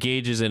and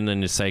engages in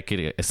a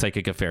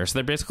psychic affair. So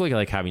they're basically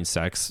like having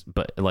sex,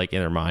 but like in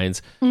their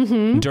minds.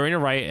 During a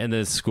riot in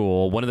the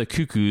school, one of the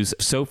Cuckoos,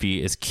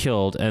 Sophie, is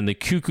killed, and the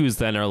Cuckoos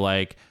then are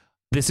like,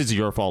 this is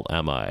your fault,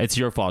 Emma. It's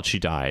your fault she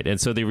died.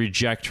 And so they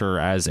reject her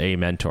as a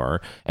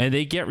mentor. And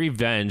they get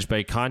revenge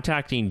by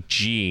contacting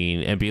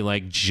Jean and be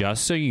like,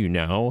 just so you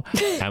know,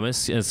 Emma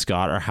and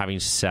Scott are having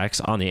sex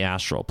on the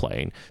astral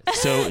plane.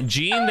 So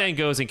Jean then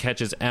goes and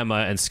catches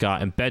Emma and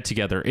Scott in bed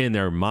together in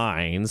their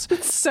minds.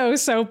 It's so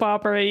soap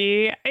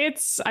opera-y.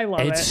 I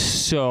love it. It's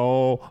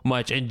so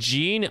much. And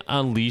Jean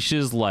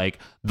unleashes like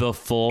the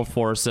full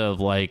force of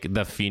like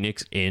the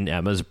Phoenix in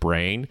Emma's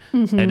brain.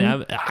 And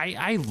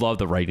I love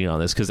the writing on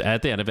this, because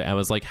at the end of it,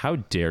 Emma's like, how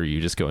dare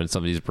you just go in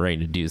somebody's brain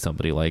to do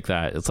somebody like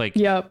that? It's like,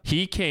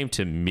 he came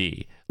to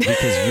me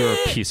because you're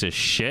a piece of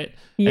shit,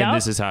 and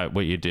this is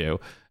what you do.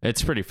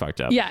 It's pretty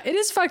fucked up. Yeah, it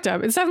is fucked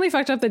up. It's definitely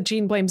fucked up that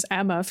Jean blames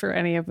Emma for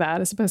any of that,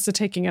 as opposed to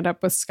taking it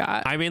up with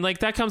Scott. I mean, like,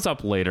 that comes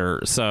up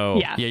later. So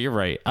yeah, you're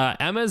right.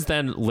 Emma's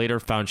then later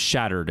found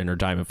shattered in her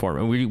diamond form,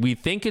 and we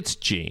think it's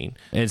Jean.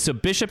 And so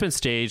Bishop and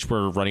Stage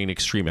were running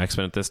Extreme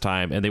X-Men at this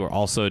time, and they were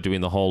also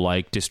doing the whole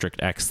like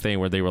District X thing,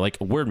 where they were like,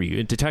 we're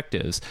mutant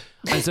detectives.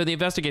 And so they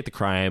investigate the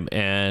crime,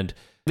 and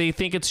they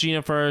think it's Jean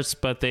at first,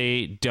 but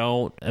they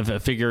don't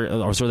figure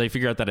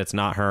out that it's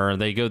not her.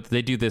 They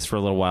do this for a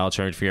little while,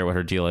 trying to figure out what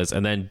her deal is.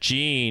 And then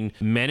Jean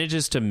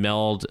manages to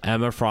meld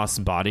Emma Frost's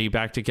body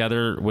back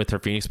together with her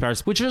Phoenix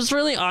powers, which is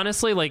really,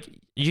 honestly, like,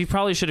 you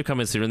probably should have come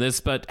in sooner than this,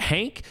 but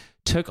Hank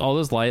took all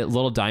those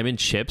little diamond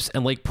chips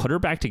and like put her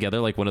back together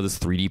like one of those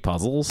 3D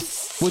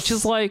puzzles, which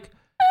is like,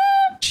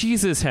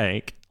 Jesus,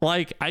 Hank.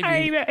 Like,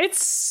 I know.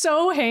 It's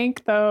so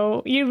Hank,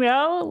 though, you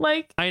know?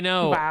 Like, I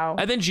know. Wow.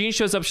 And then Jean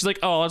shows up. She's like,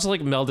 oh, let's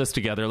like meld this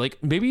together.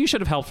 Like, maybe you should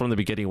have helped from the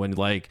beginning when,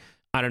 like,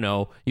 I don't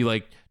know, you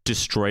like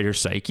destroyed her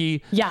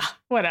psyche. Yeah,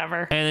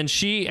 whatever. And then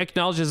she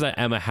acknowledges that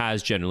Emma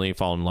has genuinely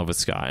fallen in love with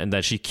Scott, and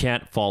that she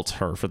can't fault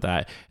her for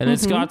that. And then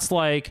Scott's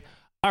like,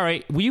 all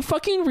right, will you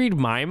fucking read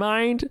my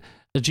mind?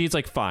 And Jean's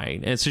like,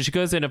 fine. And so she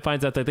goes in and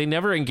finds out that they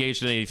never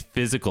engaged in any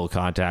physical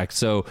contact.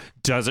 So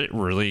does it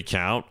really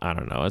count? I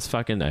don't know. It's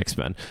fucking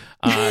X-Men.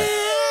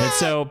 And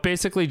so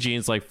basically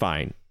Jean's like,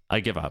 fine, I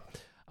give up.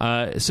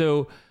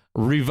 So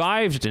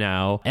revived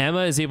now,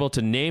 Emma is able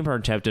to name her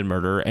attempted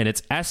murder, and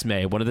it's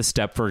Esme, one of the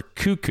Stepford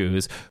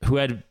Cuckoos, who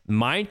had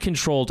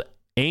mind-controlled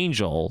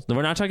Angel.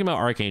 We're not talking about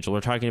Archangel.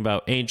 We're talking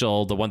about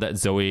Angel, the one that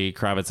Zoe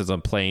Kravitz is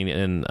on playing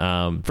in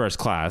First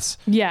Class.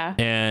 Yeah.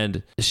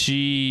 And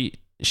she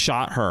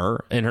shot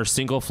her in her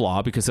single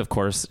flaw because, of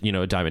course, you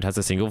know, Diamond has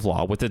a single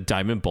flaw with a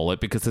diamond bullet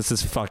because this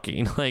is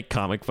fucking like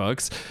comic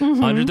books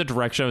under the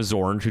direction of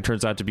Zorn, who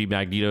turns out to be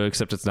Magneto,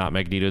 except it's not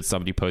Magneto. It's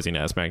somebody posing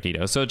as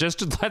Magneto. So just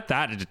to let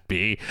that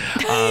be.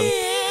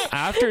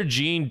 After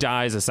Jean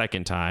dies a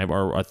second time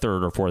or a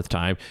third or fourth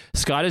time,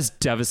 Scott is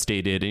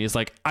devastated and he's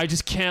like, I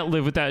just can't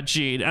live without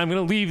Jean. I'm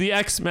going to leave the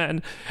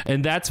X-Men.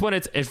 And that's when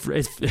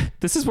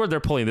this is where they're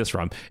pulling this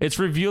from. It's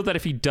revealed that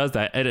if he does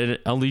that,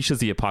 it unleashes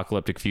the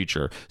apocalyptic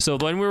future. So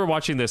when we were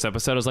watching this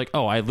episode, I was like,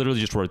 oh, I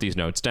literally just wrote these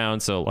notes down.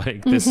 So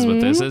like, this is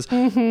what this is.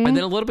 And then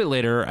a little bit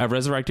later, a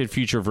resurrected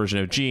future version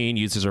of Jean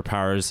uses her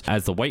powers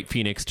as the White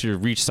Phoenix to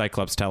reach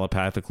Cyclops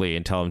telepathically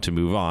and tell him to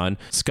move on.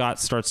 Scott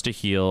starts to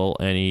heal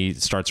and he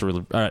starts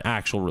an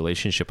actual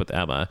relationship with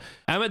Emma.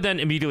 Emma then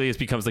immediately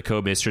becomes the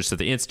co-mistress of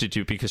the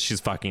Institute because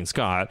she's fucking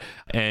Scott,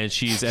 and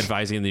she's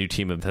advising the new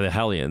team of the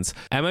Hellions.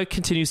 Emma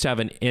continues to have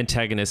an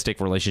antagonistic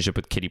relationship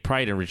with Kitty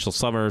Pryde and Rachel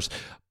Summers,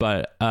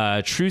 but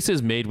truce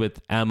is made with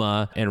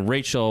Emma and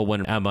Rachel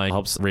when Emma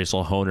helps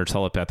Rachel hone her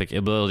telepathic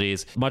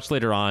abilities. Much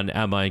later on,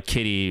 Emma and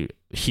Kitty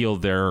heal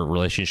their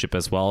relationship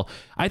as well.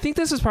 I think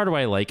this is part of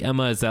why I like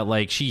Emma, is that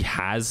like she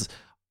has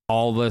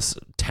all this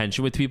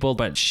tension with people,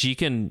 but she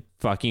can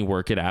fucking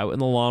work it out in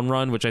the long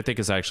run, which I think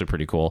is actually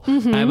pretty cool.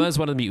 Emma is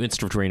one of the mutants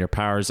to drain her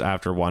powers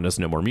after Wanda's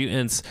No More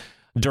Mutants.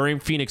 During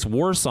Phoenix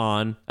War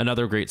Song,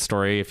 another great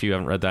story, if you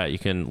haven't read that, you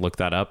can look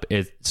that up.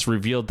 It's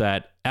revealed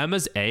that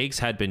Emma's eggs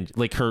had been,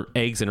 like her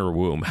eggs in her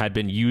womb, had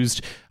been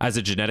used as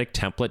a genetic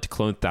template to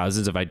clone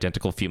thousands of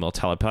identical female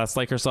telepaths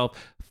like herself,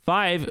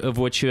 5 of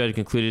which she had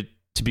concluded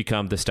to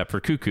become the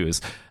Stepford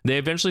Cuckoos. They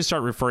eventually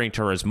start referring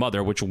to her as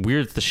mother, which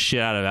weirds the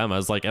shit out of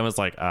Emma. Emma's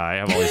like, I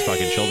have all these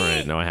fucking children I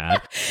didn't know I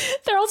had.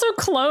 They're also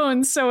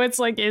clones, so it's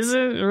like, is it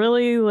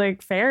really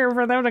like fair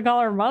for them to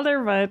call her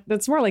mother? But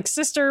it's more like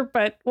sister,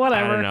 but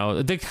whatever. I don't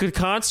know. The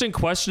constant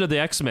question of the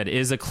X-Men,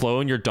 is a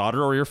clone your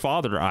daughter or your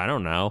father? I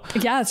don't know.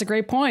 Yeah, that's a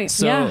great point.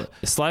 So yeah.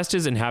 Celeste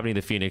is inhabiting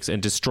the Phoenix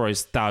and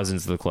destroys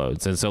thousands of the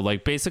clones. And so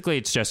like basically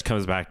it just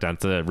comes back down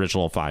to the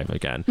original 5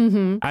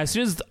 again. As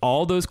soon as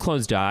all those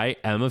clones die,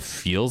 Emma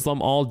feels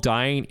them all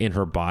dying in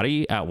her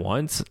body at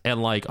once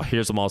and like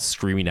hears them all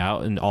screaming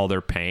out in all their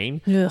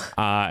pain.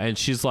 And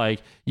she's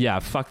like, yeah,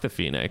 fuck the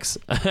Phoenix.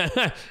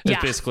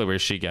 It's basically where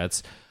she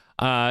gets.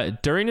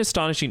 During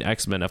Astonishing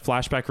X-Men, a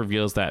flashback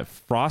reveals that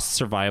Frost's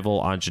survival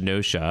on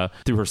Genosha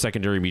through her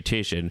secondary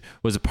mutation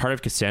was a part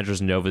of Cassandra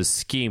Nova's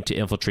scheme to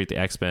infiltrate the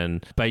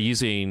X-Men by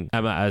using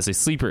Emma as a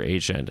sleeper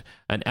agent.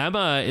 And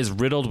Emma is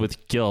riddled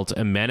with guilt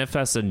and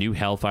manifests a new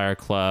Hellfire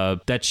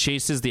Club that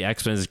chases the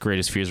X-Men's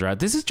greatest fears around.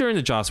 This is during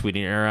the Joss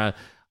Whedon era.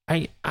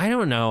 I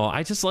don't know.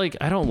 I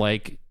don't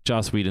like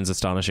Joss Whedon's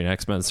Astonishing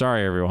X-Men.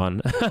 Sorry,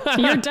 everyone.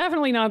 You're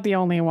definitely not the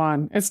only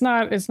one. It's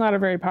not a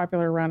very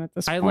popular run at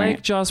this point. I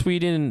like Joss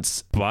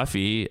Whedon's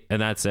Buffy,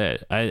 and that's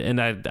it.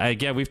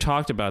 Again, we've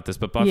talked about this,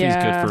 but Buffy's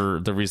good for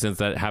the reasons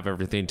that have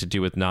everything to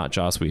do with not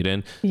Joss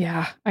Whedon.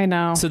 Yeah, I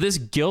know. So this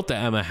guilt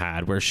that Emma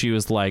had, where she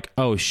was like,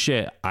 oh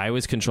shit, I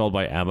was controlled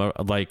by Emma,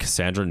 like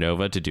Cassandra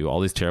Nova, to do all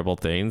these terrible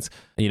things,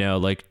 you know,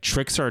 like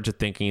tricks her into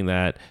thinking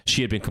that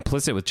she had been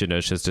complicit with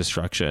Genosha's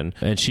destruction,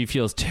 and she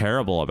feels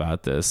terrible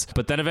about this.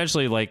 But then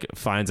eventually, like,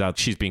 finds out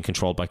she's being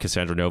controlled by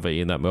Cassandra Nova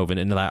in that moment,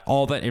 and that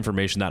all that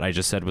information that I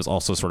just said was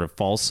also sort of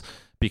false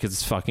because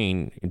it's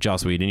fucking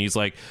Joss Whedon. He's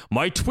like,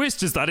 my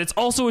twist is that it's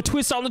also a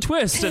twist on the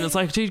twist. And it's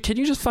like, dude, can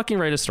you just fucking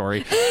write a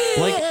story?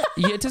 Like,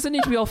 it doesn't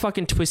need to be all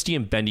fucking twisty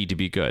and bendy to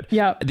be good.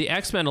 Yeah. The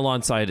X-Men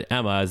alongside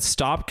Emma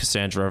stopped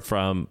Cassandra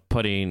from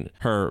putting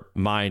her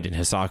mind in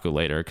Hisaku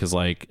later, because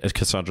like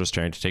Cassandra's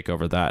trying to take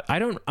over that. I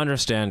don't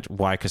understand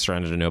why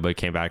Cassandra Nova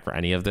came back for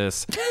any of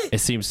this. It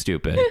seems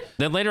stupid.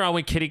 Then later on,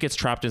 when Kitty gets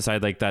trapped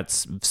inside like that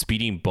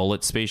speeding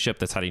bullet spaceship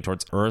that's heading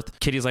towards Earth,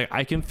 Kitty's like,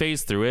 I can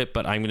phase through it,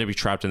 but I'm going to be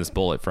trapped in this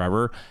bullet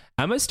forever.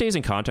 Emma stays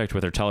in contact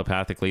with her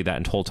telepathically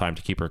that whole time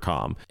to keep her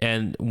calm.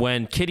 And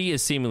when Kitty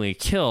is seemingly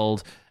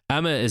killed,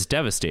 Emma is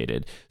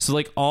devastated. So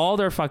like all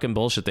their fucking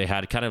bullshit they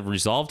had kind of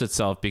resolved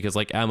itself because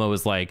like Emma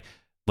was like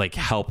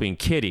helping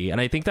Kitty.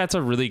 And I think that's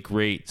a really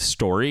great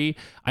story.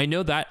 I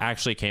know that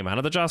actually came out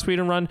of the Joss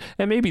Whedon run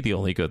and maybe the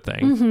only good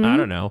thing. I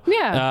don't know.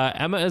 Yeah.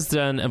 Emma is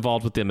then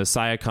involved with the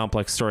Messiah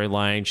complex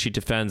storyline. She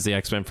defends the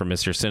X-Men from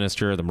Mr.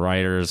 Sinister, the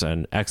Marauders,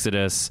 and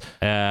Exodus.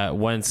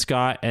 When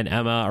Scott and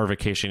Emma are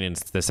vacationing in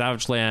the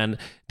Savage Land,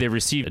 they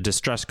receive a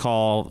distress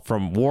call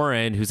from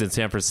Warren, who's in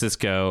San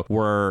Francisco,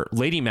 where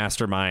Lady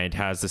Mastermind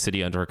has the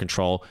city under her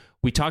control.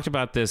 We talked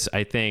about this,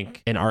 I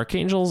think, in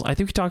Archangels. I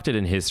think we talked it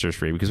in his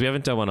history because we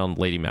haven't done one on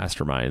Lady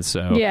Mastermind.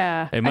 So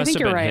yeah, it must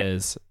have been right.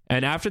 his.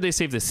 And after they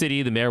save the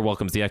city, the mayor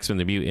welcomes the X-Men,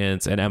 the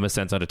mutants, and Emma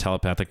sends out a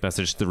telepathic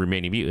message to the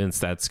remaining mutants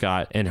that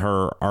Scott and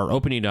her are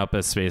opening up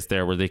a space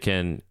there where they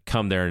can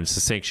come there, and it's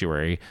a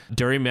sanctuary.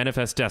 During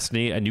Manifest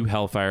Destiny, a new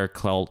Hellfire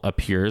cult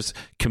appears,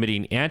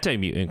 committing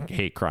anti-mutant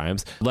hate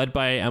crimes, led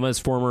by Emma's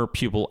former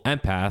pupil,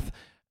 Empath,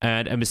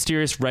 and a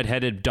mysterious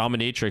redheaded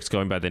dominatrix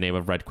going by the name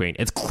of Red Queen.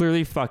 It's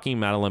clearly fucking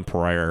Madeline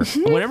Pryor.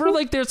 Whenever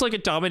like there's like a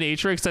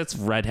dominatrix that's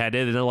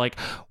redheaded and they're like,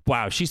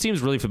 wow, she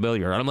seems really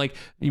familiar. And I'm like,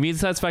 you mean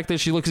that's the fact that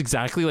she looks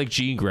exactly like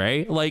Jean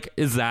Grey? Like,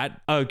 is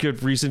that a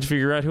good reason to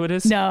figure out who it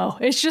is? No,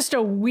 it's just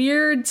a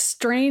weird,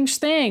 strange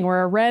thing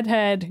where a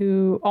redhead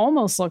who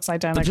almost looks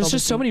identical. There's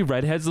just so many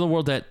redheads in the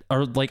world that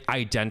are like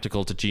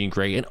identical to Jean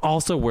Grey and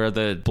also wear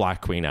the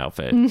Black Queen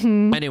outfit.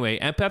 Anyway,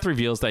 Empath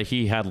reveals that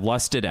he had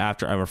lusted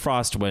after Emma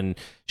Frost when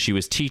she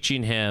was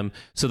teaching him.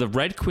 So the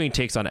Red Queen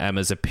takes on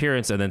Emma's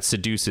appearance and then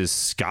seduces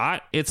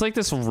Scott. It's like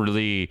this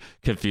really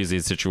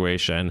confusing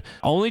situation,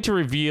 only to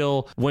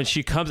reveal when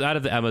she comes out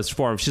of the Emma's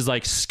form, she's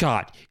like,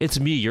 Scott, it's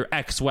me, your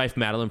ex-wife,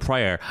 Madeline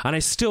Pryor, and I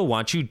still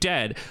want you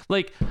dead.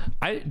 Like,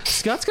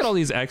 Scott's got all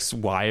these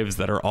ex-wives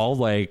that are all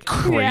like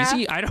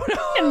crazy. Yeah. I don't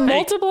know. And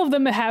multiple of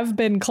them have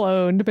been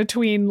cloned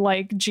between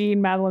like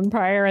Jean, Madeline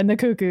Pryor, and the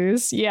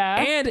Cuckoos.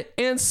 Yeah.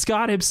 And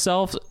Scott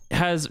himself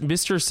has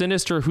Mr.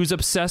 Sinister, who's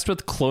obsessed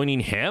with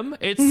cloning him.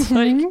 It's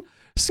like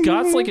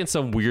Scott's like in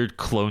some weird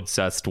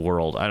clone-cest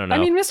world. I don't know. I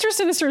mean, Mr.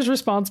 Sinister is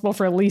responsible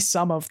for at least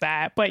some of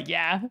that, but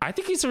yeah. I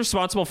think he's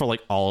responsible for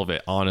like all of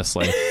it,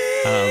 honestly.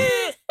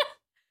 It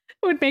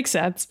would make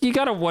sense. You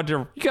gotta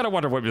wonder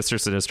what Mr.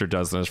 Sinister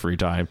does in his free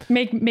time.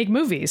 Make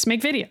movies,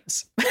 make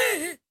videos.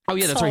 Oh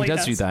yeah, that's right. He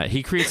does do that.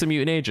 He creates the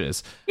Mutant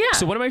Ages. Yeah.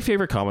 So one of my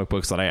favorite comic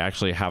books that I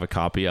actually have a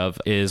copy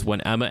of is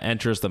when Emma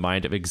enters the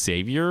mind of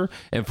Xavier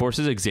and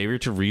forces Xavier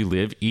to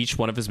relive each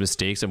one of his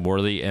mistakes and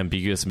morally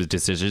ambiguous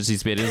decisions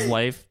he's made in his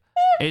life.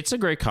 It's a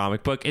great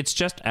comic book. It's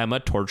just Emma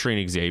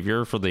torturing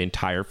Xavier for the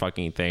entire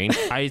fucking thing.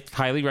 I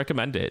highly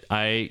recommend it.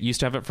 I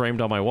used to have it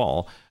framed on my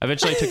wall.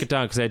 Eventually I took it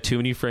down because I had too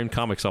many framed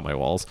comics on my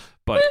walls.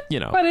 But you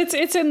know, but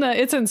it's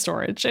in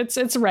storage.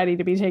 It's ready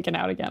to be taken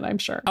out again, I'm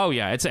sure. Oh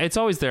yeah, it's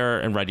always there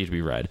and ready to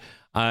be read.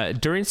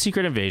 During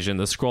Secret Invasion,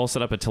 the Skrull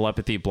set up a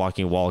telepathy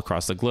blocking wall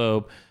across the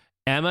globe.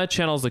 Emma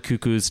channels the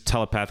Cuckoos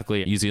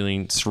telepathically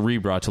using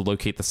Cerebra to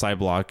locate the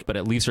Cyblock, but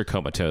it leaves her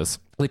comatose.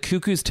 The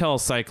Cuckoos tell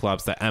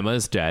Cyclops that Emma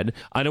is dead,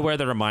 unaware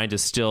that her mind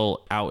is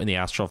still out in the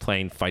astral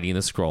plane fighting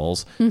the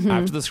Skrulls.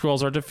 After the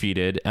Skrulls are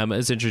defeated, Emma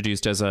is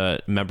introduced as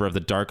a member of the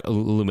Dark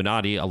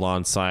Illuminati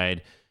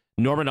alongside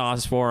Norman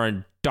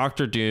Osborn,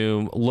 Doctor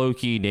Doom,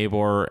 Loki,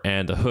 Namor,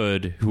 and the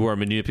Hood, who are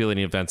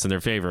manipulating events in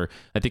their favor.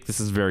 I think this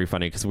is very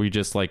funny because we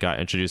just like got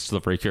introduced to the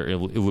Breaker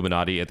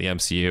Illuminati at the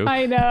MCU.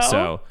 I know.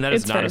 So that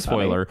is not a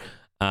spoiler.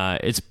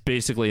 It's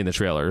basically in the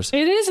trailers.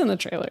 It is in the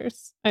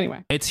trailers.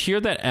 Anyway. It's here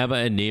that Emma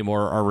and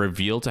Namor are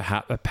revealed to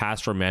have a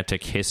past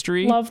romantic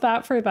history. Love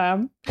that for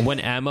them.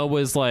 When Emma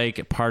was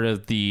like part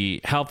of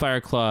the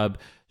Hellfire Club,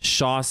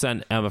 Shaw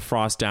sent Emma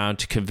Frost down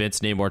to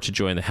convince Namor to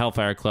join the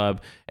Hellfire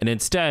Club, and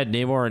instead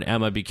Namor and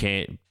Emma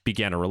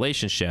began a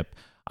relationship.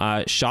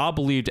 Shaw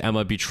believed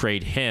Emma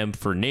betrayed him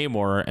for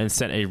Namor and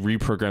sent a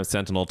reprogrammed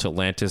Sentinel to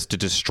Atlantis to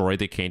destroy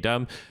the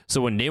kingdom.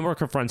 So when Namor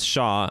confronts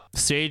Shaw,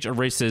 Sage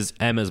erases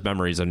Emma's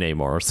memories of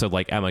Namor, so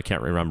like Emma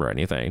can't remember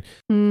anything.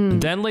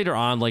 Then later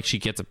on, like she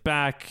gets it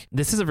back.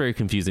 This is a very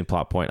confusing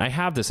plot point. I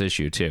have this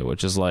issue too,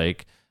 which is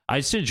like I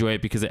just enjoy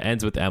it because it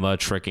ends with Emma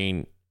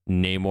tricking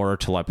Namor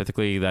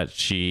telepathically that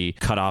she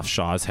cut off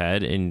Shaw's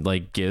head and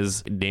like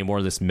gives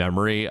Namor this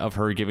memory of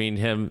her giving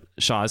him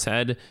Shaw's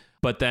head,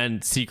 but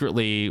then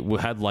secretly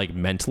had like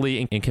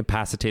mentally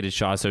incapacitated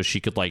Shaw so she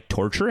could like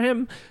torture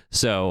him.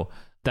 So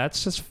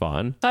that's just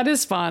fun. That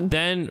is fun.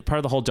 Then part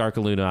of the whole Dark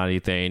Illuminati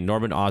thing,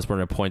 Norman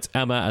Osborn appoints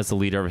Emma as the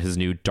leader of his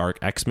new Dark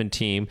X-Men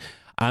team.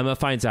 Emma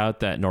finds out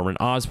that Norman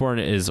Osborn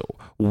is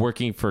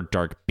working for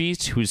Dark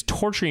Beast, who's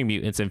torturing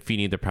mutants and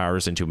feeding their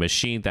powers into a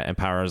machine that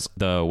empowers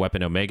the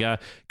weapon Omega.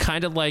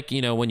 Kind of like,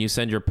 you know, when you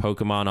send your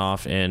Pokemon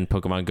off in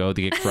Pokemon Go,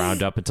 they get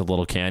ground up into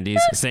little candies.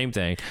 Same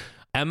thing.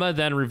 Emma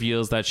then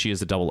reveals that she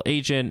is a double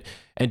agent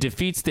and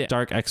defeats the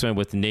Dark X-Men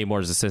with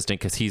Namor's assistant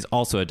because he's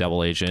also a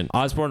double agent.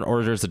 Osborn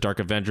orders the Dark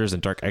Avengers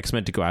and Dark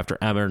X-Men to go after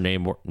Emma,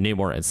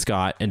 Namor, and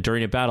Scott. And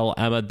during a battle,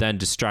 Emma then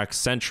distracts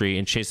Sentry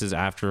and chases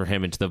after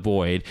him into the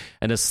Void.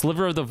 And a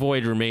sliver of the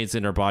Void remains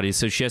in her body,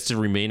 so she has to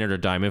remain in her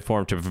diamond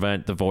form to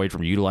prevent the Void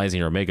from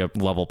utilizing her Omega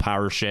level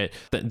power shit.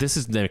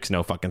 This makes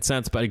no fucking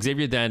sense. But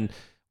Xavier then,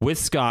 with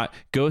Scott,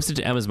 goes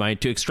into Emma's mind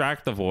to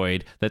extract the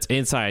Void that's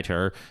inside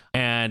her,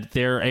 and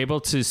they're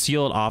able to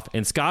seal it off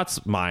in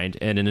Scott's mind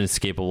in an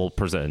inescapable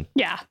prison.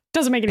 Yeah,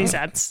 doesn't make any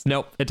sense.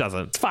 Nope, it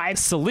doesn't. It's fine.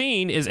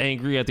 Selene is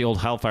angry at the old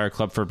Hellfire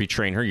Club for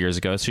betraying her years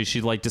ago, so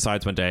she like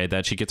decides one day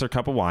that she gets her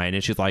cup of wine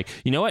and she's like,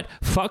 you know what?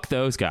 Fuck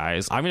those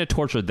guys. I'm going to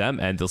torture them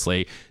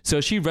endlessly.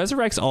 So she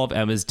resurrects all of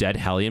Emma's dead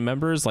Hellion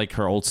members, like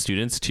her old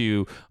students,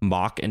 to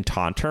mock and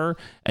taunt her,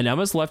 and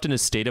Emma's left in a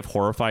state of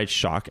horrified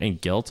shock and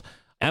guilt.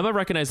 Emma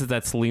recognizes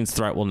that Celine's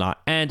threat will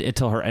not end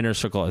until her inner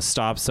circle is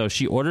stopped, so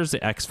she orders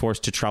the X-Force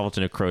to travel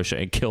to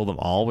Necrotia and kill them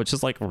all, which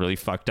is like really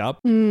fucked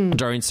up.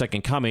 During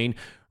Second Coming,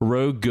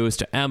 Rogue goes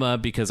to Emma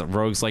because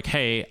Rogue's like,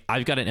 hey,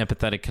 I've got an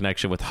empathetic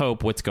connection with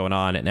Hope. What's going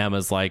on? And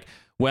Emma's like,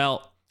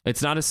 well,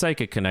 it's not a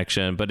psychic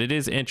connection, but it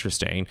is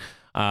interesting.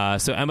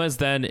 So Emma's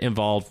then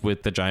involved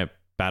with the giant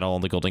battle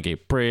on the Golden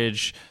Gate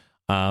Bridge,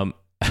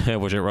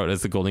 which I wrote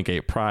as the Golden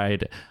Gate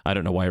Pride. I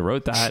don't know why I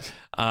wrote that,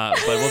 but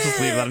we'll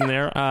just leave that in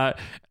there.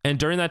 And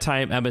during that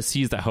time, Emma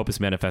sees that Hope is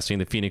manifesting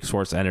the Phoenix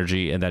Force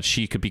energy and that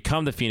she could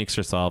become the Phoenix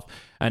herself.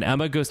 And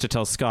Emma goes to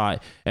tell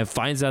Scott and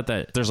finds out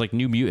that there's like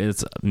new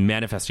mutants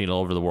manifesting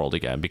all over the world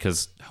again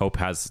because Hope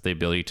has the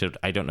ability to,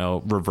 I don't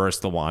know, reverse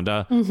the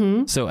Wanda.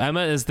 So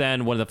Emma is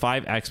then one of the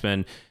 5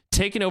 X-Men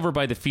taken over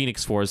by the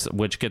Phoenix Force,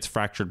 which gets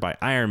fractured by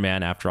Iron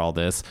Man after all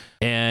this.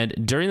 And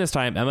during this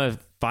time, Emma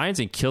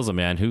finds and kills a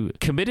man who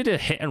committed a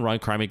hit and run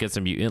crime against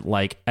a mutant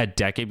like a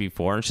decade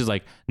before. And she's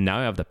like, now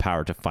I have the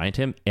power to find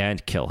him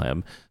and kill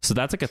him. So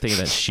that's like a thing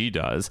that she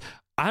does.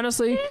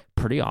 Honestly,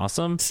 pretty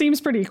awesome. Seems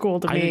pretty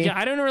cool to me.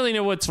 I don't really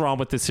know what's wrong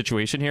with this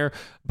situation here.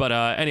 But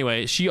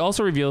anyway, she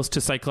also reveals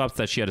to Cyclops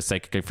that she had a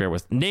psychic affair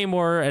with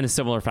Namor in a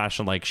similar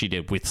fashion like she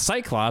did with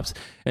Cyclops.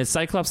 And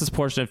Cyclops'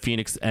 portion of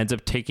Phoenix ends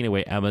up taking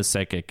away Emma's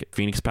psychic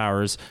Phoenix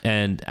powers.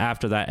 And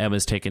after that,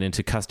 Emma's taken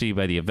into custody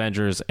by the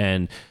Avengers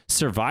and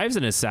survives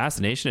an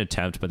assassination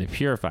attempt by the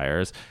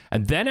Purifiers.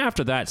 And then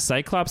after that,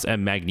 Cyclops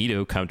and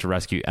Magneto come to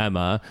rescue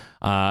Emma.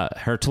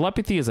 Her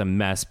telepathy is a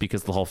mess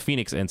because of the whole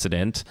Phoenix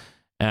incident.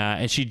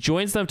 And she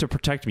joins them to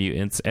protect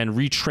mutants and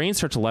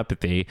retrains her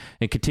telepathy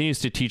and continues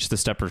to teach the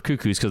Stepper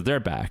Cuckoos because they're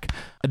back.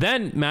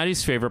 Then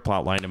Maddie's favorite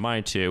plotline, and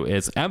mine too,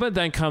 is Emma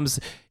then comes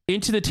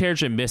into the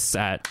Terrigen Mists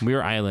at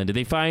Muir Island, and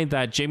they find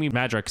that Jamie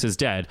Madrox is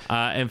dead.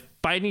 And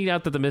finding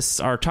out that the mists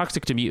are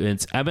toxic to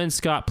mutants, Emma and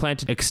Scott plan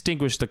to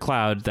extinguish the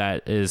cloud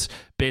that is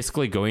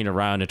basically going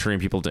around and turning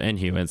people to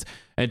Inhumans.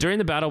 And during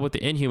the battle with the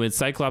Inhumans,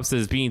 Cyclops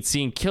is being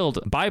seen killed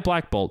by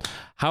Black Bolt.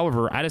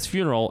 However, at his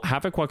funeral,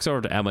 Havoc walks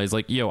over to Emma. He's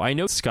like, yo, I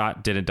know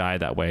Scott didn't die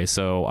that way,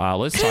 so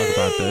let's talk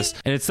about this.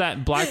 And it's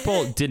that Black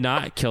Bolt did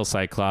not kill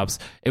Cyclops.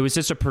 It was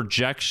just a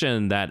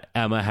projection that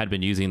Emma had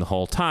been using the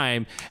whole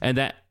time, and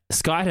that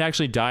Scott had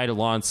actually died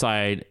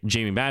alongside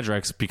Jamie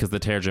Madrox because of the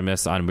Terrigen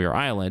Mist on Muir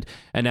Island,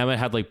 and Emma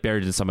had like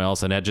buried in someone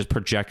else and had just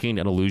projecting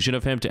an illusion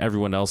of him to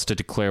everyone else to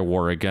declare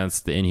war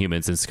against the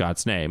Inhumans in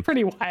Scott's name.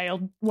 Pretty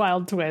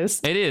wild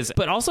twist. It is,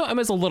 but also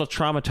Emma's a little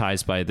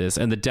traumatized by this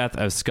and the death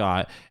of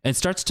Scott, and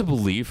starts to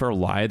believe her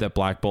lie that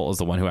Black Bolt is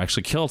the one who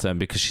actually killed him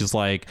because she's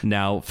like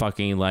now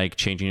fucking like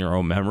changing her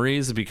own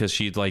memories because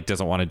she like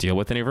doesn't want to deal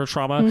with any of her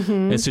trauma.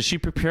 And so she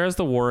prepares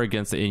the war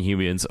against the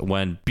Inhumans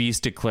when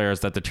Beast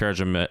declares that the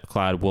Terrigen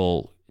Cloud will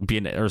be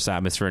in Earth's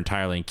atmosphere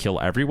entirely and kill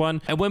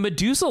everyone. And when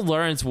Medusa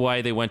learns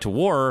why they went to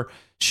war,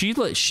 she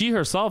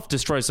herself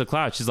destroys the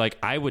cloud. She's like,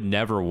 I would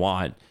never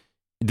want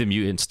the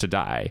mutants to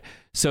die.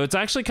 So it's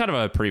actually kind of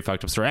a pretty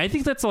fucked up story. I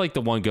think that's like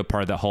the one good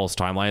part of that whole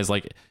timeline is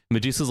like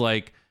Medusa's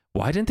like,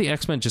 why didn't the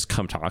X-Men just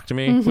come talk to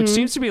me? Which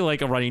seems to be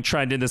like a running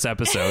trend in this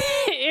episode.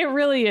 It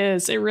really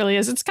is. It really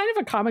is. It's kind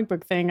of a comic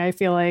book thing, I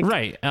feel like.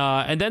 Right.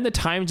 And then the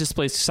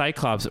time-displaced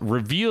Cyclops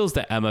reveals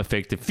that Emma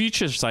faked the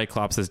future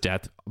Cyclops'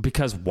 death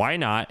because why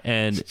not?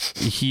 And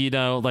he,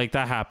 like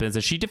that happens.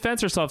 And she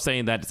defends herself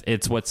saying that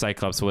it's what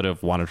Cyclops would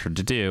have wanted her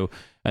to do.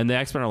 And the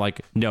X-Men are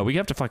like, no, we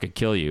have to fucking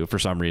kill you for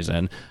some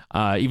reason,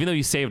 even though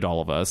you saved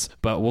all of us,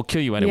 but we'll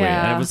kill you anyway.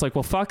 Yeah. And it was like,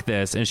 well, fuck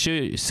this. And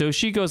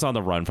she goes on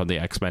the run from the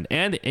X-Men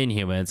and the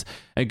Inhumans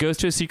and goes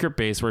to a secret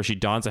base where she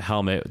dons a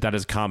helmet that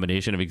is a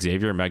combination of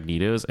Xavier and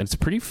Magneto's, and it's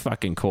pretty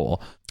fucking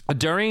cool.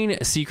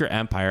 During Secret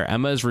Empire,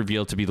 Emma is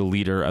revealed to be the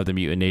leader of the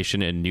mutant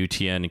nation in New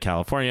Tien,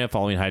 California,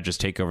 following Hydra's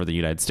takeover of the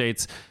United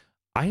States.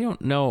 I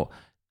don't know.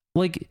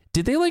 Like,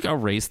 did they like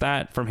erase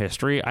that from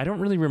history? I don't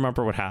really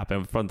remember what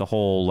happened from the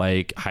whole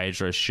like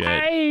Hydra shit.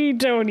 I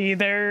don't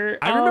either.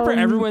 I remember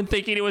everyone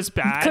thinking it was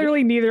bad.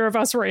 Clearly neither of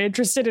us were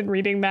interested in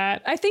reading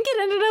that. I think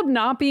it ended up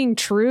not being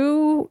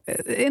true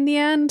in the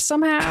end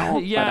somehow.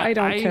 Yeah, but I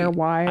don't care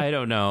why. I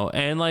don't know.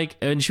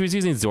 And she was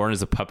using Zorn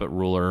as a puppet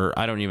ruler.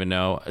 I don't even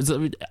know.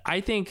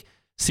 I think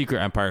Secret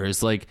Empire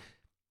is like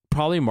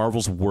probably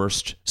Marvel's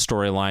worst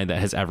storyline that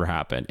has ever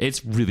happened.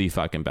 It's really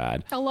fucking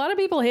bad. A lot of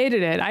people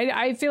hated it.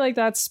 I feel like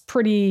that's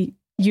pretty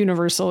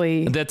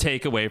universally the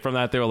takeaway from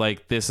that. They were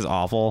like, this is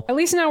awful. At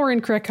least now we're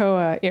in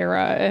Krakoa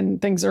era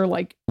and things are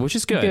like, which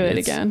is good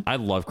again. I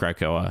love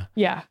Krakoa.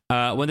 Yeah.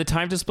 When the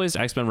time displaced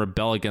X-Men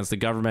rebel against the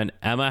government,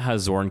 Emma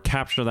has Zorn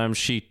capture them.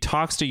 She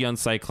talks to young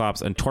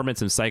Cyclops and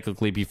torments him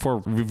cyclically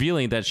before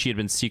revealing that she had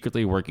been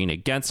secretly working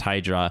against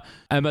Hydra.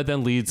 Emma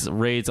then leads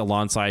raids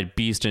alongside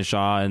Beast and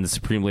Shaw and the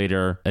Supreme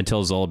Leader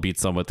until Zola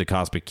beats them with the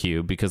Cosmic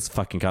Cube because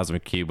fucking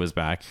Cosmic Cube was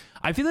back.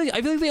 I feel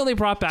like they only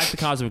brought back the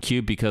Cosmic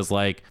Cube because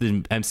like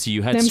the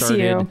MCU had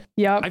started.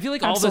 Yep. I feel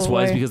like all this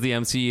was because the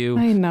MCU.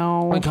 I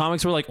know. When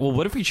comics were like, well,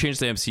 what if we changed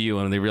the MCU?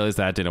 And when they realized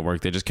that didn't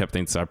work, they just kept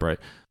things separate.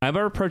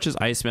 Emma approaches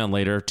Iceman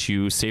later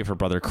to save her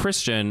brother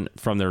Christian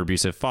from their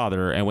abusive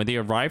father. And when they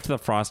arrive to the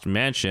Frost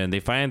Mansion, they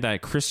find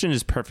that Christian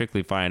is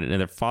perfectly fine and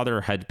their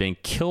father had been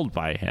killed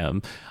by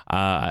him.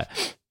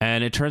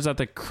 And it turns out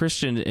that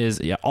Christian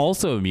is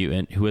also a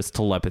mutant who has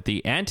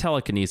telepathy and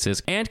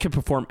telekinesis and can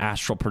perform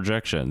astral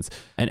projections.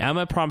 And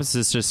Emma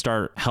promises to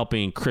start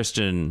helping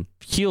Christian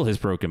heal his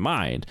broken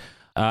mind.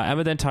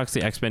 Emma then talks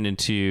the X-Men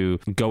into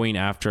going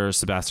after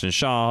Sebastian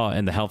Shaw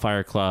and the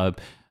Hellfire Club.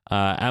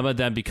 Emma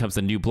then becomes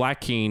the new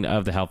Black King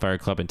of the Hellfire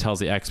Club and tells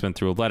the X-Men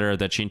through a letter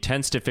that she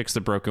intends to fix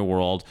the broken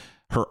world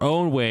her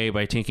own way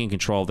by taking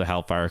control of the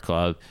Hellfire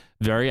Club.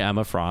 Very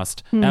Emma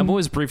Frost. Emma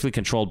was briefly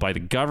controlled by the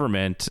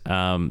government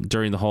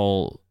during the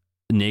whole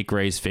Nate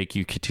Gray's fake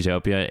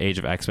utopia, Age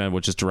of X-Men,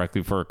 which is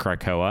directly for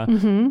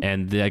Krakoa.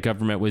 And the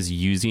government was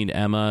using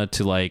Emma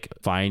to like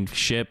find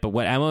shit. But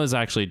what Emma was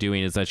actually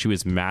doing is that she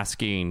was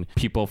masking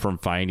people from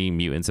finding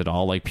mutants at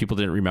all. Like people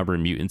didn't remember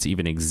mutants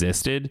even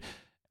existed.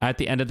 At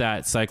the end of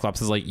that,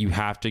 Cyclops is like, you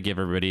have to give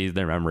everybody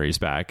their memories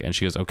back. And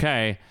she goes,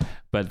 okay,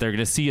 but they're going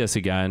to see us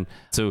again.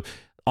 So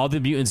all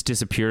the mutants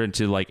disappeared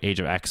into like Age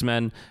of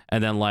X-Men,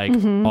 and then like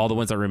all the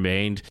ones that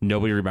remained,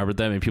 nobody remembered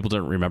them, and people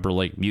didn't remember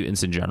like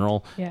mutants in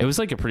general. It was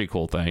like a pretty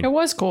cool thing. It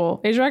was cool.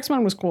 Age of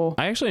X-Men was cool.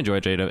 I actually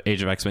enjoyed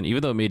Age of X-Men,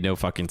 even though it made no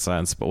fucking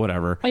sense, but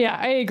whatever. Yeah,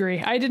 I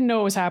agree. I didn't know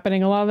what was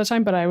happening a lot of the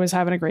time, but I was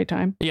having a great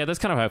time. Yeah, that's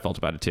kind of how I felt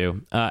about it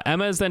too.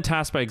 Emma is then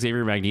tasked by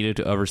Xavier Magneto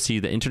to oversee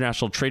the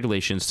international trade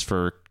relations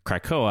for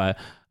Krakoa,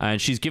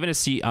 and she's given a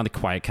seat on the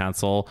Quiet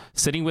Council.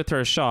 Sitting with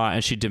her is Shaw,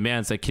 and she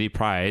demands that Kitty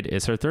Pryde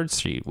is her third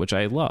seat, which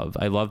I love.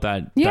 I love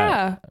that,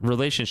 that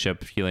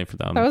relationship feeling for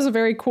them. That was a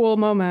very cool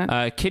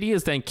moment. Kitty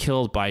is then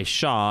killed by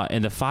Shaw,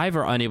 and the five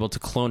are unable to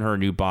clone her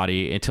new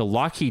body until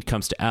Lockheed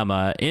comes to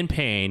Emma in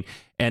pain,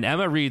 and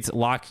Emma reads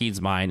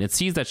Lockheed's mind and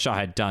sees that Shaw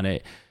had done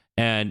it.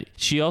 And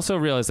she also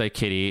realized that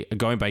Kitty,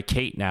 going by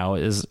Kate now,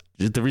 is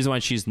the reason why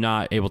she's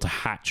not able to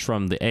hatch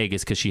from the egg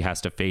is because she has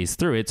to phase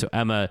through it. So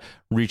Emma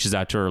reaches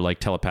out to her like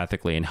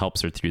telepathically and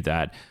helps her through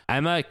that.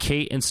 Emma,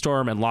 Kate, and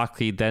Storm and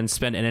Lockheed then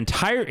spend an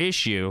entire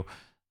issue,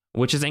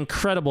 which is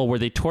incredible, where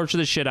they torture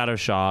the shit out of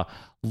Shaw.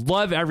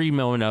 Love every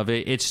moment of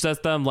it. It's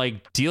just them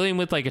like dealing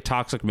with like a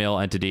toxic male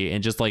entity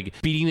and just like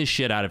beating the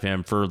shit out of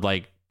him for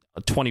like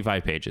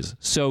 25 pages.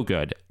 So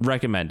good.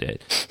 Recommend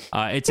it.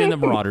 It's in the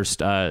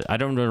Marauders. I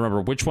don't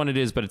remember which one it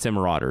is, but it's in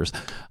Marauders.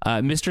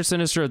 Mr.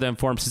 Sinister then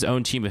forms his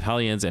own team of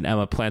Hellions, and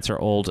Emma plants her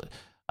old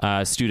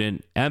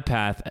student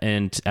Empath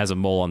and as a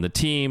mole on the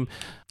team.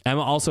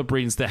 Emma also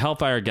brings the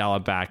Hellfire Gala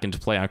back into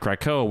play on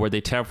Krakoa, where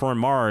they terraform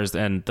Mars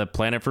and the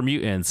planet for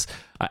mutants.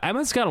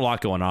 Emma's got a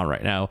lot going on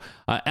right now.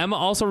 Emma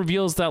also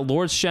reveals that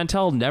Lord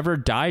Chantel never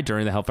died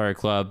during the Hellfire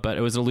Club, but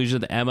it was an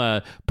illusion that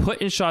Emma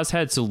put in Shaw's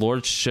head so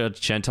Lord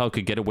Chantel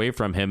could get away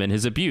from him and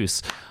his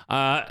abuse.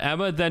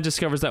 Emma then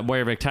discovers that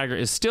Moira McTaggart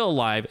is still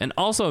alive and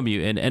also a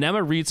mutant, and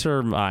Emma reads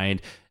her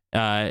mind.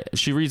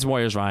 She reads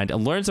Moira's mind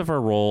and learns of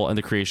her role in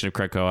the creation of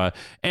Krakoa,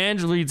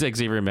 and reads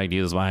Xavier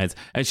Magneto's minds,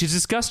 and she's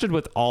disgusted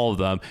with all of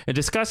them and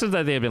disgusted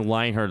that they have been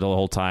lying to her the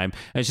whole time.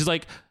 And she's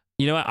like,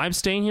 you know what, I'm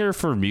staying here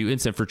for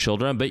mutants and for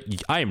children, but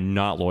I am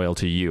not loyal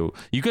to you.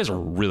 You guys are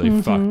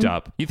really fucked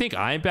up. You think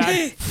I'm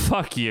bad?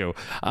 Fuck you.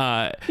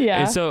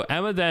 And so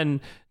Emma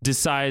then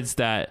decides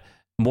that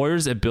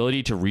Moira's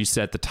ability to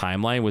reset the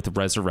timeline with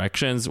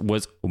resurrections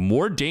was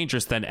more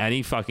dangerous than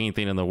any fucking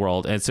thing in the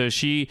world. And so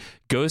she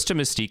goes to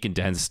Mystique and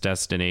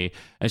Destiny,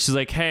 and she's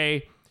like,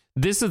 hey,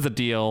 this is the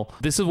deal.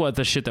 This is what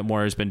the shit that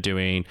Moira's been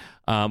doing.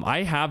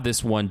 I have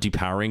this one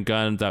depowering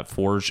gun that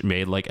Forge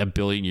made like 1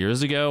 billion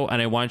years ago,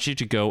 and I want you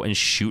to go and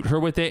shoot her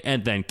with it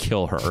and then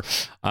kill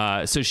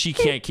her. So she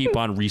can't keep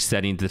on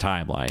resetting the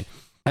timeline.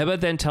 Emma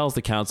then tells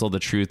the council the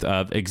truth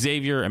of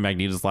Xavier and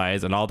Magneto's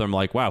lies, and all of them are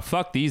like, wow,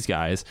 fuck these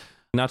guys.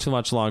 Not too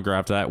much longer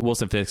after that,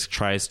 Wilson Fisk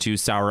tries to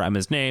sour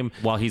Emma's name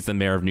while he's the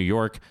mayor of New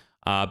York.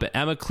 But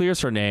Emma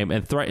clears her name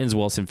and threatens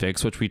Wilson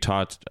Fisk, which we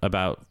talked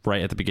about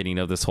right at the beginning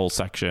of this whole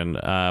section,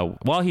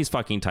 while he's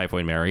fucking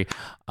Typhoid Mary,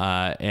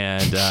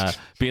 and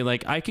being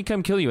like, I can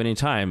come kill you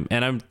anytime,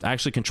 and I'm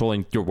actually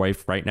controlling your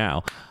wife right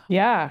now.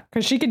 Yeah,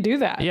 because she could do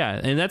that. Yeah,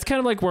 and that's kind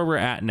of like where we're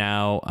at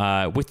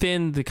now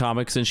within the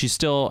comics, and she's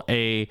still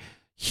a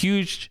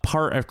huge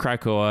part of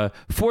Krakoa.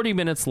 40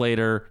 minutes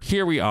later,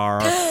 here we are.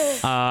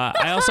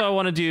 I also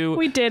want to do...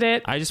 We did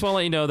it. I just want to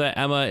let you know that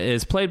Emma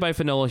is played by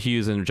Finola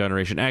Hughes in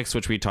Generation X,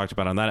 which we talked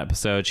about on that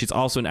episode. She's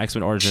also in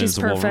X-Men Origins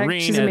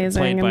Wolverine. She's amazing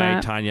played in by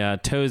that. Tanya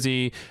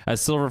Tozy as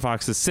Silver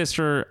Fox's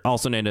sister,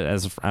 also named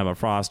as Emma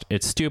Frost.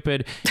 It's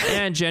stupid.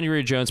 And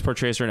January Jones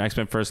portrays her in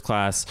X-Men First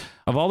Class.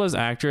 Of all those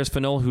actors,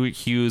 Finola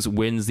Hughes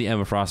wins the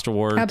Emma Frost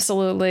Award.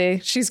 Absolutely.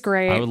 She's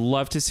great. I would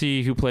love to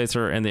see who plays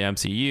her in the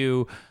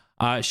MCU.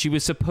 She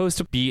was supposed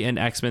to be in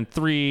X-Men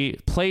 3,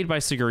 played by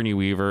Sigourney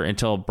Weaver,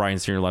 until Bryan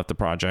Singer left the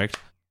project.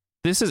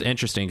 This is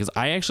interesting because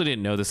I actually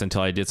didn't know this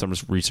until I did some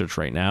research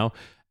right now.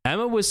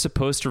 Emma was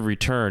supposed to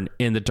return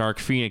in the Dark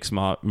Phoenix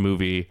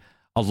movie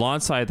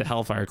alongside the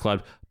Hellfire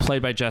Club,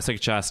 played by Jessica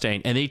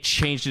Chastain, and they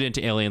changed it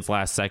into Aliens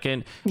last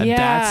second.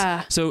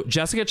 And so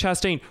Jessica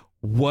Chastain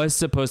was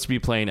supposed to be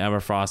playing Emma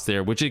Frost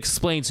there, which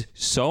explains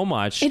so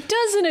much. It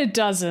does and it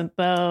doesn't,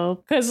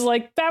 though, because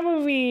like that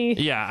movie.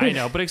 Yeah, I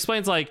know, but it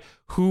explains like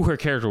who her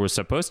character was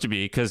supposed to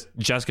be, because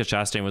Jessica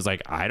Chastain was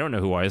like, I don't know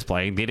who I was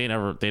playing. They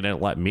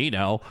didn't let me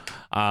know.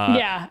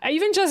 Yeah,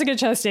 even Jessica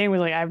Chastain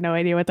was like, I have no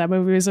idea what that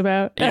movie was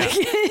about. Yeah.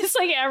 It's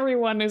like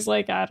everyone is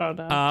like, I don't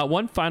know.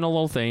 One final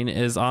little thing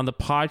is on the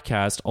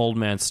podcast Old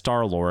Man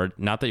Star-Lord.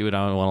 Not that you would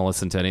want to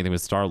listen to anything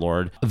with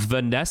Star-Lord.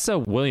 Vanessa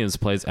Williams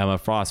plays Emma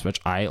Frost,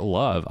 which I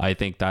love. I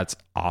think that's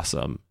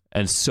awesome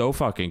and so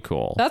fucking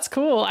cool. That's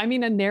cool. I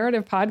mean, a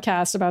narrative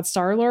podcast about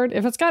Star-Lord,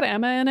 if it's got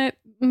Emma in it,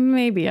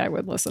 maybe I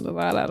would listen to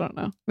that. I don't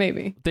know.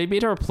 Maybe. They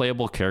made her a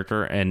playable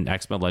character in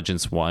X-Men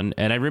Legends 1.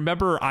 And I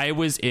remember I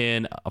was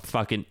in a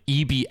fucking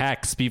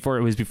EBX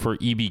before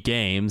EB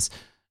Games.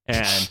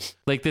 And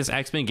like this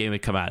X-Men game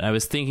had come out. And I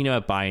was thinking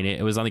about buying it.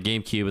 It was on the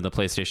GameCube and the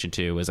PlayStation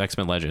 2. It was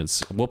X-Men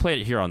Legends. We'll play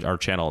it here on our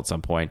channel at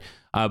some point.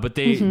 But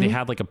they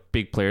had like a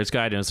big player's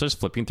guide, and I was just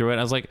flipping through it. And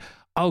I was like,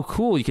 oh,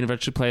 cool. You can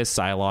eventually play as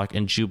Psylocke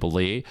and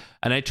Jubilee.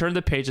 And I turned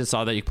the page and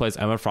saw that you could play as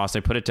Emma Frost. I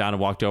put it down and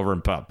walked over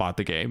and bought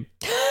the game.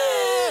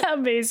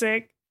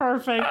 Amazing.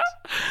 Perfect.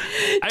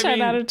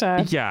 10 out of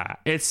 10. Yeah,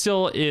 it's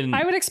still in.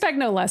 I would expect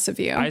no less of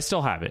you. I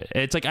still have it.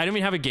 It's like I don't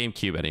even have a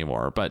GameCube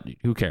anymore, but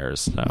who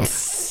cares? No.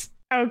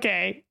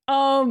 Okay.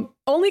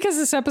 Only because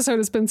this episode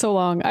has been so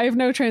long, I have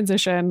no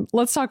transition.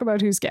 Let's talk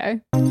about who's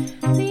gay.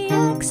 The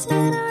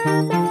X-Men are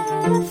a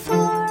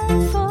metaphor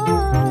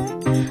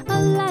for a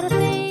lot of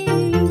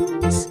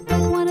things, but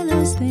one of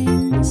those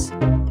things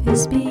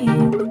is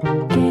being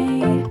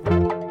gay.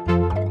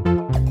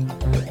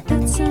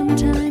 But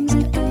sometimes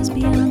it goes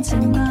beyond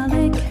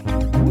symbolic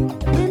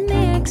when the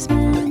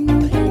X-Men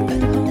get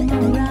real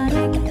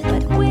homoerotic.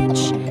 But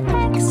which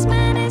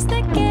X-Men is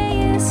the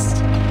gayest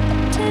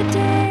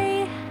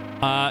today?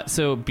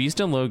 So Beast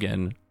and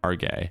Logan are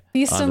gay.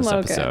 Beast on and this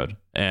Logan. Episode,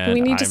 and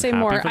we need to I'm say happy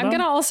more. for I'm them.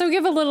 going to also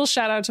give a little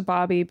shout out to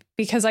Bobby,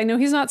 because I know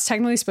he's not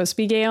technically supposed to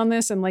be gay on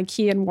this. And like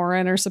he and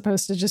Warren are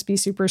supposed to just be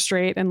super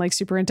straight and like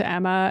super into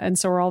Emma. And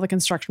so are all the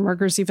construction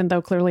workers, even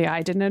though clearly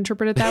I didn't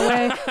interpret it that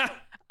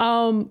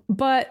way.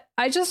 But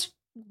I just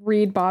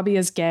read Bobby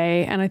as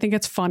gay. And I think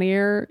it's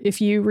funnier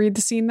if you read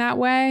the scene that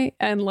way.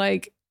 And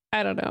like,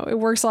 I don't know. It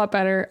works a lot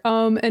better.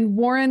 And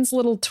Warren's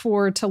little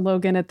tour to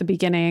Logan at the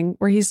beginning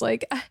where he's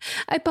like,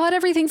 I bought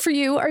everything for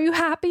you. Are you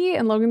happy?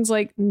 And Logan's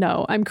like,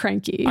 no, I'm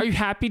cranky. Are you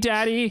happy,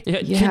 Daddy?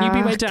 Yeah. Can you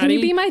be my daddy? Can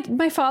you be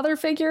my father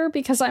figure?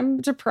 Because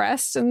I'm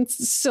depressed and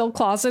still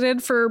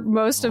closeted for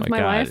most of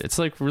my life. It's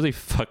like really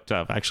fucked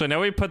up. Actually, now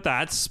we put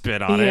that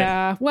spin on it.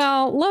 Yeah.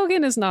 Well,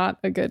 Logan is not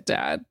a good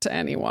dad to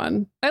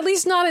anyone. At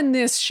least not in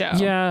this show.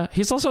 Yeah.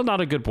 He's also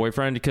not a good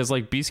boyfriend because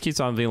like Beast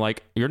keeps on being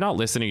like, you're not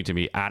listening to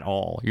me at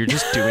all. You're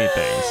just doing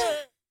things.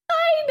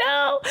 I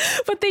know.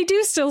 But they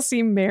do still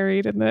seem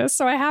married in this.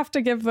 So I have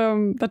to give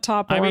them the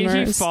top honors. I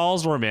mean, he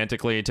falls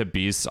romantically into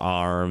Beast's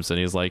arms and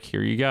he's like,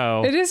 here you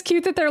go. It is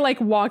cute that they're like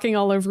walking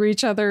all over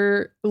each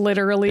other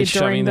literally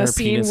during the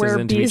scene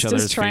where Beast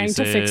is trying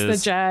to fix the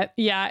jet.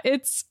 Yeah,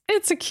 it's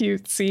a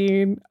cute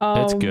scene.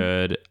 It's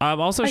good.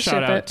 Also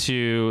shout out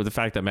to the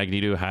fact that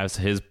Magneto has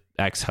his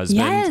ex-husband.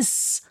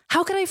 Yes.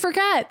 How could I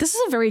forget? This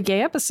is a very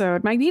gay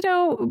episode.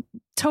 Magneto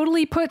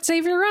totally put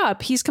Xavier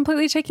up. He's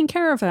completely taking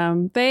care of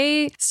him.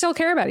 They still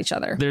care about each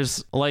other.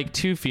 There's like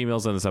two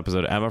females in this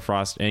episode, Emma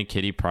Frost and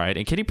Kitty Pryde.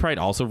 And Kitty Pryde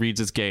also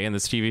reads as gay in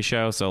this TV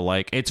show. So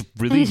like it's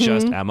really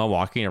just Emma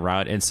walking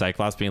around and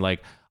Cyclops being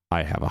like,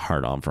 I have a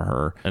heart on for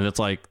her. And it's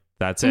like,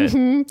 that's it.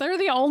 They're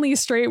the only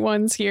straight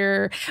ones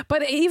here.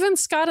 But even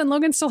Scott and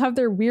Logan still have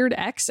their weird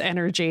ex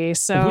energy.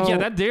 So well, yeah,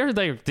 that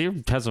they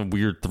had some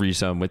weird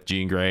threesome with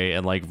Jean Grey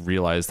and like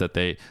realized that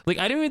they like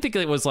I don't even think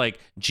it was like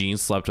Jean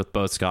slept with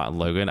both Scott and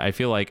Logan. I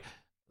feel like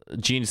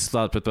Jean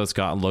slept with both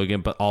Scott and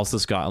Logan, but also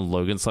Scott and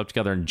Logan slept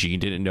together and Jean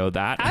didn't know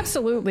that.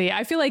 Absolutely.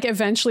 I feel like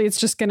eventually it's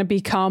just going to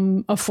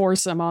become a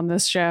foursome on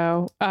this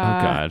show. Oh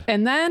God.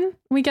 And then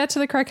we get to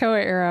the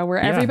Krakoa era where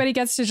everybody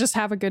gets to just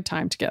have a good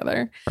time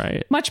together.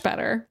 Right. Much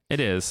better.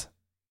 It is.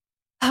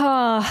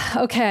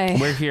 Okay.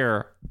 We're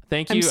here.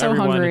 Thank you, I'm so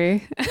everyone,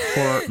 hungry.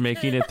 for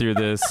making it through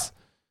this.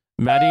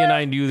 Maddie and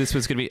I knew this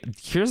was going to be.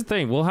 Here's the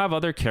thing: we'll have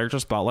other character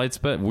spotlights,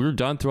 but we're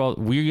done through.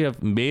 We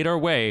have made our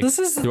way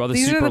through all the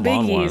super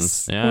long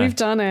ones. Yeah. We've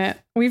done it.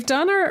 We've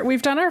done our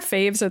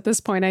faves at this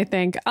point, I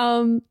think.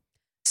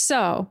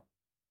 So,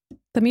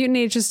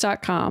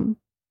 themutantages.com,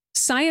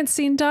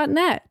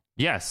 sciencescene.net.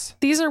 Yes,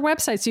 these are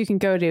websites you can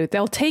go to.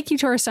 They'll take you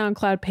to our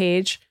SoundCloud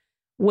page,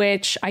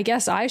 which I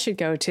guess I should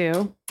go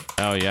to.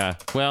 Oh yeah.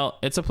 Well,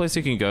 it's a place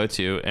you can go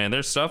to, and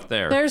there's stuff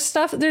there. There's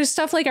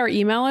stuff like our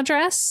email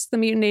address,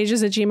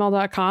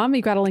 themutantages@gmail.com.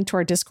 You've got a link to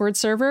our Discord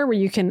server where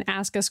you can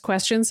ask us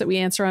questions that we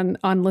answer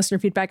on listener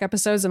feedback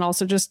episodes, and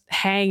also just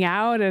hang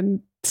out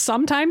and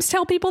sometimes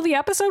tell people the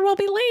episode will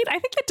be late. I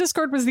think the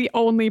Discord was the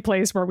only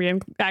place where we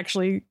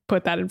actually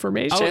put that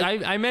information. Oh,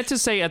 I meant to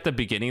say at the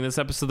beginning of this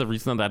episode, the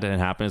reason that didn't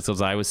happen is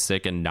because I was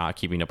sick and not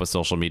keeping up with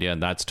social media,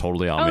 and that's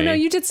totally on me. Oh, no,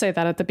 you did say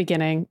that at the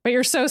beginning, but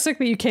you're so sick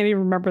that you can't even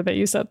remember that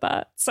you said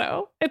that.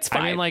 So it's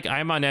fine. I mean, like,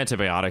 I'm on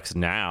antibiotics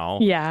now.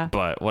 Yeah.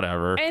 But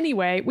whatever.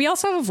 Anyway, we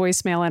also have a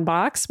voicemail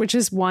inbox, which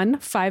is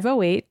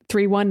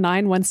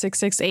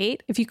 1-508-319-1668.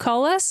 If you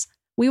call us,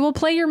 we will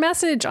play your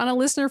message on a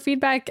listener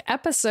feedback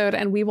episode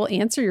and we will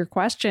answer your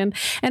question.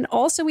 And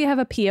also we have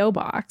a P.O.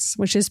 box,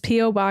 which is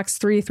P.O. Box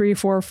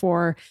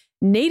 3344,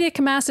 Natick,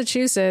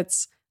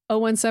 Massachusetts,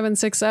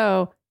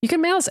 01760. You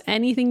can mail us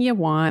anything you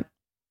want.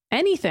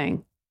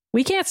 Anything.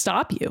 We can't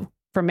stop you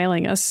from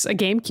mailing us a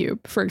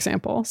GameCube, for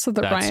example, so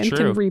that Ryan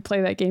can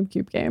replay that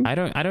GameCube game. I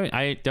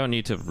don't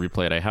need to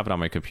replay it. I have it on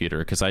my computer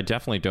because I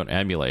definitely don't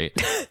emulate.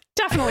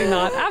 Definitely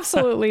not.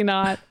 Absolutely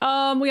not.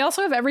 We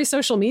also have every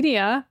social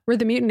media. We're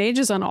the Mutant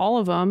Ages on all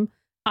of them.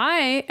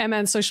 I am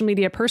on social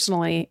media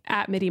personally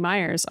at Mitty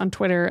Myers on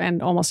Twitter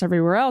and almost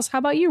everywhere else. How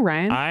about you,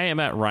 Ryan? I am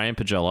at Ryan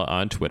Pagella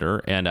on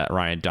Twitter and at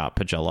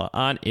Ryan.Pagella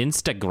on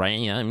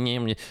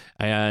Instagram.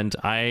 And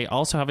I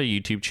also have a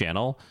YouTube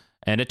channel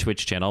and a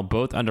Twitch channel,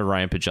 both under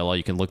Ryan Pagella.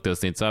 You can look those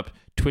things up.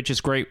 Twitch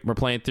is great. We're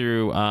playing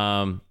through,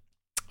 oh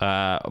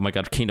my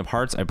God, Kingdom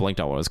Hearts. I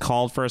blinked out what it was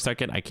called for a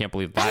second. I can't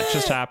believe that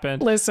just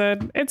happened.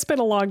 Listen, it's been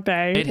a long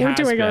day. We're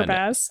doing our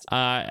best.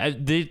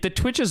 The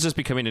Twitch is just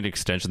becoming an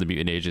extension of the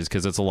Mutant Ages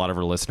because it's a lot of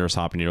our listeners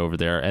hopping in over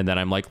there. And then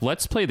I'm like,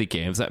 let's play the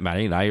games that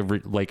Maddie and I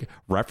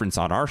reference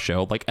on our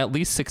show like at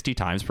least 60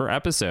 times per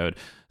episode.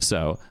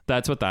 So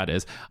that's what that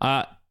is.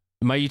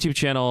 My YouTube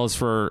channel is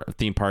for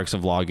theme parks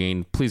and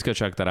vlogging. Please go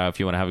check that out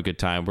if you want to have a good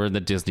time. We're in the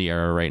Disney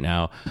era right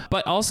now.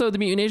 But also, the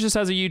Mutant Ages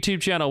has a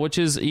YouTube channel, which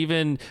is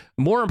even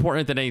more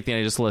important than anything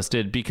I just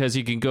listed because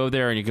you can go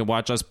there and you can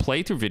watch us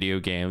play through video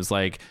games.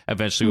 Like,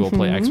 eventually we'll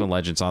play X-Men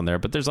Legends on there,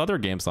 but there's other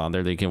games on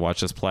there that you can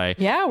watch us play.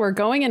 Yeah, we're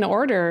going in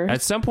order.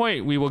 At some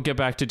point, we will get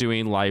back to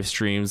doing live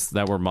streams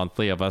that were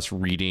monthly of us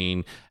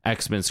reading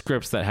X-Men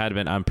scripts that had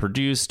been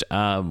unproduced.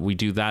 We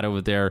do that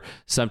over there.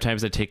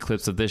 Sometimes I take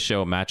clips of this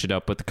show, match it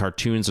up with the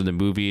cartoons or the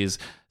movies.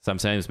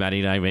 Sometimes Maddie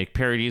and I make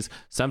parodies.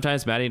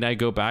 Sometimes Maddie and I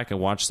go back and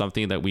watch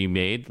something that we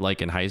made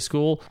like in high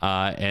school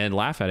and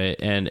laugh at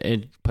it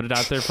and put it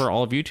out there for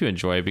all of you to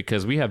enjoy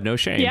because we have no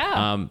shame.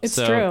 Yeah, it's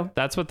so true.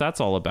 That's what that's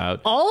all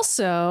about.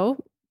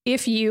 Also,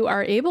 if you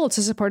are able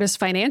to support us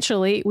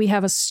financially, we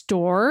have a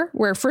store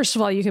where, first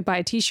of all, you could buy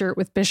a t-shirt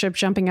with Bishop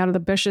jumping out of the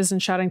bushes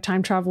and shouting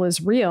time travel is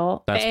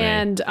real. That's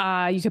and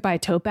you could buy a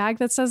tote bag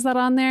that says that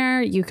on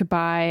there. You could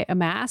buy a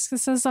mask that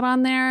says that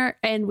on there.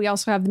 And we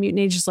also have the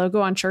Mutant Ages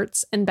logo on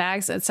shirts and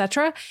bags,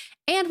 etc.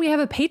 And we have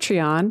a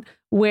Patreon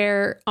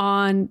where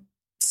on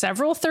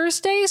several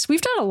Thursdays,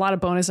 we've done a lot of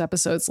bonus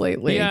episodes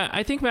lately. Yeah,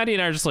 I think Maddie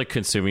and I are just like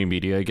consuming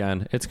media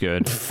again. It's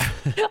good.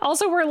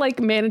 Also, we're like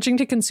managing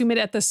to consume it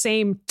at the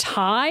same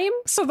time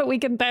so that we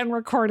can then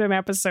record an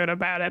episode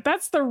about it.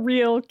 That's the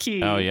real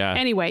key. Oh, yeah.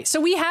 Anyway,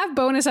 so we have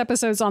bonus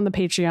episodes on the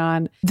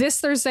Patreon.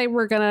 This Thursday,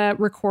 we're going to have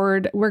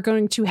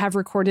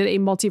recorded a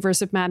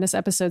Multiverse of Madness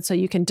episode, so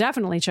you can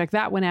definitely check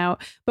that one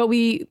out. But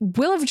we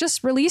will have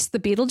just released the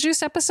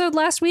Beetlejuice episode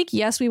last week.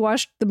 Yes, we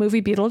watched the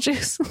movie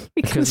Beetlejuice.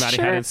 because Maddie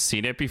hadn't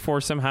seen it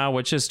before somehow,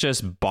 which is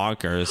just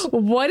bonkers.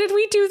 What did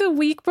we do the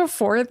week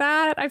before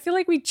that? I feel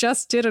like we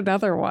just did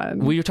another one.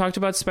 We talked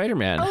about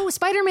Spider-Man. Oh,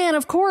 Spider-Man,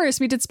 of course.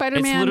 We did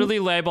Spider-Man. It's literally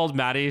labeled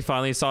Maddie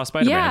finally saw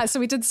Spider-Man. Yeah, so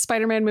we did the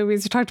Spider-Man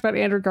movies. We talked about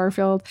Andrew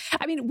Garfield.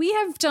 I mean, we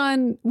have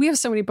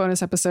so many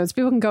bonus episodes.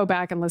 People can go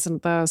back and listen to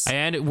those.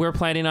 And we're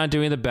planning on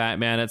doing the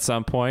Batman at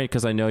some point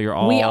because I know you're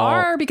all... We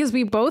are, because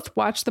we both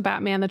watched the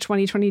Batman, the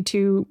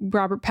 2022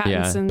 Robert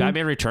Pattinson. Yeah,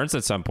 Batman Returns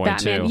at some point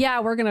too. Yeah,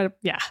 we're going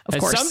to, of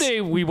course. And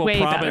someday we will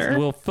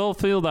we'll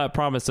fulfill that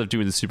promise of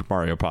doing the Super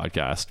Mario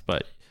podcast,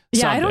 but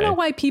yeah, someday. I don't know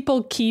why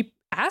people keep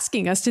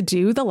asking us to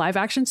do the live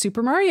action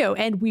Super Mario,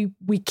 and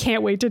we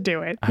can't wait to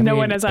do it. No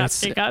one is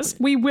asking us.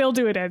 We will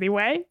do it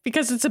anyway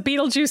because it's a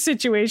Beetlejuice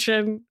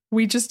situation.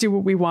 We just do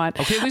what we want.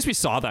 Okay, at least we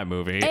saw that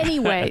movie.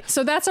 Anyway,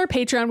 so that's our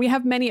Patreon. We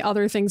have many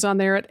other things on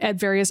there at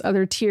various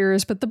other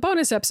tiers, but the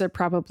bonus eps are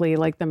probably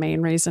like the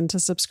main reason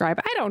to subscribe.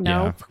 I don't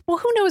know. Yeah. Well,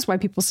 who knows why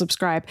people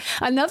subscribe?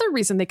 Another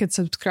reason they could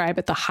subscribe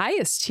at the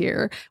highest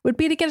tier would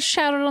be to get a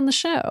shout out on the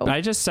show.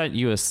 I just sent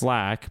you a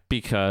Slack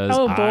because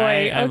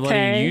I'm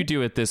letting you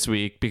do it this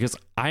week because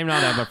I'm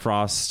not Emma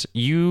Frost.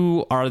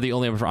 You are the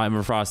only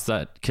Emma Frost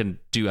that can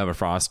do Emma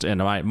Frost in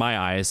my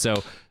eyes.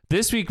 So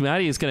this week,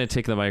 Maddie is going to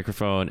take the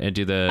microphone and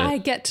do the... I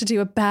get to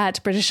do a bad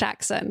British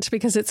accent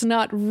because it's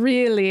not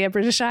really a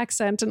British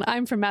accent and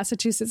I'm from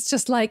Massachusetts,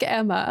 just like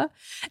Emma.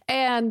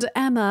 And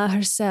Emma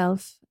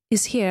herself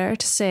is here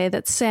to say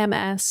that Sam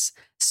S.,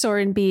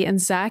 Soren B., and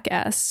Zach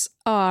S.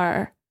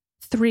 are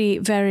 3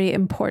 very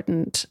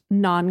important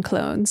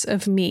non-clones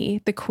of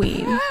me, the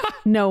queen.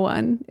 No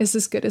one is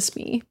as good as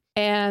me.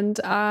 And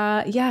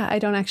I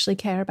don't actually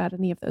care about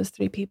any of those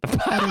 3 people.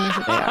 I don't know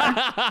who they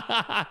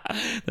are.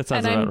 That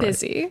sounds and I'm right.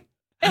 busy.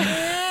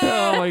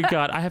 Oh my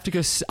God. I have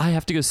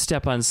to go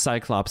step on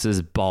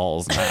Cyclops's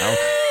balls now.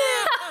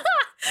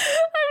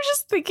 I'm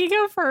just thinking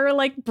of her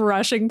like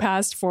brushing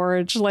past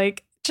Forge,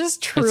 like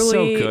just truly,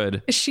 it's so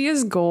good. She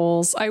has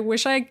goals. I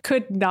wish I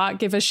could not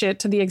give a shit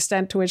to the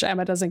extent to which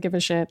Emma doesn't give a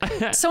shit.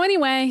 So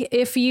anyway,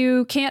 if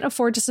you can't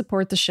afford to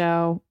support the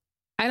show,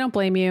 I don't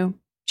blame you.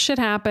 Shit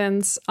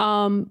happens.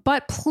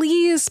 But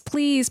please,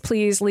 please,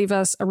 please leave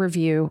us a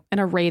review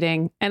and a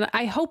rating. And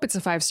I hope it's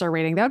a 5-star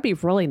rating. That would be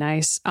really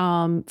nice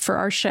for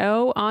our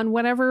show on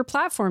whatever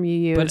platform you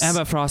use. But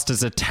Emma Frost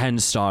is a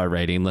 10-star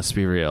rating. Let's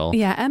be real.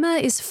 Yeah, Emma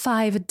is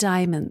 5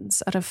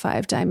 diamonds out of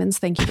 5 diamonds.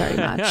 Thank you very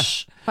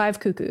much. 5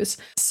 cuckoos.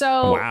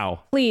 So wow.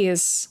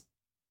 Please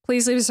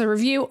leave us a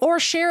review or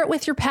share it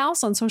with your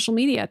pals on social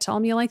media. Tell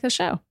them you like the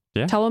show.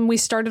 Yeah. Tell them we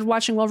started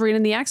watching Wolverine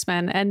and the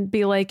X-Men and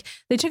be like,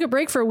 they took a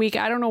break for a week.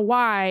 I don't know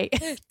why.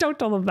 Don't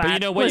tell them that. But you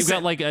know what?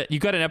 Listen. You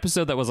got an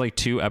episode that was like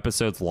 2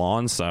 episodes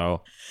long.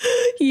 So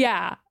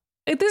yeah,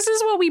 this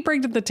is what we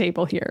bring to the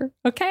table here.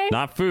 Okay.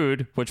 Not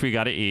food, which we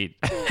got to eat.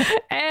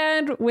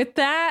 And with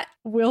that,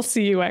 we'll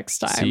see you next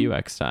time. See you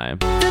next time.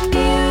 The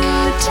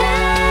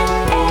mutant